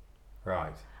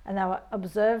 Right. And they were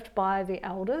observed by the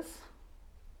elders,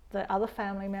 the other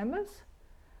family members,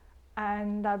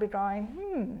 and they'd be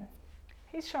going,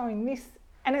 he's showing this,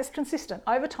 and it's consistent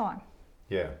over time.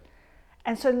 Yeah.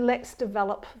 And so let's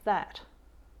develop that.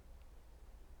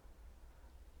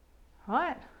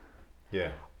 Right?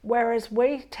 Yeah. Whereas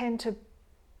we tend to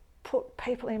put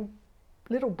people in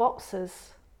little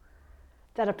boxes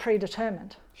that are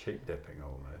predetermined. Sheep dipping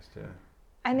almost, yeah.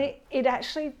 And it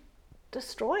actually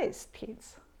destroys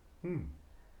kids. You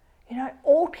know,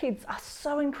 all kids are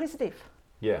so inquisitive.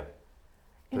 Yeah.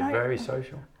 You They're know, very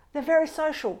social. They're very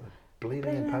social.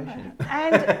 Bleeding impatient.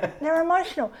 And they're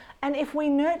emotional. And if we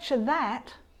nurture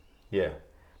that, Yeah.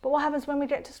 but what happens when we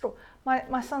get to school?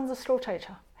 My son's a school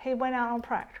teacher. He went out on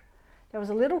prac. There was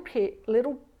a little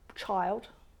child,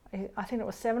 I think it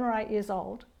was 7 or 8 years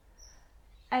old,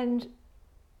 and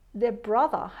their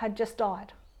brother had just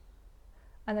died.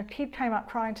 And the kid came up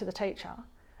crying to the teacher,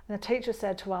 and the teacher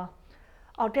said to her,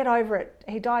 "I'll get over it.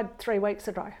 He died 3 weeks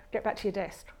ago. Get back to your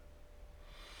desk."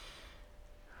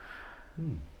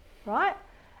 Right?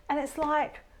 And it's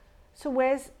like, so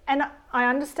and I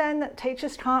understand that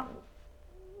teachers can't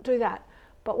do that,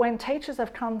 but when teachers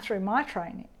have come through our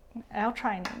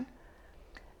training,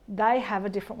 they have a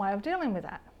different way of dealing with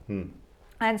that.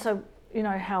 And so, you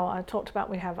know how I talked about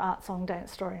we have art, song,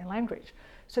 dance, story and language.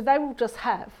 So they will just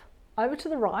have, over to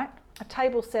the right, a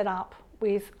table set up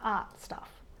with art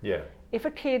stuff. Yeah. If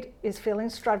a kid is feeling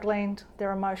struggling,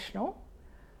 they're emotional,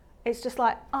 it's just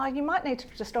like, you might need to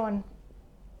just go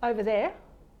over there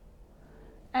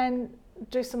and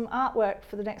do some artwork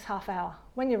for the next half hour.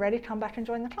 When you're ready, come back and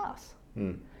join the class.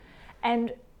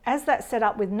 And as that's set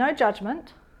up with no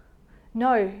judgment,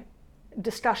 no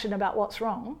discussion about what's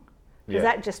wrong, because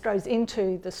that just goes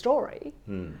into the story,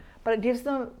 but it gives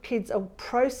the kids a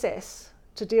process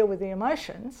to deal with the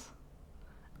emotions,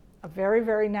 a very,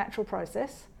 very natural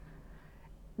process.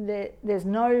 There's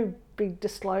no big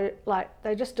disclosure, like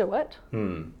they just do it.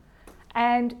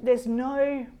 And there's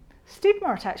no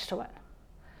stigma attached to it.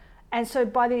 And so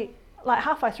by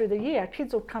halfway through the year,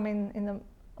 kids will come in the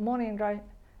morning and go,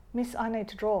 "Miss, I need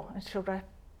to draw." And she'll go,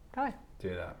 "Go.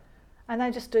 Do that. And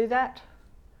they just do that.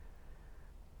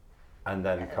 And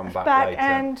then come back later.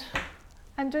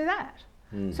 And do that.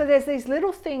 So there's these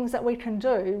little things that we can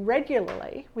do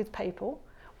regularly with people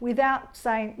without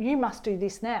saying, you must do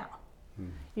this now.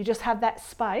 You just have that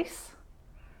space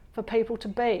for people to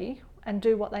be and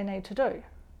do what they need to do.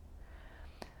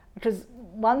 Because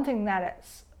one thing that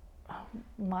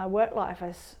my work life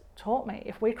has taught me,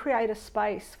 if we create a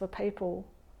space for people,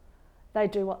 they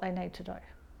do what they need to do.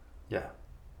 Yeah.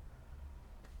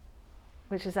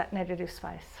 Which is that negative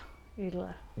space.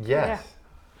 Yes. Yeah.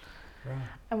 Right.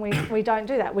 And we don't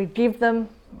do that. We give them,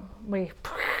 we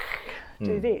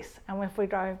do this. And if we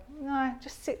go, no,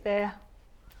 just sit there.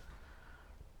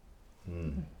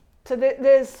 So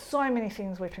there's so many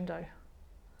things we can do.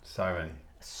 So many.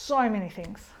 So many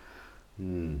things.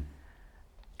 And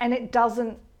it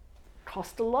doesn't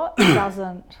cost a lot. It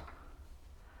doesn't,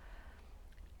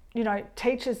 you know,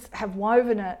 teachers have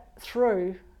woven it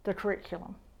through the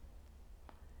curriculum.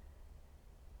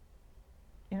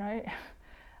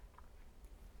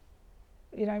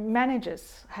 You know,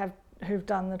 managers who've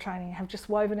done the training have just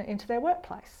woven it into their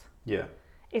workplace. Yeah.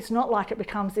 It's not like it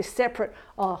becomes this separate,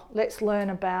 let's learn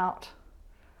about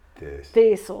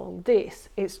this or this.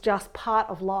 It's just part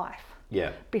of life.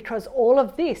 Yeah. Because all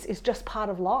of this is just part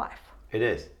of life. It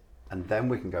is. And then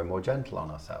we can go more gentle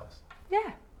on ourselves.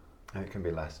 Yeah. And it can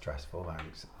be less stressful,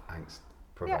 angst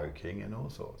provoking, and all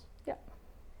sorts. Yeah.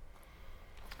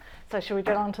 So should we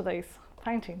get on to these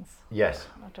paintings? Yes.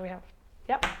 What do we have?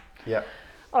 Yep. Yep.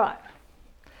 All right.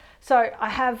 So I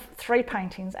have 3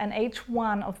 paintings, and each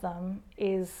one of them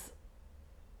is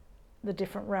the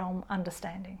different realm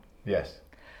understanding. Yes.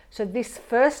 So this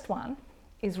first one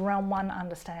is realm 1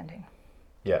 understanding.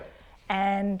 Yeah.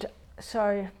 And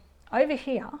so over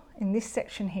here, in this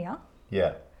section here,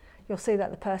 Yeah. you'll see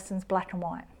that the person's black and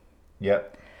white. Yeah.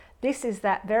 This is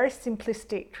that very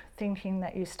simplistic thinking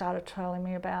that you started telling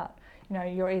me about. You know,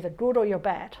 you're either good or you're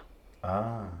bad.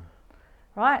 Ah.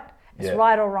 Right? It's Yeah.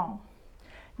 right or wrong.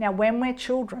 Now, when we're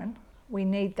children, we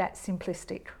need that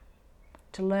simplistic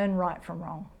to learn right from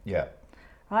wrong. Yeah.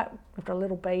 Right? We've got a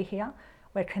little B here.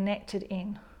 We're connected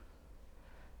in.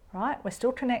 Right? We're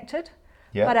still connected,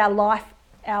 Yeah. but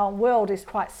our world is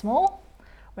quite small.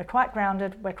 We're quite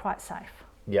grounded. We're quite safe.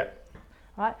 Yeah.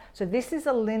 Right? So this is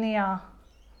a linear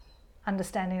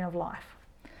understanding of life.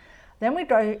 Then we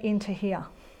go into here,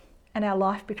 and our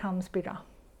life becomes bigger.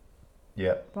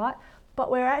 Yeah. Right? But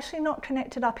we're actually not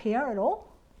connected up here at all.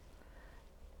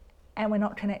 And we're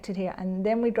not connected here. And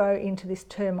then we go into this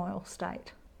turmoil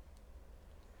state.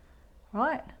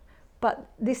 Right? But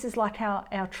this is like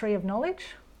our tree of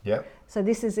knowledge. Yeah. So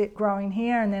this is it growing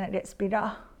here, and then it gets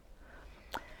bigger.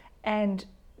 And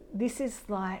this is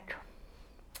like,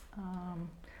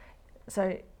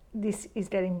 so this is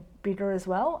getting bigger as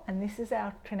well. And this is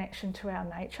our connection to our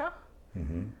nature,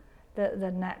 Mm-hmm.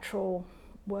 the natural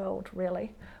world,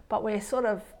 really. But we're sort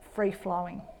of free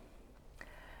flowing.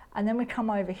 And then we come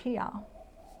over here,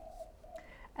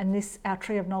 and this, our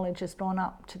tree of knowledge has gone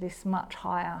up to this much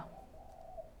higher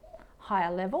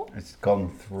level. It's gone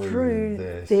through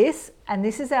this, and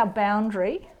this is our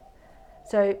boundary.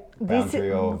 So this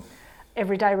boundary of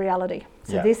everyday reality.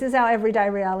 So Yeah. this is our everyday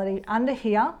reality. Under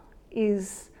here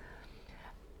is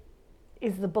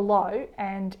the below,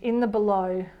 and in the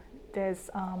below there's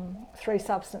 3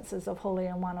 substances of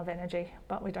Huli and 1 of energy,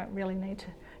 but we don't really need to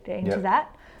get into Yep.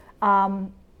 that.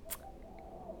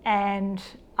 And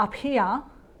up here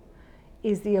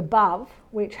is the above,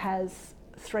 which has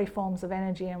 3 forms of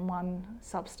energy and 1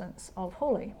 substance of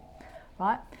Huli,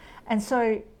 right? And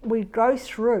so we go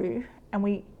through and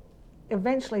we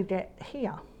eventually get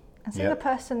here. And so Yep. the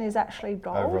person is actually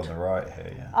gold. over on the right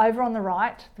here. Yeah. Over on the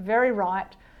right, the very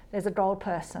right, there's a gold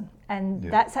person. And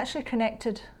Yeah. that's actually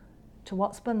connected to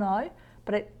what's below.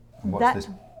 But And what's this?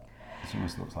 This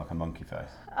almost looks like a monkey face.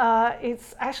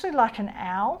 It's actually like an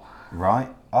owl. Right.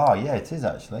 Oh yeah, it is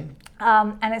actually.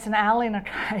 And it's an owl in a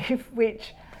cave,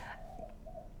 which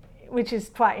is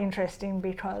quite interesting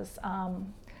because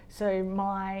so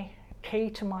my key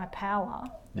to my power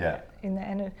Yeah. in the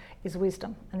end is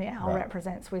wisdom, and the owl Right.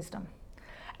 represents wisdom.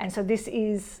 And so this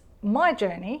is my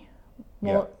journey,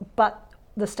 Yeah. but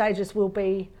the stages will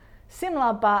be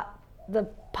similar, but the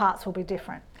parts will be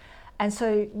different. And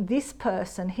so this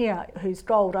person here, who's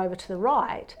gold over to the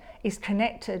right, is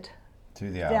connected To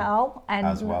the the owl, and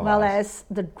as well as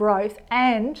the growth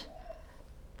and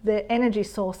the energy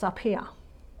source up here.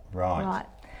 Right.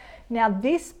 Now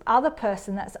this other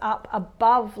person that's up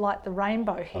above, like the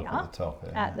rainbow here, Up at the top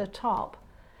here, at yeah. the top,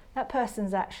 that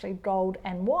person's actually gold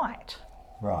and white.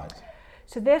 Right.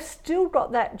 So they've still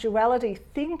got that duality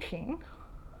thinking,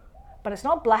 but it's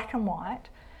not black and white.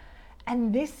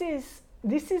 And this is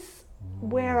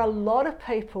where a lot of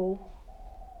people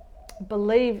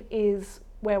believe is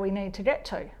where we need to get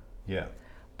to. Yeah.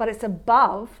 But it's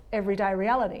above everyday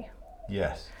reality.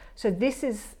 Yes. So this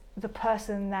is the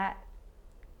person that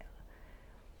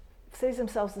sees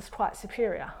themselves as quite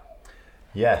superior,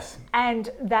 Yes. and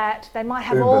that they might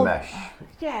have all, Ubermesh.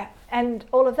 yeah, and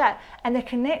all of that, and they're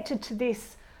connected to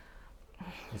this,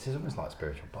 This is almost like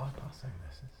spiritual bypassing.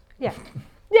 This is. yeah,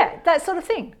 yeah, that sort of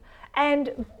thing,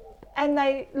 and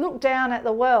they look down at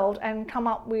the world and come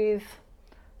up with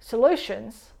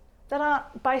solutions that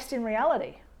aren't based in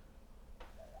reality.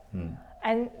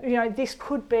 And you know, this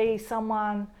could be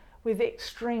someone with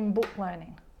extreme book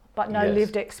learning, but no Yes.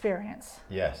 lived experience.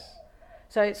 Yes.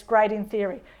 So it's great in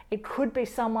theory. It could be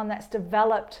someone that's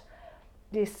developed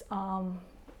this,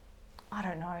 I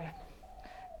don't know,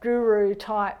 guru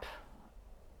type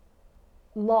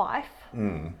life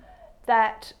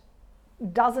that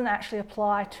doesn't actually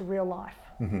apply to real life.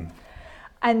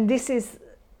 And this is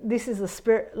the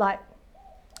spirit, like,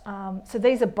 so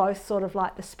these are both sort of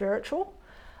like the spiritual,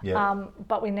 Yeah.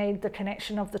 but we need the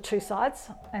connection of the 2 sides.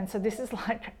 And so this is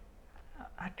like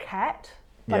a cat,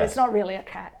 but Yes. it's not really a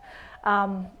cat.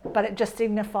 But it just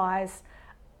signifies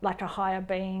like a higher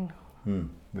being.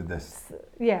 With this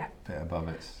Yeah, bit above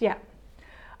it. yeah.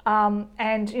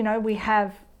 And you know, we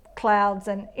have clouds,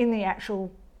 and in the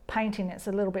actual painting it's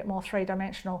a little bit more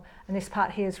three-dimensional, and this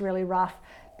part here is really rough.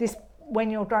 This, when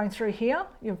you're going through here,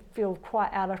 you feel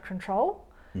quite out of control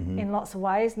in lots of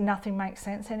ways. Nothing makes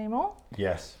sense anymore.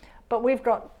 Yes. But we've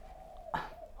got,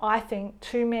 I think,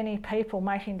 too many people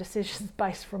making decisions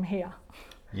based from here.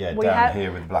 Yeah, We down have-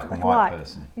 here with the black and white Right.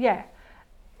 person. Yeah,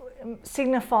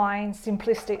 signifying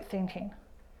simplistic thinking.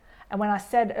 And when I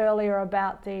said earlier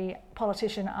about the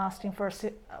politician asking for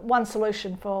one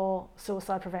solution for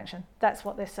suicide prevention, that's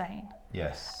what they're saying.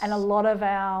 Yes. And a lot of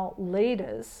our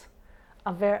leaders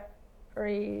are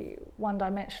very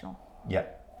one-dimensional, Yeah.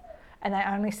 and they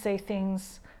only see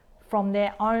things from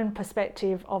their own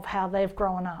perspective of how they've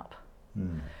grown up.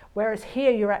 Whereas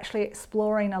here you're actually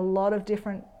exploring a lot of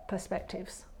different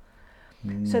perspectives.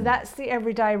 So that's the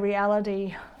everyday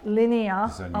reality linear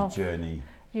It's on your of journey.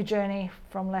 your journey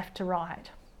from left to right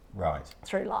Right.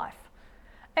 through life.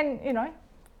 And you know,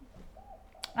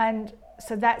 and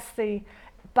so that's the,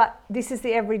 but this is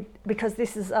the because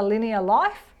this is a linear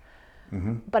life,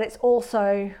 but it's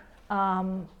also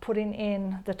putting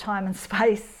in the time and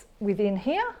space within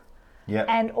here, Yeah.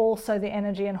 and also the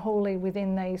energy and huli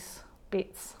within these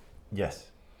bits.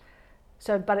 Yes.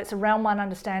 So, but it's a round one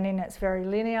understanding. It's very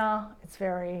linear. It's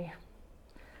very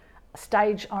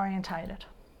stage orientated.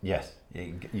 Yes.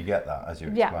 You get that as you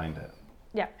Yeah. explained it.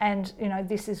 Yeah, and you know,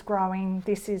 this is growing.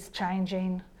 This is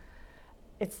changing.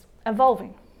 It's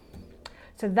evolving.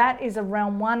 So that is a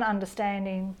round one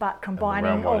understanding, but combining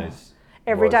round one all is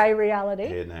everyday reality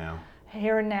Here now.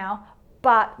 here and now.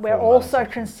 But we're Form also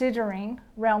manifestation. considering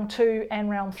round 2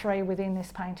 and round 3 within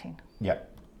this painting. Yeah.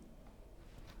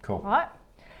 Cool. Right?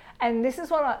 And this is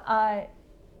what I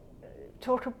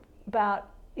talk about,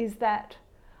 is that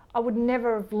I would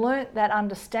never have learnt that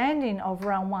understanding of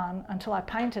round 1 until I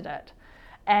painted it.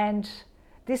 And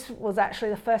this was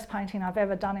actually the first painting I've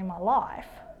ever done in my life.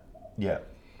 Yeah.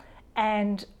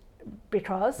 And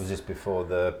because, Was this before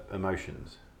the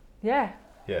emotions? yeah.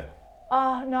 Yeah.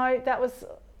 Oh, no, that was,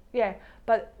 yeah.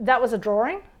 But that was a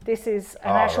drawing. This is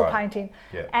an Ah, actual right. painting.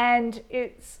 Yeah. And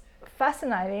it's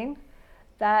fascinating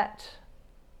that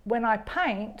when I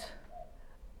paint,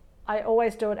 I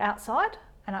always do it outside,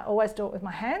 and I always do it with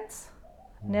my hands,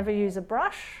 never use a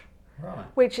brush, Right.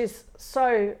 which is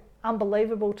so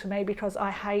unbelievable to me because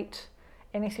I hate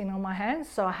anything on my hands.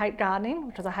 So I hate gardening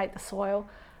because I hate the soil.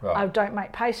 Right. I don't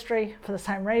make pastry for the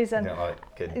same reason. You don't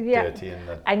like getting Yeah. dirty in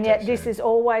the And yet this texture. is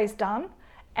always done.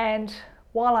 And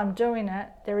while I'm doing it,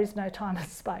 there is no time and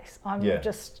space. I'm Yeah.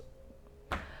 just,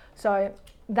 so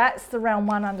that's the round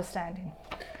 1 understanding.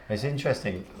 It's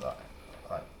interesting,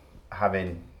 like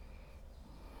having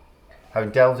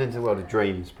delved into the world of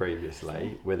dreams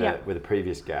previously with Yeah. a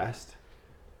previous guest,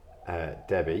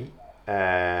 Debbie.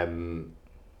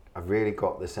 I've really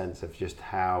got the sense of just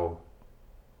how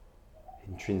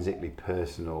intrinsically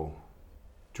personal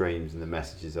dreams and the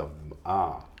messages of them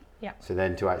are. Yeah. So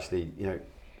then to actually,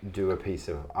 do a piece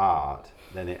of art,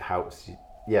 then it helps you.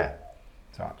 Yeah.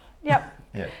 Sorry. Yep.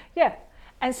 Yeah. Yeah.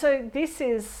 And so this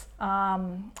is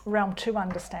realm 2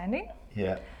 understanding.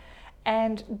 Yeah.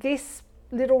 And this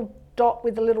little dot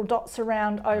with the little dots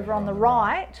around over on the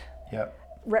right Yep.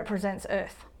 represents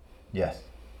Earth, Yes.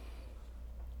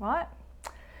 right?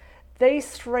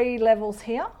 These 3 levels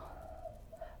here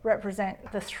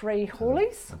represent the 3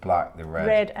 hulis, The black, the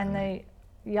red and the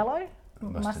yellow,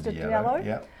 mustard yellow.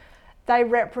 Yeah. They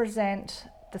represent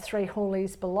the 3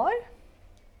 hulis below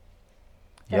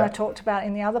that I Yeah. talked about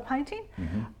in the other painting.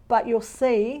 But you'll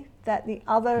see that the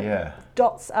other Yeah.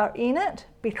 dots are in it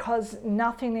because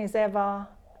nothing is ever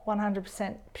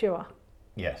 100% pure.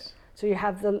 Yes. So you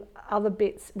have the other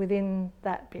bits within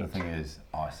that bit. Nothing is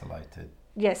isolated.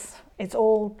 Yes, it's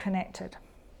all connected.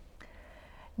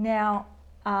 Now,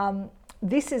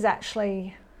 this is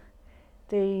actually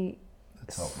The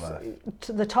top left.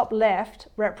 to the top left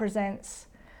represents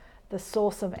the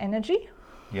source of energy,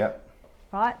 Yep.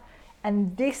 right?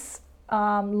 And this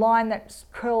line that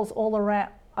curls all around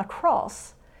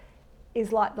across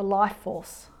is like the life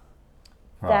force.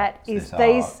 Right. That so is this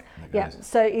these, arc that yeah. goes-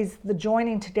 So is the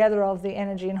joining together of the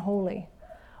energy and huli,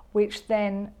 which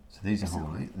then, So these are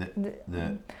holy.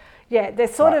 The yeah, they're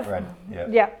sort black, of, red. Yeah.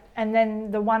 yeah. And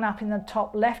then the one up in the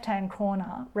top left-hand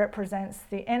corner represents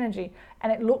the energy,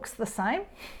 and it looks the same,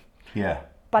 Yeah.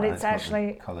 but And it's got the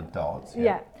actually, coloured dots.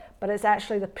 yeah, but it's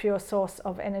actually the pure source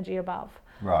of energy above.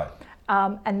 Right.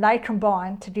 And they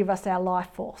combine to give us our life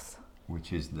force,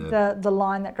 Which is the the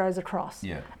line that goes across.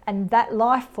 yeah. And that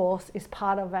life force is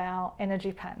part of our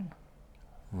energy pattern.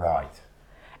 Right.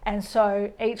 And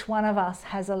so each one of us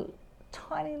has a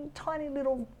tiny, tiny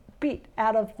little bit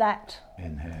out of that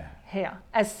In here,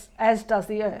 as does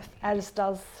the Earth, as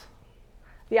does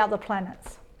the other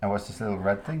planets. And what's this little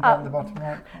red thing down the bottom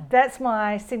right? That's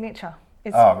my signature.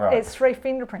 It's, Oh, right. It's 3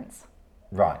 fingerprints.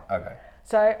 Right, okay.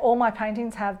 So all my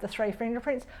paintings have the 3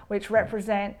 fingerprints, which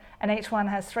represent, and each one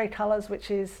has 3 colours, which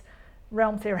is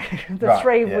realm theory, the Right,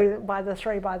 3 yeah. by the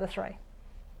 3 by the 3.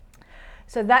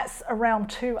 So that's a realm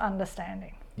 2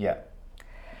 understanding. Yeah.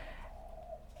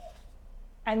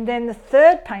 And then the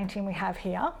third painting we have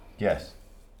here, Yes.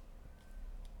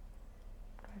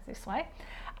 goes this way,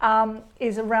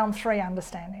 is a realm 3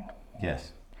 understanding.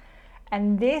 Yes.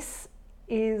 And this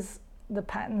is the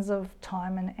patterns of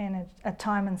time and energy,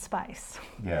 time and space.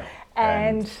 Yeah.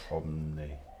 And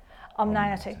omni.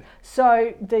 Omniety.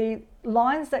 So the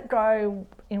lines that go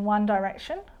in one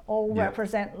direction all Yeah.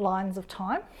 represent lines of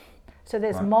time. So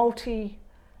there's Right. multi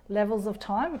levels of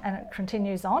time and it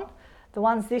continues on. The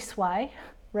ones this way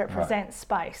represent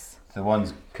space. The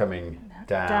one's coming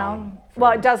down. from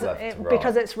Well, it doesn't left to right.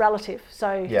 because it's relative.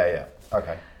 So Yeah, yeah.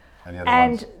 Okay. And the other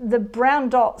and ones? the brown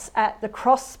dots at the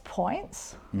cross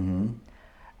points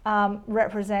Mm-hmm.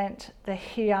 represent the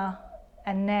here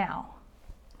and now.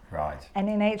 Right. And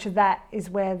in each of that is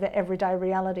where the everyday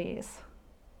reality is.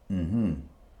 Mm-hmm.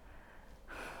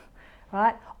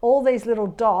 Right? All these little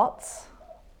dots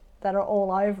that are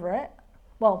all over it,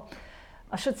 well,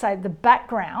 I should say the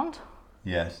background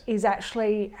Yes. is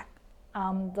actually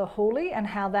the huli and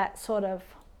how that sort of,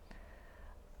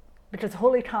 because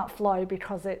huli can't flow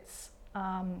because it's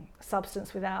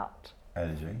substance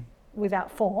Energy.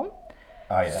 without form.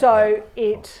 Oh, yeah. So yeah.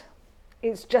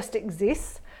 it just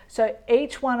exists. So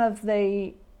each one of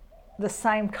the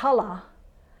same colour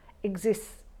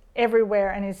exists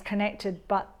everywhere and is connected,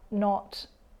 but not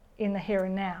in the here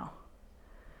and now.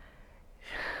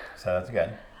 Say that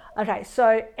again. Okay,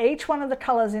 so each one of the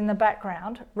colours in the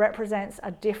background represents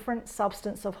a different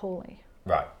substance of huli.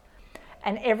 Right.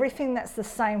 And everything that's the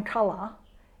same colour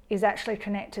is actually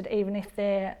connected even if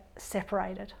they're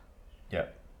separated. Yeah.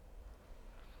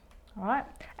 All right?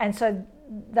 And so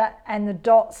that, and the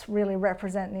dots really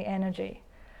represent the energy.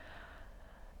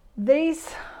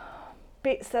 These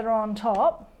bits that are on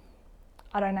top,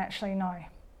 I don't actually know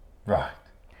Right.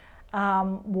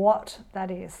 what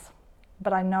that is,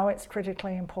 but I know it's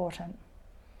critically important.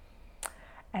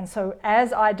 And so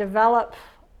as I develop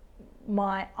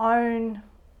my own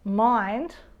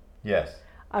mind, Yes.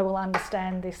 I will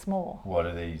understand this more. What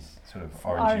are these sort of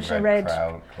Orange orangey and red,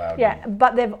 red. cloudy? Yeah,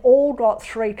 but they've all got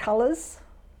 3 colours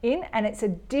in, and it's a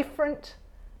different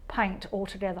paint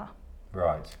altogether.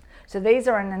 Right. So these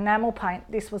are an enamel paint.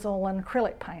 This was all an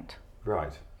acrylic paint,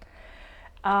 Right.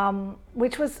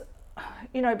 which was,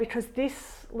 you know, because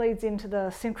this leads into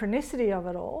the synchronicity of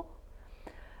it all.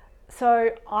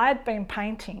 So I'd been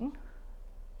painting,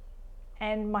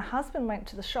 and my husband went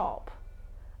to the shop,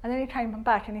 and then he came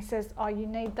back and he says, "Oh, you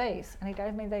need these," and he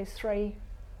gave me these 3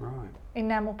 Right.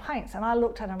 enamel paints, and I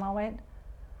looked at him. I went,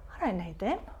 "I don't need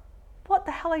them. What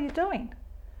the hell are you doing?"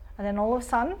 And then all of a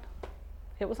sudden,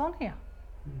 it was on here.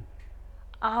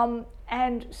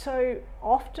 And so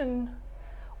often,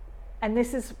 and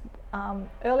this is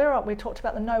earlier on we talked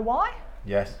about the know why.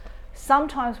 Yes.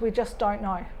 Sometimes we just don't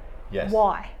know Yes.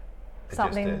 why It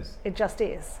something. just is. It just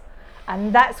is,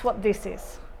 and that's what this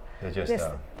is. They just This-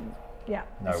 are. Yeah,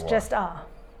 Know it's why. just are.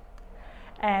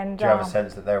 And Do you have a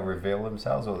sense that they'll reveal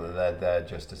themselves, or that they're there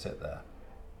just to sit there?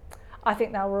 I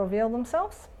think they'll reveal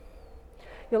themselves.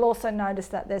 You'll also notice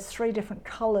that there's 3 different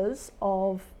colours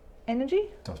of energy,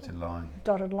 Dotted line.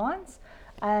 dotted lines,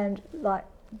 and like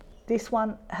this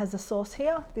one has a source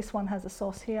here, this one has a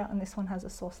source here, and this one has a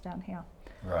source down here,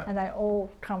 Right. and they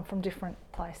all come from different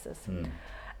places.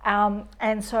 Mm.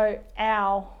 And so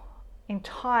our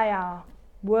entire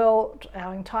world,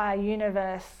 our entire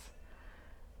universe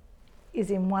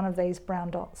is in one of these brown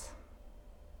dots.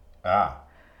 Ah.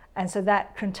 And so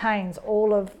that contains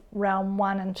all of realm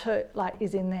 1 and 2, like,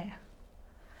 is in there.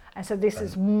 And so this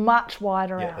is much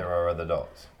wider Yeah, out. there are other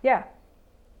dots. Yeah.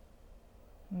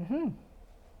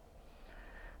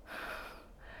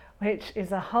 Which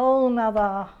is a whole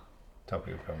nother,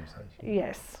 Topic of conversation.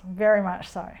 yes, very much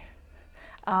so.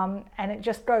 And it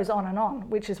just goes on,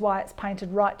 which is why it's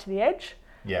painted right to the edge.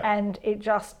 Yeah. And it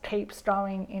just keeps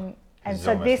going in. And It's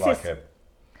so almost this like is, a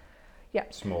yeah.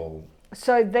 small.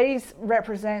 So these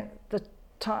represent the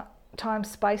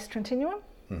time-space continuum.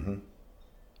 Mm-hmm.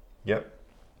 Yep.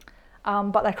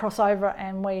 But they cross over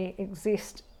and we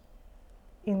exist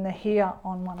in the here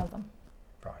on one of them.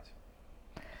 Right.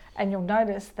 And you'll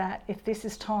notice that if this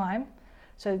is time,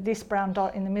 so this brown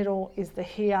dot in the middle is the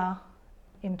here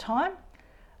in time,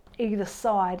 either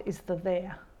side is the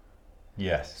there.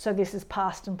 Yes. So this is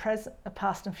past and present,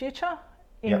 past and future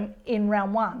Yep. in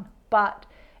round 1, but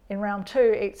in round 2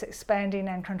 it's expanding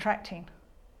and contracting.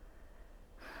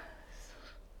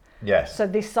 Yes. So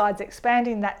this side's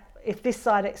expanding. That if this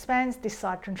side expands, this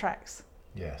side contracts.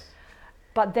 Yes.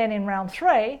 But then in round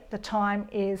 3, the time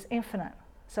is infinite.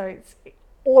 So it's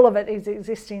all of it is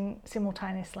existing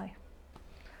simultaneously.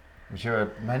 Which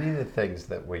are many of the things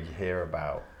that we hear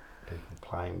about people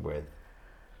playing with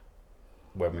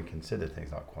when we consider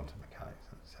things like quantum mechanics,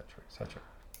 etc., etc.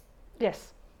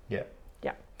 Yes. Yeah.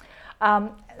 Yeah.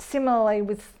 Similarly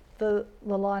with the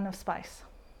line of space.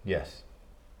 Yes.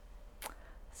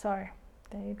 So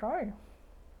there you go.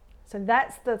 So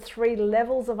that's the 3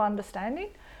 levels of understanding.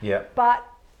 Yeah. But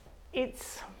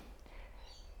it's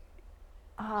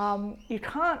you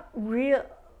can't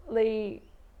really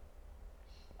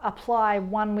apply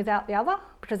one without the other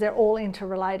because they're all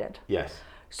interrelated. Yes.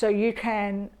 So you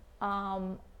can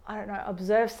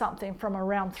observe something from a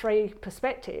round 3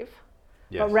 perspective,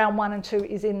 Yes. but round 1 and 2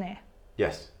 is in there.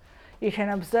 Yes. You can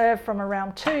observe from a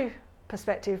round 2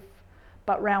 perspective,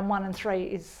 but round 1 and 3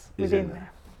 is within in there.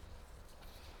 there.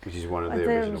 Which is one of the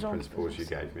There original was principles you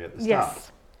gave me at the start.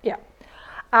 Yes. Yeah.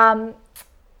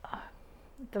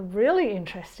 The really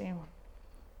interesting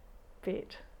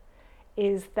bit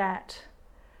is that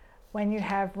when you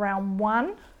have round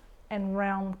 1 and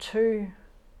round 2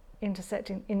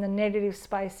 intersecting in the negative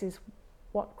space is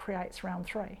what creates round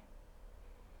 3.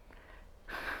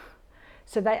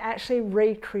 So they actually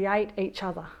recreate each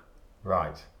other.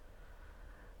 Right.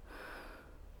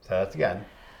 Say that again.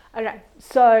 Okay,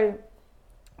 so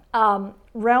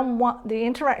round 1, the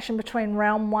interaction between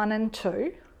round 1 and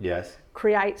 2 Yes.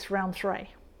 creates round 3.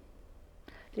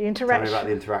 The Tell me interaction. about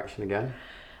the interaction again.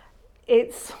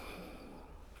 It's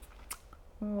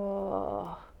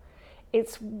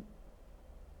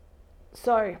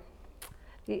so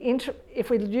if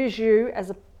we use you as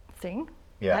a thing,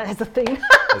 Yeah. as a thing.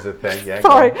 As a thing, yeah.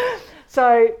 Sorry. go on.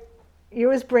 So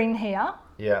you as Bryn here.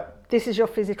 Yeah. This is your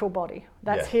physical body.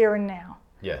 That's Yes. here and now.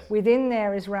 Yes. Within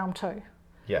there is realm 2.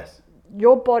 Yes.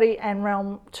 Your body and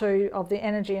realm 2 of the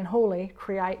energy and Huli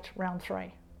create round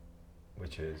 3.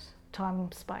 Which is? Time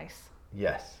and space.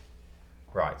 Yes.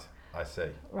 Right. I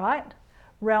see. Right?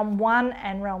 Realm 1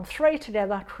 and realm 3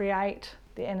 together create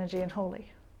the energy and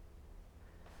Huli.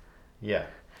 Yeah.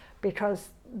 Because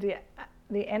the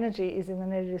energy is in the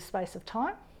negative space of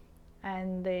time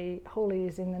and the Huli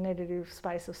is in the negative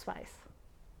space of space.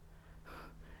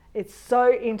 It's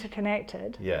so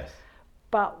interconnected. Yes.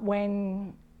 But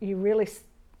when you really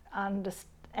understand,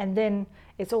 and then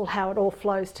it's all how it all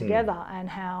flows together and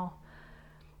how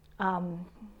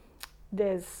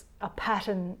there's a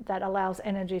pattern that allows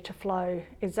energy to flow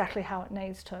exactly how it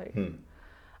needs to,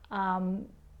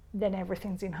 then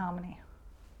everything's in harmony.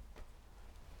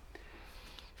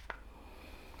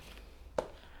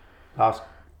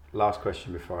 Last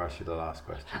question before I ask you the last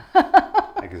question.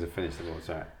 Because I finished the ball.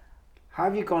 Sorry. How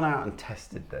have you gone out and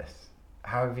tested this?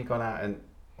 How have you gone out and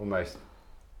almost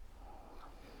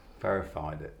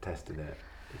verified it, tested it,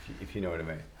 if you know what I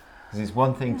mean? Because it's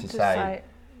one thing to say.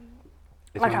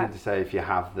 It's one thing to say if you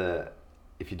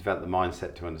develop the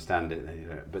mindset to understand it, then you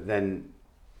know. But then.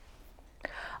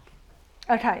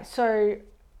 Okay, so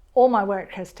all my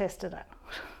work has tested it.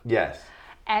 Yes.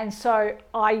 And so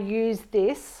I use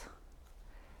this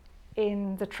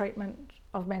in the treatment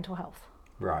of mental health.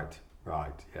 Right,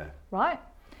 yeah. Right?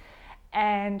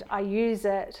 And I use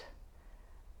it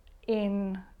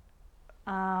in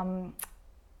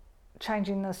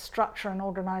changing the structure and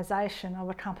organisation of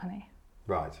a company.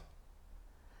 Right.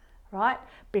 Right?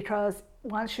 Because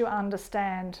once you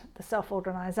understand the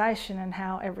self-organisation and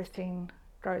how everything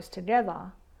goes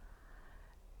together,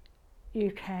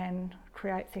 you can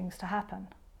create things to happen.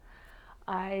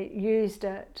 I used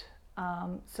it,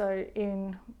 so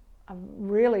in a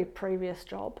really previous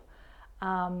job,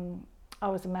 I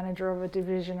was a manager of a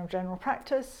division of general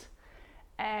practice,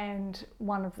 and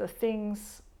one of the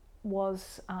things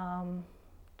was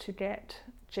to get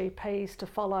GPs to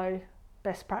follow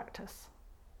best practice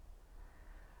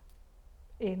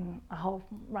in a whole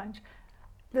range.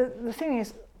 The thing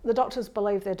is, the doctors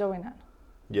believe they're doing it.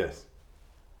 Yes.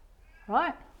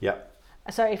 Right? Yep.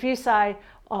 So if you say,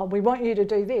 oh, we want you to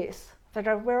do this, they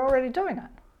go, we're already doing it.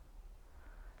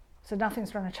 So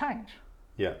nothing's going to change.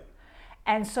 Yeah.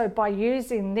 And so by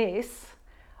using this,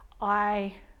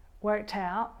 I worked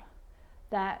out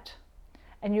that,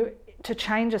 to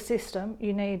change a system,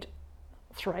 you need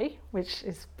 3, which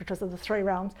is because of the 3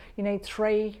 realms, you need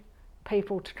 3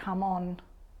 people to come on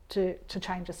to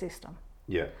change a system.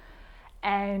 Yeah.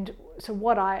 And so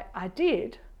what I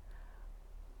did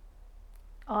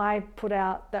I put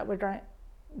out that we're going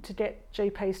to get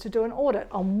GPs to do an audit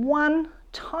on one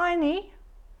tiny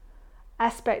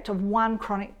aspect of one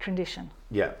chronic condition.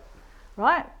 Yeah.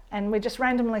 Right? And we just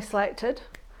randomly selected.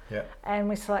 Yeah. And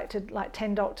we selected like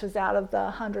 10 doctors out of the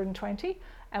 120.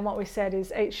 And what we said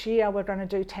is each year we're going to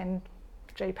do 10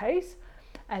 GPs.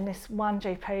 And this one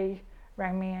GP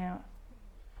rang me out,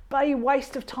 bloody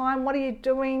waste of time, what are you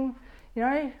doing? You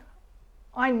know,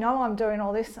 I know I'm doing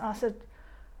all this. And I said,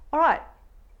 all right,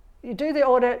 you do the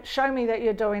audit, show me that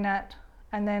you're doing it,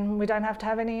 and then we don't have to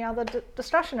have any other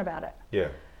discussion about it. Yeah.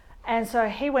 And so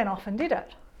he went off and did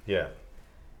it. Yeah.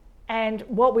 And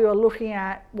what we were looking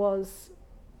at was,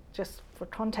 just for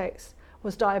context,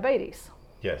 was diabetes.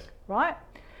 Yes. Right?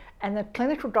 And the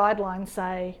clinical guidelines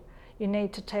say you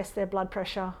need to test their blood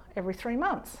pressure every 3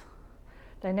 months.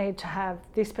 They need to have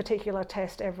this particular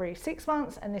test every 6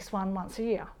 months and this one once a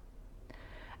year.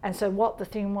 And so what the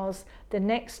thing was, the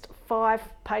next 5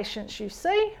 patients you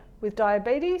see with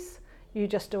diabetes, you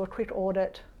just do a quick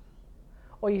audit,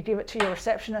 or you give it to your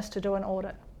receptionist to do an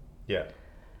audit. Yeah.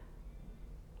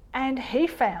 And he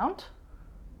found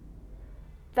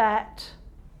that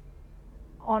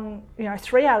on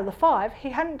 3 out of the 5,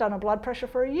 he hadn't done a blood pressure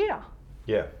for a year.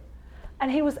 Yeah.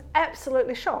 And he was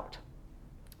absolutely shocked.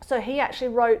 So he actually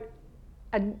wrote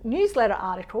a newsletter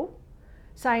article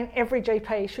saying every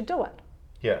GP should do it.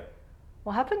 Yeah.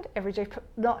 What happened? Every GP,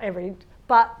 not every,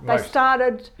 but they Most.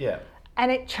 started, Yeah.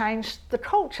 and it changed the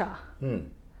culture, Hmm.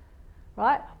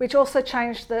 right? Which also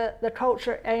changed the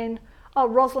culture in, oh,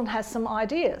 Rosalind has some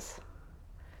ideas.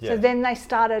 So Yes. then they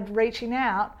started reaching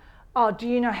out, oh, do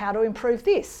you know how to improve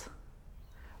this?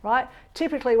 Right?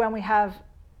 Typically when we have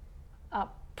a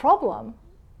problem,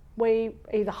 we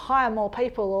either hire more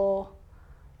people or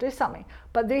do something.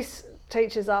 But this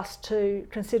teaches us to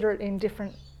consider it in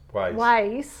different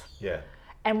ways. Yeah.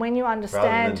 And when you Rather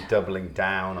understand than doubling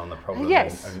down on the problem.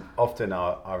 Yes. And often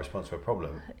our response to a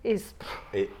problem, is,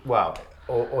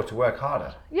 or to work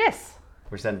harder, yes.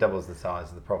 which then doubles the size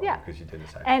of the problem Yeah. because you do the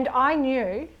same. And I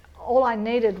knew all I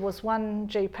needed was one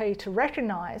GP to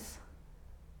recognise,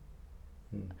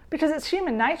 because it's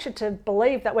human nature to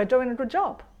believe that we're doing a good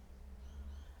job.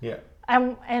 Yeah.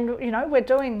 And we're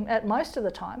doing it most of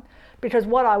the time, because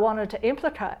what I wanted to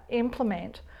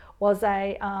implement was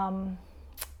a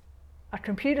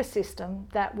computer system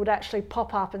that would actually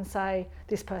pop up and say,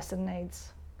 this person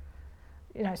needs,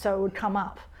 so it would come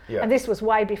up. Yeah. And this was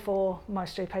way before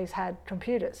most GPs had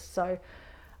computers, so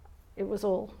it was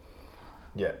all.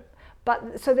 Yeah.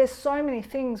 But so there's so many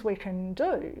things we can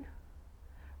do,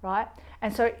 right?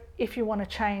 And so if you want to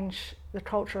change the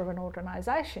culture of an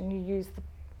organisation, you use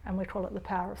and we call it the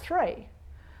power of 3.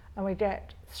 And we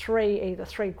get either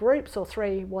three groups or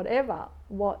 3 whatever,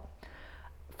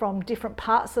 from different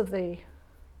parts of the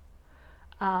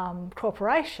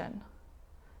corporation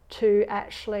to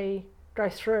actually go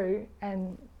through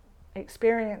and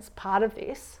experience part of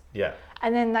this. Yeah.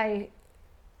 And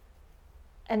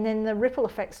then the ripple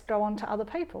effects go on to other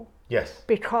people. Yes.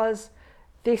 Because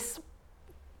the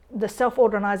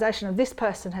self-organisation of this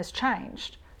person has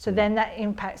changed. So then that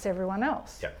impacts everyone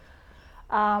else. Yeah.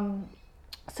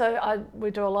 So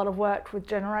we do a lot of work with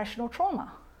generational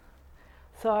trauma.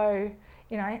 So,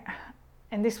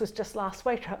 and this was just last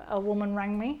week, a woman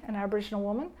rang me, an Aboriginal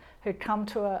woman, who'd come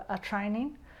to a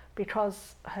training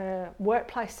because her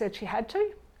workplace said she had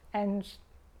to, and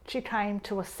she came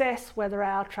to assess whether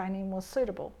our training was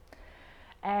suitable.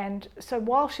 And so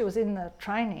while she was in the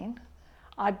training,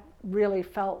 I really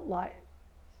felt like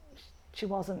she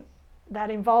wasn't that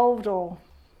involved or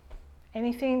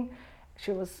anything.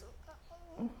 She was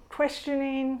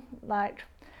questioning,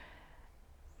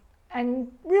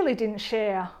 and really didn't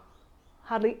share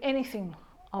hardly anything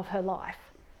of her life.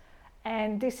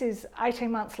 And this is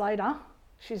 18 months later,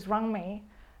 she's rung me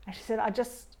and she said,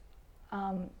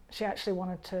 she actually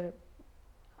wanted to,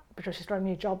 because she's got a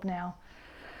new job now,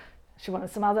 she wanted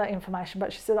some other information,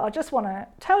 but she said, I just want to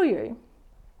tell you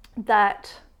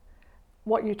that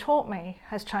what you taught me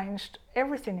has changed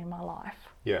everything in my life.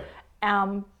 Yeah.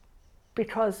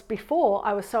 Because before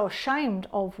I was so ashamed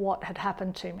of what had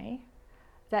happened to me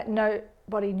that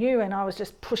nobody knew, and I was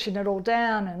just pushing it all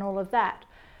down and all of that.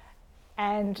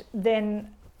 And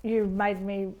then you made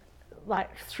me,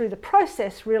 through the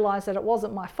process, realise that it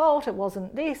wasn't my fault, it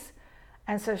wasn't this.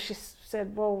 And so she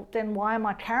said, well, then why am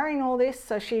I carrying all this?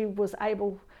 So she was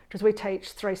able, because we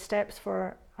teach 3 steps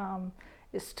for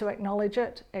is to acknowledge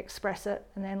it, express it,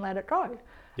 and then let it go.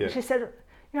 Yeah. And she said,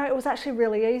 it was actually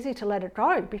really easy to let it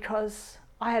go because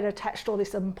I had attached all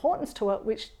this importance to it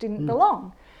which didn't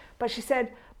belong. But she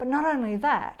said, but not only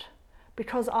that,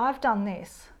 because I've done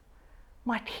this,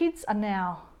 my kids are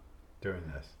now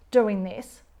doing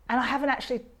this. And I haven't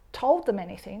actually told them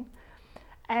anything.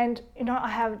 And, you know, I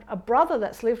have a brother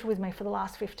that's lived with me for the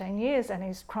last 15 years and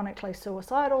he's chronically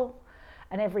suicidal.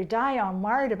 And every day I'm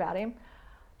worried about him.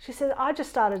 She said, I just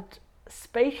started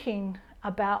speaking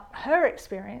about her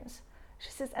experience. She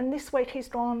says, and this week he's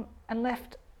gone and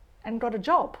left and got a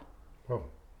job. Oh.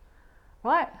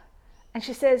 Right? And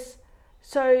she says,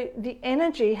 so the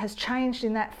energy has changed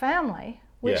in that family,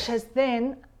 which has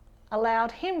then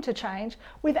allowed him to change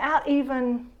without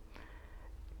even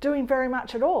doing very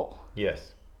much at all.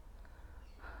 Yes.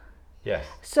 Yes.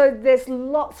 So there's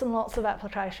lots and lots of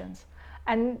applications.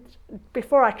 And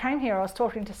before I came here, I was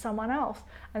talking to someone else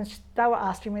and they were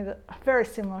asking me a very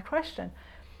similar question.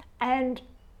 And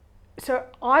so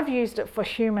I've used it for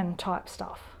human type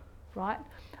stuff, right?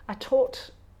 I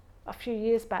talked a few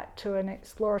years back to an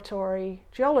exploratory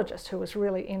geologist who was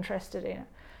really interested in it.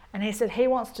 And he said he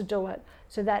wants to do it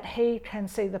so that he can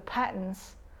see the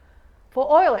patterns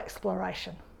for oil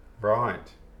exploration. Right.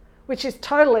 Which is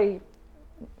totally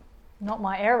not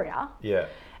my area. Yeah.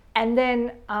 And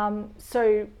then,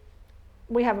 so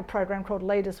we have a program called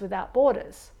Leaders Without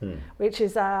Borders, which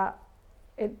is,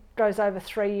 it goes over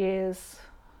 3 years,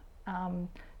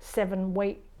 7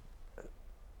 weeks.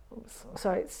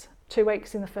 So it's 2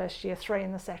 weeks in the first year, 3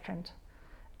 in the second,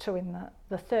 2 in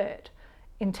the third,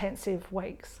 intensive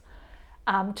weeks,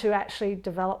 to actually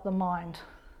develop the mind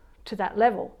to that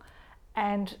level.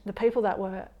 And the people that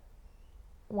were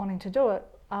wanting to do it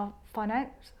are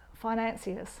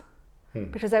financiers.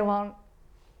 Because they want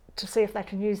to see if they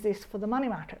can use this for the money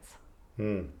markets,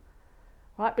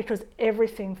 right? Because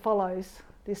everything follows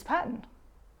this pattern.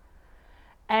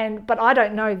 But I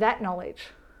don't know that knowledge.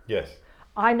 Yes.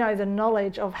 I know the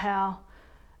knowledge of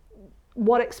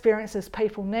what experiences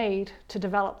people need to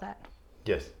develop that.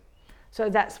 Yes. So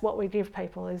that's what we give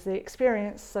people, is the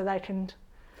experience so they can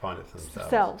find it for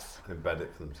themselves. Embed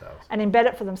it for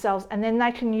themselves. And then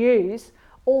they can use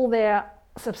all their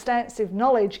substantive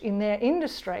knowledge in their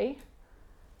industry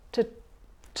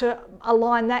to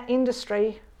align that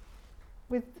industry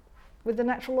with the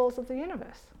natural laws of the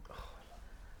universe.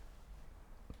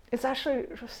 It's actually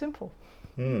simple.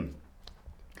 Very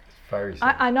simple.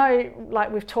 I know,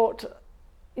 like we've talked,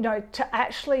 you know, to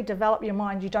actually develop your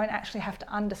mind, you don't actually have to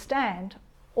understand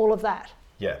all of that.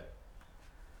 Yeah.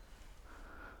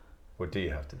 What do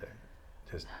you have to do?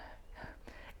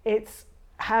 It's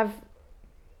have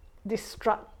this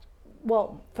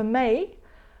well, for me,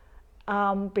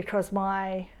 because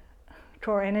my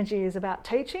core energy is about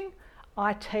teaching,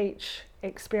 I teach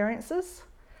experiences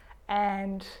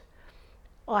and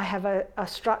I have a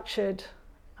structured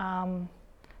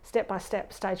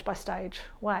step-by-step, stage-by-stage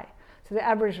way. So the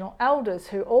Aboriginal elders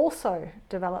who also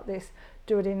develop this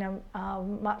do it in a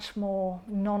much more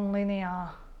non-linear,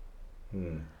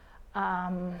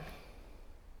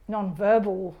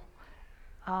 non-verbal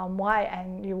way,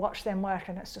 and you watch them work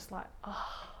and it's just like,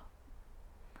 oh.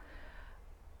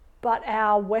 But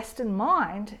our Western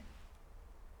mind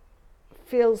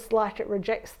feels like it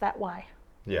rejects that way.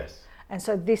 Yes. And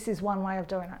so this is one way of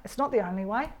doing it. It's not the only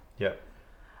way. Yeah.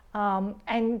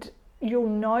 And you'll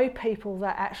know people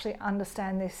that actually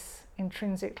understand this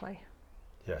intrinsically.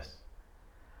 Yes.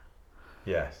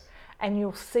 Yes. And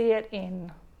you'll see it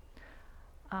in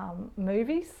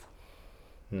movies.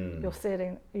 You'll see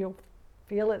it you'll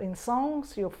feel it in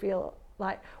songs. You'll feel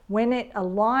like when it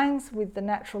aligns with the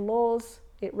natural laws,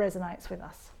 it resonates with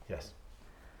us. Yes.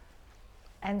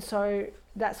 And so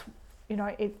that's, you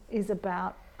know, it is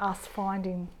about us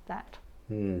finding that.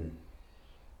 So.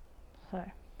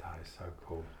 That is so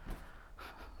cool.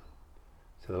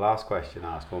 So the last question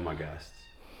I ask all my guests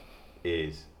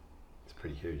is, it's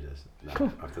pretty huge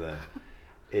after that,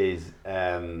 is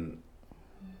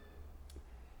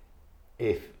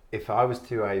if I was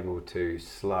to able to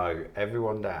slow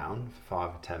everyone down for 5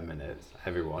 or 10 minutes,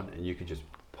 everyone, and you could just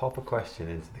pop a question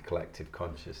into the collective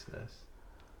consciousness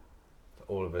for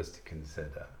all of us to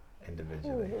consider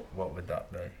individually, what would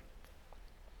that be?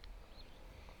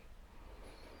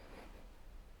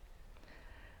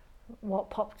 What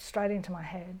popped straight into my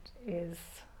head is,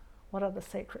 what are the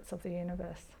secrets of the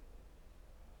universe?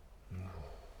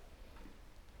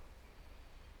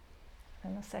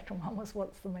 And the second one was,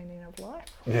 what's the meaning of life?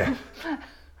 Yeah.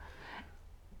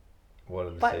 What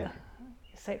are the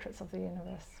secrets of the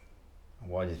universe?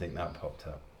 Why do you think that popped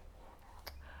up?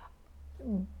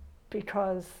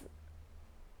 Because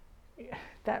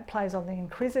that plays on the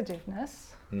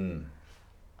inquisitiveness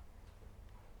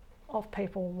of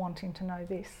people wanting to know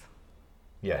this.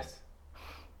 Yes.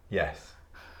 Yes.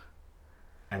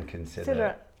 And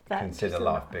consider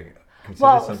life bigger.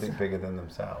 Consider something bigger than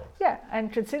themselves. Yeah,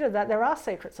 and consider that there are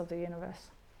secrets of the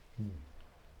universe.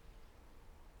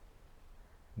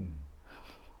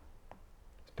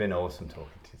 It's been awesome talking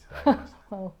to you today.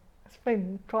 Well, it's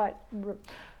been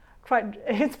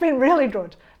it's been really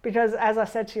good, because as I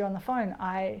said to you on the phone,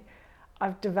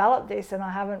 I've developed this and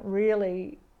I haven't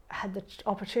really had the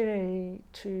opportunity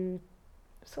to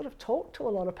sort of talk to a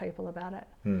lot of people about it.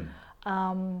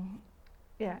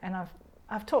 Yeah, and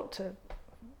I've talked to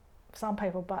some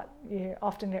people, but you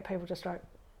often get people just like,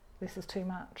 this is too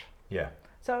much. Yeah.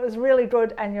 So it was really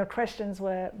good, and your questions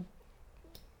were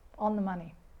on the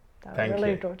money. They were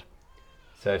really good.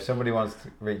 So if somebody wants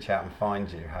to reach out and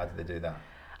find you, how do they do that?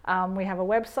 We have a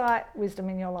website,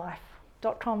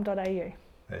 wisdominyourlife.com.au. There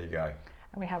you go.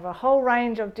 And we have a whole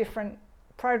range of different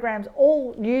programs,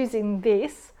 all using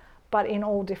this, but in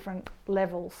all different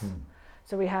levels.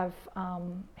 So we have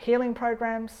healing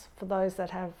programs for those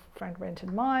that have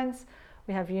fragmented minds.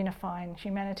 We have unifying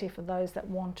humanity for those that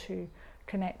want to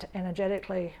connect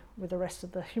energetically with the rest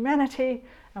of the humanity.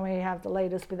 And we have the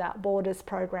Leaders Without Borders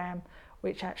program,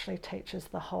 which actually teaches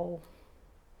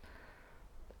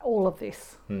all of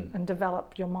this and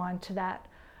develop your mind to that.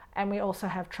 And we also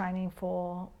have training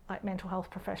for like mental health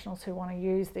professionals who want to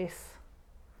use this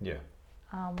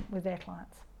with their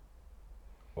clients.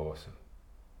 Awesome.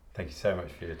 Thank you so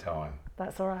much for your time.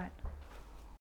 That's all right.